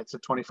it's a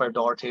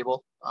 $25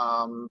 table.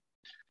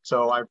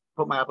 So I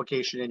put my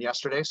application in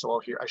yesterday,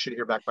 so I should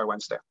hear back by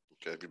Wednesday.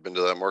 Okay. Have you been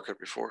to that market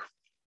before?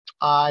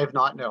 I've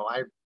not. No,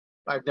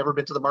 I've never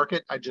been to the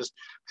market. I just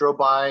drove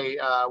by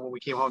when we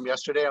came home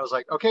yesterday. I was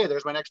like, okay,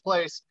 there's my next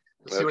place.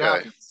 Let's see what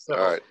happens. So,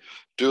 all right.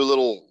 Do a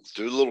little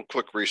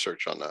quick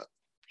research on that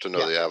to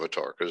know the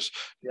avatar, because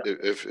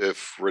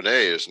if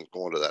Renee isn't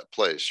going to that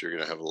place, you're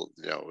going to have,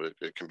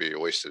 it can be a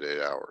wasted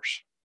 8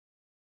 hours,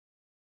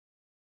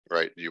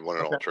 right? You want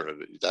an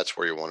alternative. That's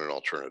where you want an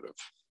alternative.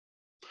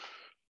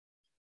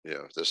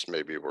 This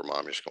may be where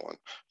Mommy's going.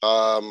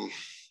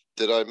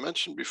 Did I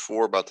mention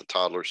before about the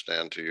toddler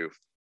stand to you?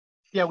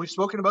 Yeah, we've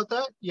spoken about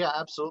that. Yeah,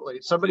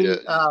 absolutely. Somebody,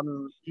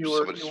 you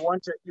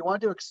want to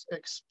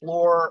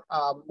explore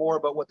more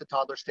about what the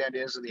toddler stand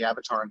is and the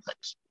avatar and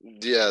things.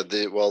 Yeah,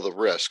 the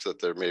risk that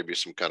there may be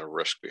some kind of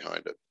risk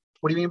behind it.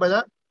 What do you mean by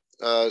that?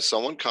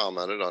 someone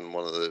commented on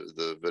one of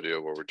the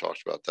video where we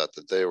talked about that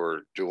they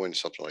were doing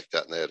something like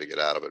that and they had to get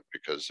out of it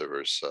because there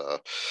was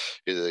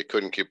either they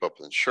couldn't keep up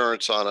with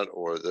insurance on it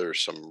or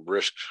there's some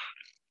risk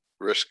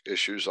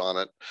issues on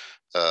it,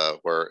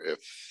 where if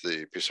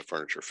the piece of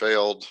furniture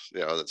failed,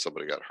 that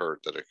somebody got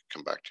hurt, that it could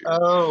come back to you.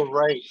 Oh,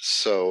 right.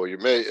 So you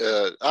may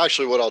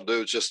actually, what I'll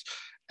do is just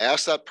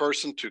ask that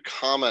person to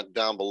comment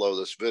down below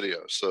this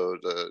video,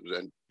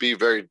 and be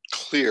very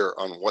clear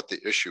on what the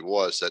issue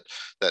was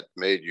that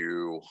made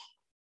you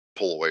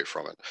pull away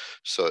from it,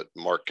 so that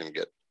Mark can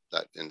get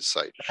that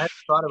insight. I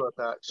hadn't thought about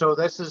that. So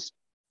this is.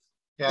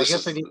 Yeah, I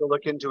guess I need to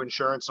look into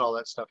insurance and all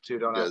that stuff too,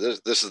 don't I? Yeah,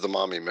 this is the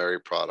Mommy Mary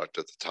product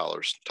at the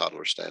toddler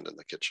stand in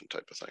the kitchen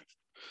type of thing,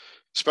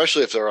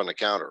 especially if they're on the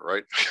counter,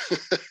 right?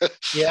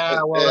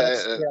 Yeah, well,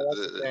 that's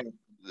the thing.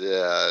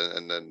 Yeah,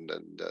 and then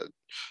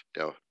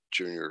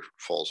Junior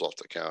falls off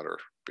the counter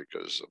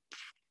because of.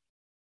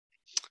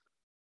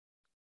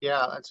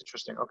 Yeah, that's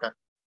interesting. Okay,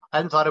 I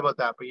hadn't thought about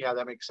that, but yeah,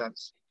 that makes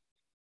sense.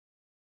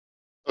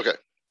 Okay.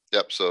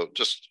 Yep. So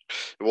just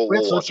we'll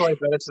socialize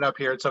medicine up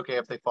here. It's okay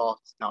if they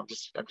fall. No, I'm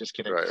just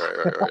kidding. Right.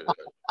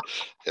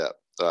 Yeah.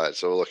 All right.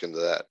 So we'll look into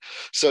that.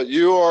 So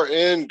you are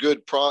in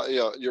good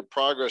your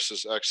progress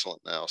is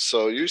excellent now.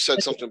 So you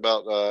said something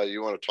about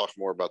you want to talk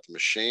more about the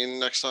machine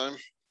next time.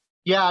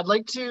 Yeah, I'd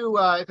like to,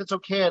 if it's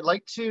okay, I'd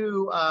like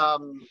to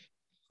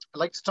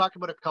talk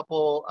about a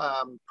couple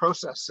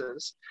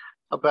processes.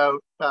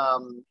 About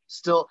I'm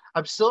still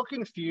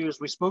confused.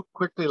 We spoke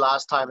quickly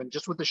last time, and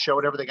just with the show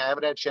and everything, I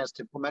haven't had a chance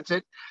to implement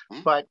it.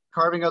 Mm-hmm. But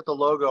carving out the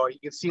logo, you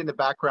can see in the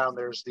background,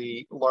 there's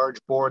the large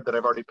board that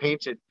I've already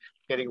painted,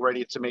 getting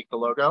ready to make the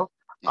logo.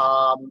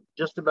 Mm-hmm.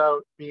 Just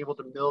about being able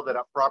to mill that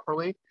up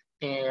properly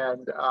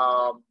and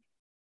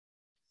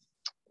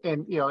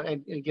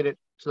get it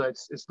so that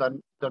it's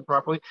done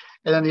properly.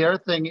 And then the other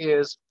thing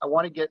is I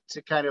want to get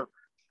to kind of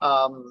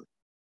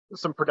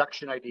some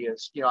production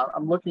ideas.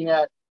 I'm looking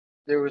at.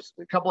 There was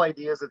a couple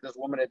ideas that this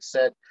woman had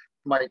said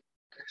might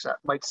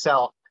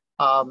sell.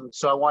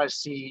 So I want to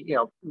see,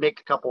 make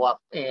a couple up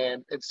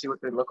and see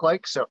what they look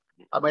like. So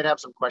I might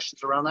have some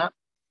questions around that.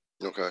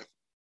 Okay.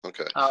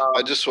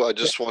 I just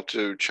want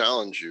to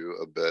challenge you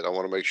a bit. I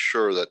want to make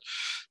sure that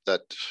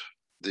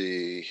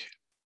the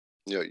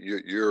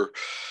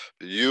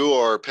you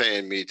are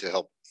paying me to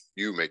help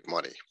you make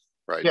money,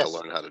 right? Yes. To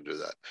learn how to do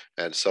that.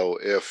 And so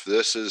if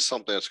this is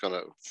something that's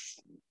going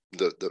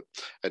to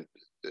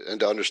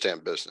and to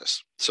understand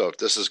business. So if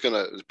this is going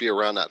to be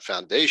around that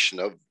foundation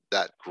of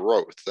that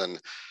growth, then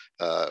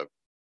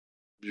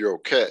you're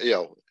okay.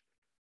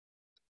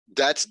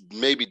 That's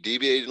maybe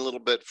deviating a little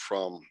bit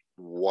from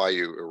why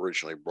you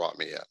originally brought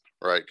me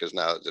in, right? Because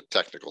now the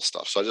technical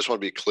stuff. So I just want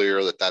to be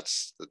clear that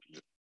that's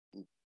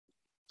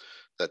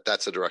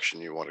the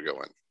direction you want to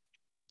go in.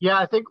 Yeah,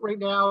 I think right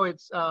now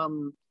it's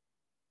I'm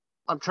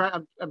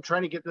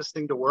trying to get this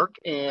thing to work,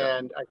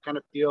 and I kind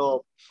of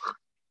feel.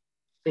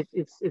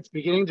 It's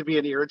beginning to be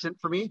an irritant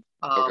for me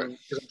because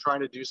I'm trying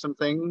to do some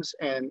things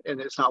and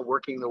it's not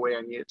working the way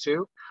I need it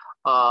to.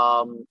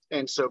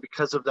 And so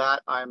because of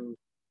that, I'm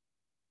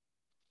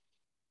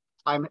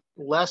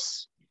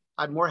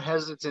more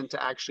hesitant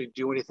to actually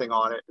do anything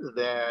on it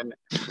than,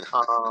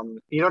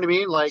 you know what I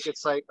mean? Like,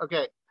 it's like,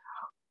 okay,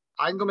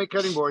 I can go make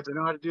cutting boards. I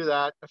know how to do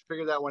that. I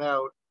figured that one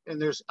out.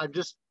 And I've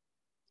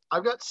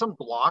got some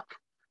block.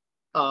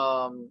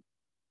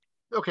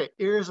 Okay,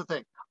 here's the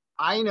thing.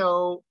 I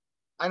know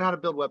how to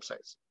build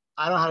websites.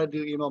 I know how to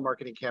do email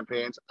marketing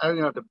campaigns. I don't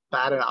even have to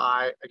bat an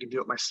eye. I can do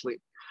it in my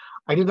sleep.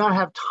 I did not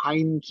have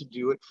time to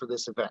do it for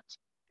this event.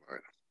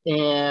 Right.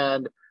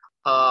 And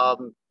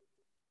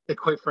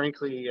quite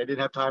frankly, I didn't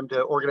have time to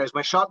organize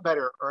my shop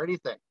better or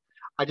anything.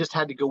 I just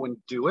had to go and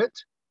do it.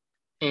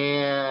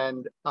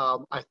 And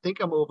I think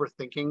I'm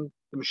overthinking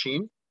the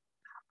machine.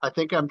 I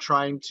think I've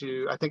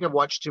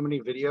watched too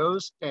many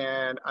videos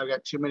and I've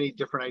got too many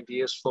different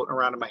ideas floating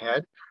around in my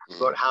head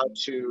about how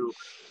to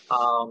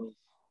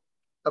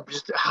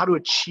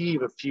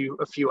achieve a few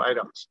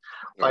items.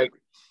 Like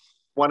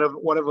one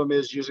of them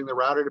is using the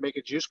router to make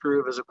a juice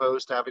groove as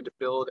opposed to having to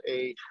build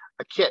a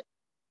kit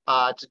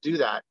to do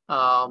that.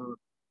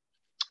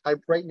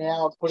 Right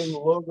now I'm putting the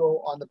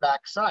logo on the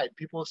back side.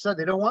 People have said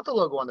they don't want the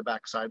logo on the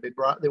back side. They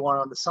want it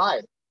on the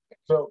side.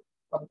 So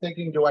I'm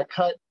thinking, do I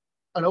cut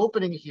an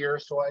opening here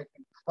so I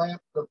can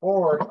clamp the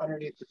board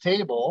underneath the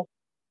table,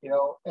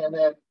 and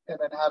then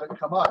have it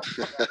come up?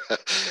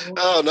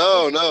 Oh,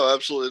 no,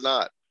 absolutely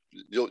not.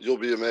 You'll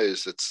be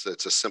amazed. It's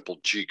a simple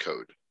G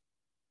code.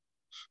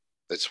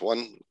 It's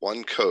one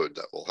code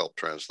that will help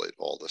translate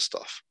all this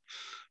stuff.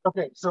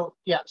 Okay, so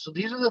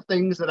these are the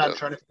things that I'm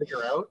trying to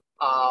figure out.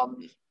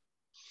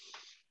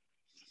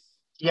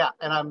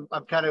 And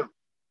I'm kind of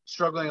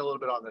struggling a little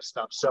bit on this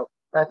stuff. So,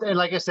 and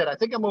like I said, I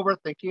think I'm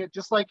overthinking it.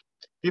 Just like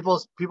people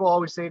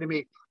always say to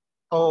me,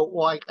 "Oh,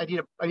 well, I need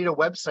a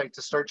website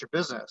to start your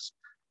business."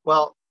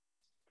 Well,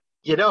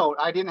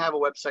 I didn't have a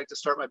website to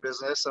start my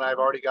business, and I've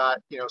already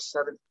got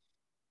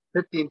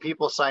 15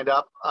 people signed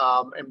up,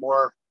 and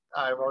more.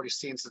 I've already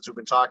seen since we've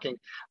been talking,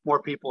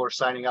 more people are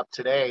signing up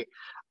today.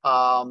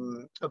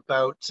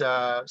 about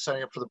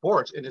signing up for the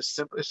boards. And it's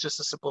simple. It's just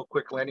a simple,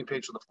 quick landing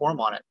page with a form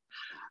on it.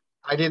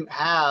 I didn't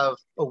have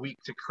a week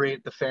to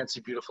create the fancy,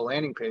 beautiful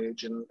landing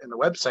page and the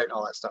website and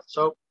all that stuff.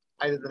 So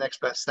I did the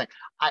next best thing.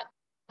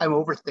 I'm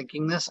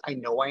overthinking this. I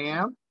know I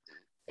am,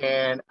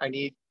 and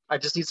I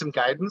just need some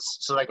guidance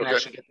so that I can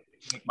actually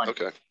make money.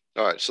 Okay.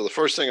 All right. So the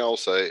first thing I'll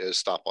say is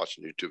stop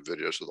watching YouTube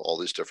videos with all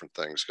these different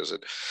things, because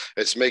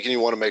it's making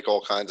you want to make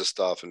all kinds of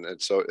stuff.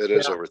 And so it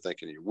is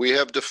overthinking you. We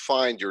have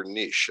defined your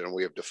niche and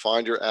we have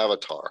defined your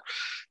avatar.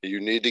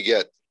 You need to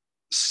get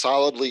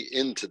solidly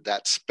into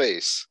that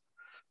space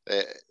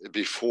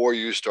before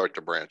you start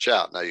to branch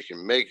out. Now you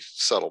can make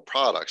subtle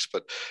products,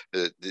 but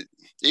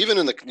even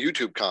in the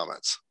YouTube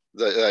comments,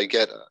 I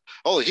get,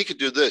 oh, he could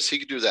do this, he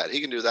could do that, he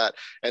can do that.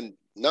 And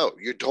no,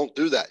 you don't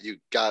do that. You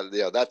got,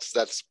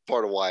 that's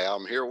part of why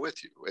I'm here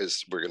with you,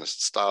 is we're going to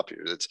stop you.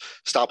 It's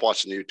stop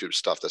watching the YouTube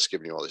stuff that's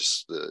giving you all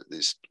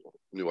these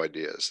new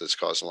ideas. That's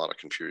causing a lot of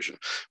confusion.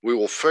 We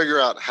will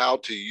figure out how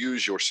to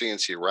use your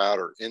CNC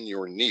router in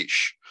your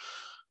niche.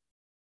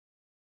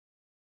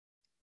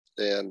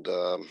 And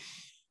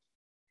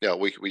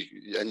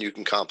and you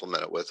can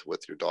complement it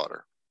with your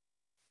daughter.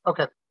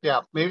 Okay.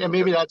 Yeah.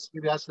 Maybe that's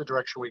the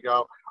direction we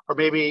go. Or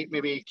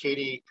maybe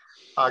Katie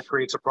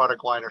creates a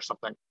product line or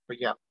something. But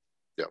yeah.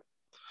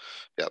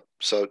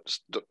 So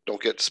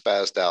don't get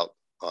spazzed out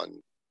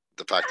on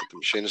the fact that the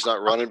machine is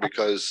not running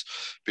because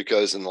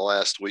in the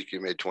last week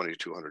you made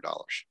 $2,200.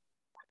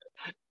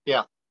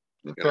 Yeah.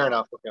 Fair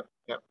enough. Okay.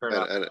 Yeah. Fair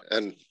enough.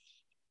 And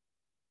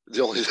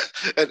the only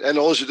and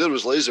all you did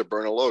was laser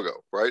burn a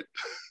logo, right?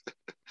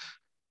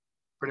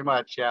 Pretty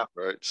much, yeah.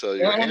 Right. So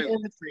and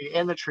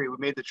the tree. We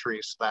made the tree,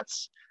 so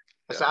that's.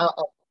 I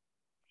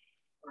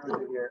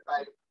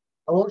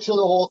won't show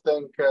the whole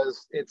thing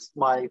because it's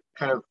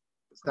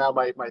now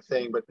my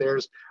thing. But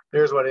there's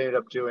what I ended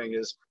up doing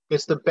is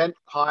it's the bent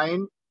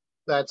pine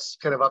that's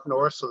kind of up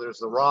north. So there's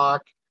the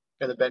rock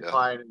and the bent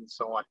pine and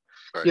so on.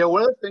 Right.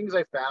 One of the things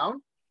I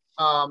found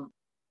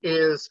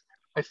is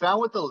I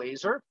found with the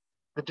laser,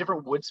 the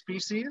different wood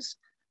species,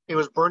 it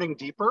was burning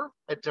deeper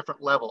at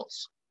different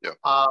levels. Yeah.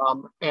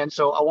 And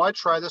so I want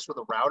to try this with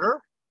a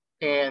router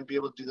and be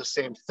able to do the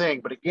same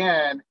thing. But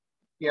again,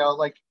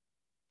 like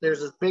there's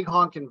this big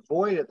honking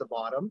void at the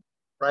bottom,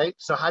 right?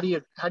 So how do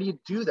you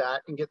do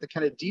that and get the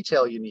kind of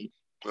detail you need?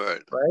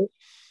 Right.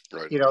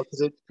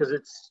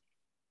 Because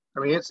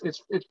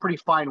it's pretty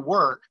fine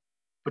work.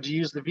 But to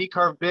use the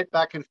V-carve bit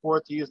back and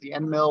forth, to use the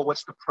end mill,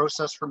 what's the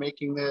process for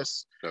making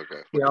this?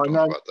 Okay. And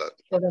then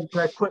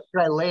can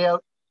I lay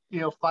out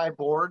 5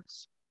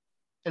 boards,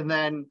 and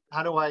then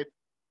how do I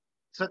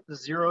set the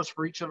zeros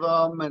for each of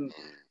them? And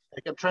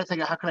like, I'm trying to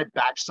think of how can I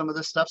batch some of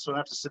this stuff so I don't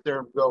have to sit there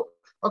and go,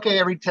 okay,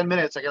 every 10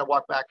 minutes I got to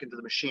walk back into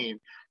the machine.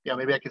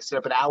 Maybe I can set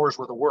up an hour's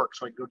worth of work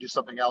so I can go do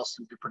something else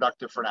and be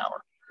productive for an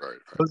hour. Right.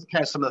 Those are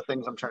kind of some of the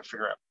things I'm trying to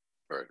figure out.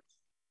 Right.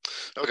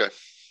 Okay.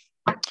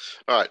 All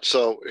right.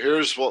 So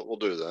here's what we'll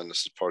do then.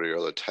 This is part of your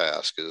other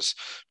task, is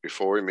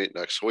before we meet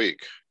next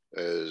week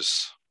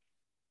is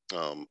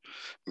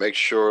make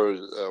sure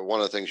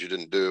one of the things you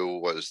didn't do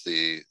was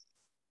the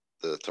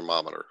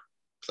thermometer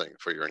thing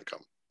for your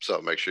income.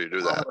 So make sure you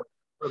do that.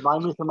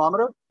 Remind me,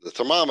 thermometer? The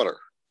thermometer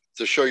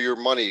to show your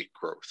money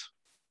growth.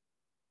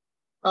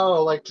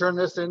 Oh, like turn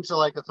this into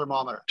like a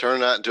thermometer.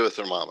 Turn that into a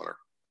thermometer.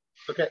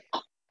 Okay,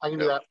 I can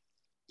do that.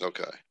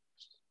 Okay.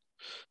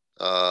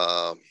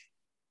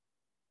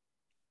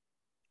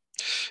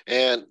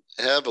 And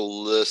have a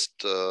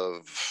list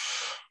of,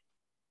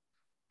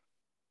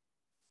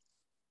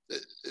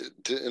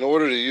 in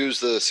order to use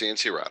the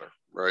CNC router,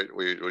 right?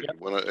 We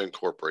want to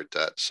incorporate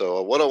that.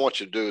 So what I want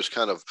you to do is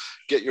kind of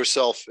get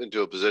yourself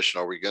into a position.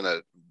 Are you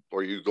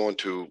going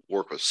to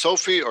work with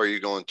Sophie, or are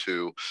you going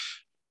to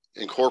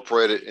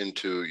incorporate it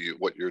into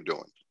what you're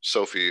doing?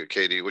 Sophie,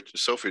 Katie,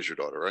 Sophie's your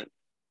daughter, right?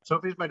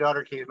 Sophie's my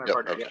daughter, Katie's my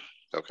partner. Okay. Yeah.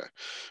 Okay.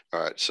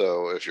 All right.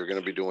 So if you're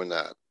going to be doing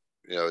that,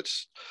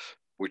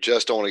 we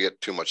just don't want to get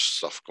too much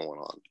stuff going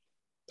on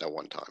at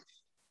one time.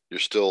 You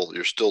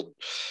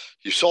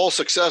saw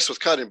success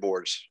with cutting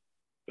boards,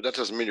 but that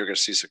doesn't mean you're going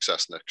to see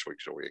success next week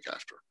or the week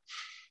after.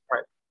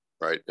 Right.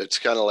 Right. It's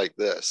kind of like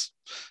this.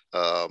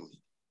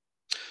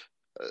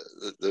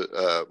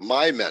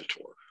 My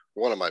mentor,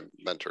 one of my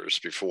mentors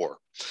before,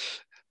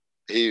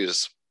 he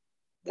was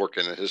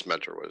working, and his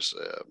mentor was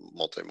a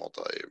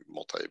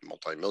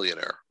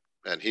multi-millionaire.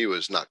 And he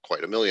was not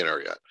quite a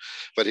millionaire yet.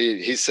 But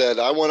he said,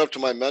 I went up to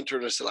my mentor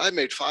and I said, I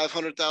made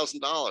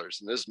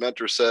 $500,000. And his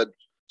mentor said,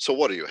 so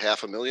what are you,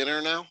 half a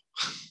millionaire now?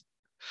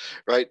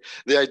 Right.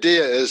 The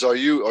idea is, are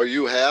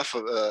you half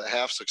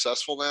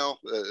successful now?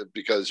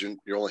 Because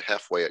you're only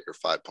halfway at your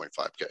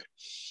 5.5K. Yeah.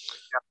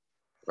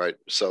 Right.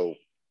 So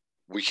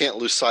we can't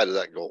lose sight of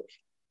that goal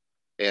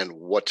and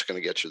what's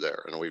going to get you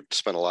there. And we've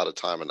spent a lot of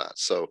time on that.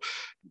 So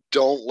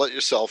don't let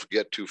yourself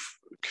get too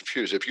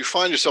confused. If you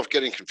find yourself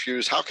getting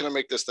confused, how can I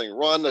make this thing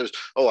run?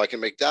 I can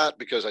make that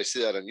because I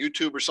see that on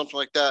YouTube or something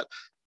like that.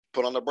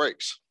 Put on the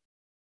brakes.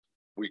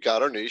 We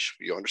got our niche.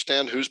 You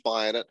understand who's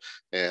buying it,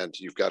 and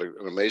you've got an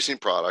amazing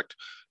product,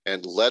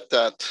 and let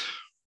that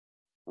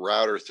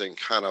router thing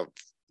kind of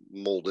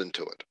mold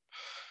into it.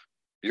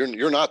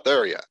 You're not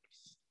there yet,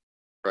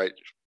 right?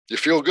 You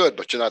feel good,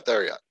 but you're not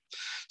there yet.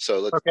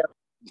 So Okay.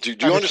 do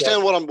you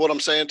understand what I'm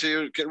saying to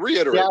you? Can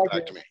reiterate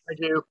back to me. I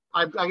do.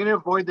 I'm going to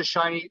avoid the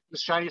shiny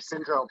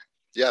syndrome.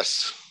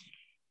 Yes.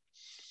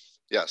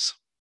 Yes.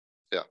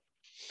 Yeah.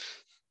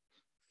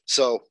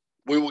 So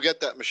we will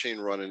get that machine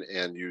running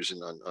and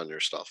using on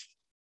your stuff.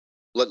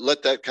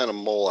 Let that kind of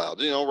mull out.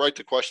 Write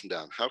the question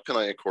down. How can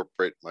I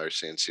incorporate my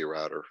CNC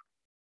router,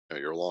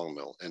 your long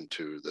mill,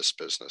 into this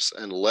business?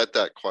 And let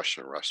that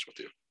question rest with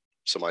you.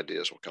 Some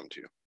ideas will come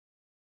to you.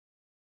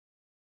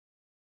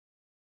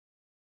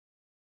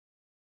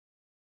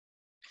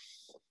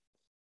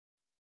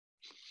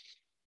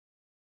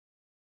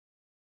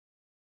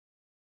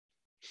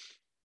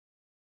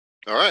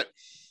 All right.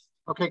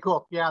 Okay,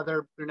 cool. Yeah,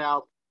 they're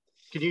now.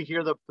 Can you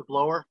hear the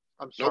blower?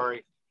 I'm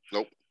sorry.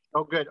 Nope.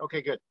 Oh, good.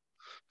 Okay, good.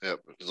 Yeah,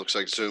 it looks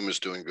like Zoom is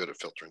doing good at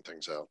filtering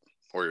things out,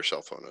 or your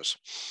cell phone is.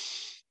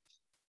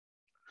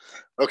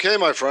 Okay,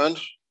 my friend.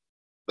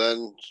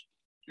 Then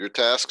your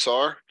tasks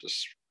are,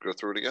 just go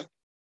through it again.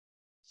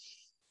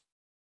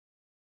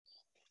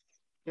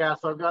 Yeah,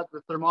 so I've got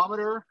the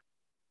thermometer,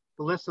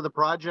 the list of the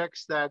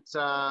projects that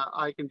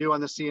I can do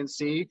on the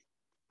CNC,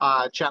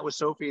 chat with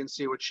Sophie and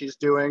see what she's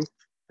doing.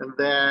 And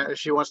then if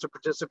she wants to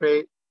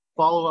participate,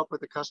 follow up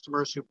with the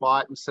customers who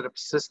bought and set up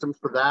systems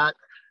for that,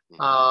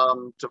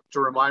 to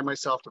remind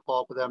myself to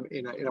follow up with them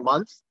in a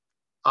month.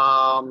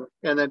 And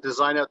then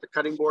design out the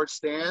cutting board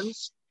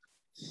stands.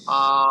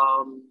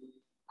 Worn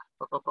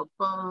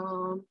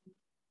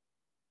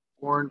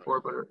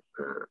board butter.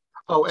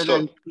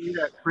 Then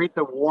create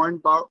the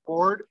worn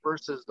board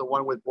versus the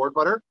one with board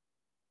butter,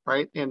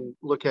 right? And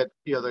look at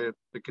the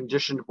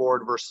conditioned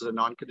board versus a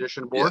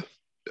non-conditioned board.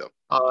 Yeah.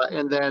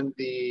 And then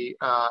the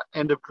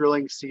end of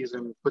drilling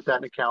season, put that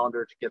in a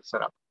calendar to get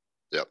set up.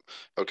 Yep.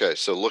 Okay.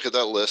 So look at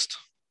that list.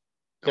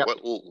 And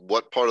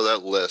what part of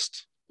that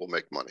list will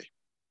make money?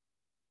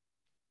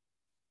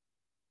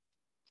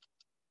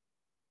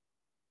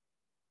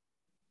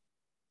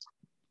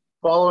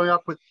 Following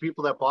up with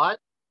people that bought.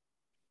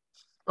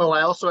 Oh,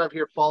 I also have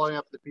here following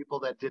up the people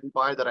that didn't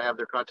buy that I have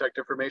their contact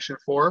information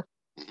for.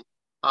 Mm-hmm.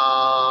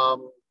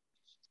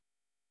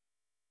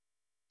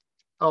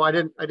 I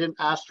didn't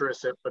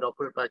asterisk it, but I'll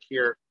put it back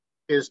here,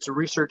 is to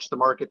research the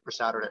market for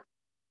Saturday.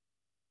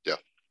 Yeah.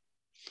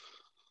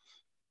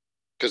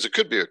 Because it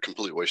could be a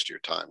complete waste of your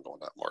time going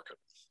to that market.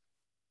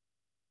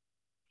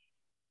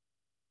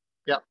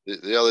 Yeah.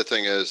 The other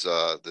thing is,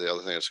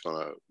 that's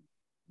going to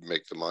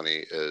make the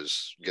money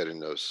is getting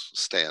those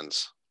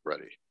stands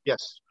ready.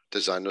 Yes.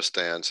 Design those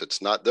stands. It's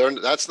not there.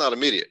 That's not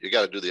immediate. You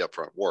got to do the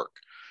upfront work.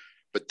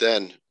 But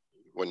then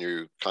when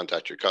you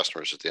contact your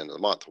customers at the end of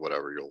the month or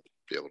whatever, you'll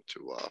be able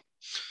to,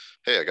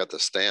 hey, I got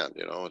this stand,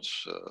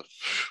 it's,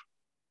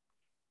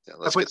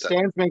 let's get that.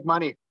 Stands make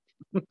money.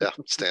 Yeah.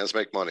 Stands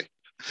make money.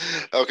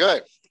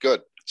 Okay,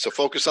 good. So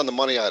focus on the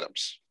money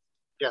items.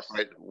 Yes.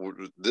 Right.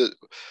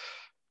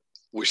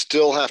 We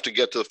still have to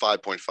get to the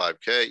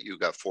 5.5K. You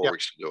got 4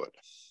 weeks to do it.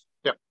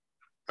 Yep.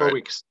 4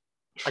 weeks.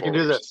 I can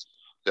do this.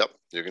 Yep.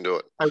 You can do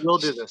it. I will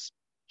do this.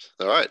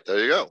 All right. There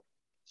you go.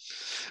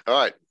 All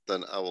right.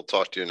 Then I will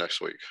talk to you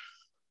next week.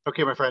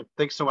 Okay, my friend.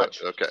 Thanks so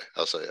much. Okay.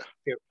 I'll see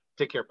you.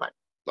 Take care. Bye.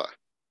 Bye.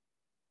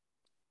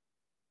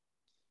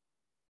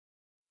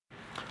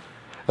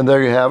 And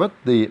there you have it,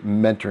 the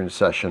mentoring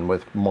session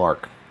with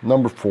Mark,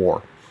 number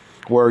 4,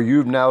 where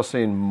you've now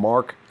seen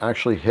Mark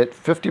actually hit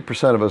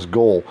 50% of his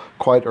goal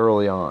quite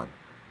early on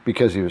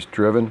because he was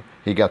driven,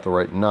 he got the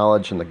right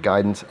knowledge and the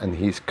guidance, and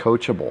he's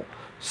coachable.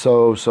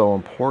 So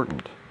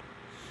important.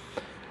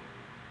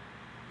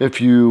 If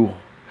you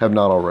have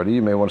not already,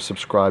 you may want to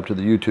subscribe to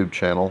the YouTube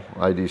channel,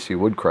 IDC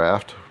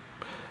Woodcraft.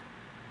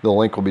 The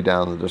link will be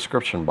down in the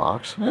description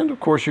box. And of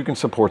course, you can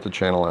support the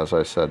channel, as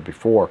I said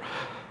before.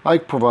 I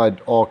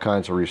provide all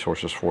kinds of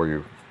resources for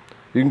you.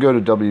 You can go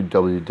to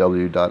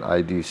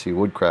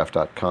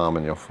www.idcwoodcraft.com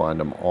and you'll find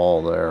them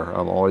all there.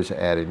 I'm always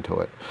adding to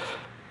it.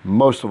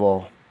 Most of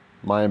all,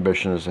 my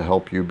ambition is to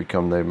help you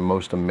become the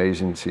most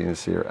amazing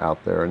CNCer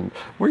out there, and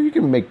where you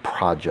can make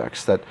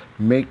projects that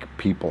make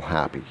people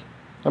happy.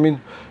 I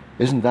mean,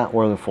 isn't that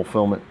where the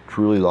fulfillment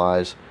truly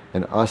lies?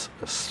 In us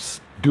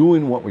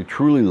doing what we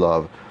truly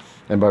love,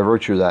 and by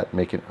virtue of that,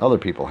 making other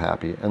people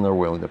happy, and they're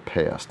willing to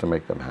pay us to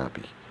make them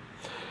happy.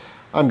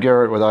 I'm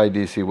Garrett with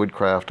IDC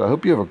Woodcraft. I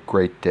hope you have a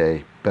great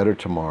day, better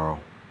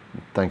tomorrow.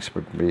 Thanks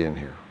for being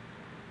here.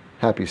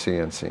 Happy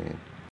CNCing.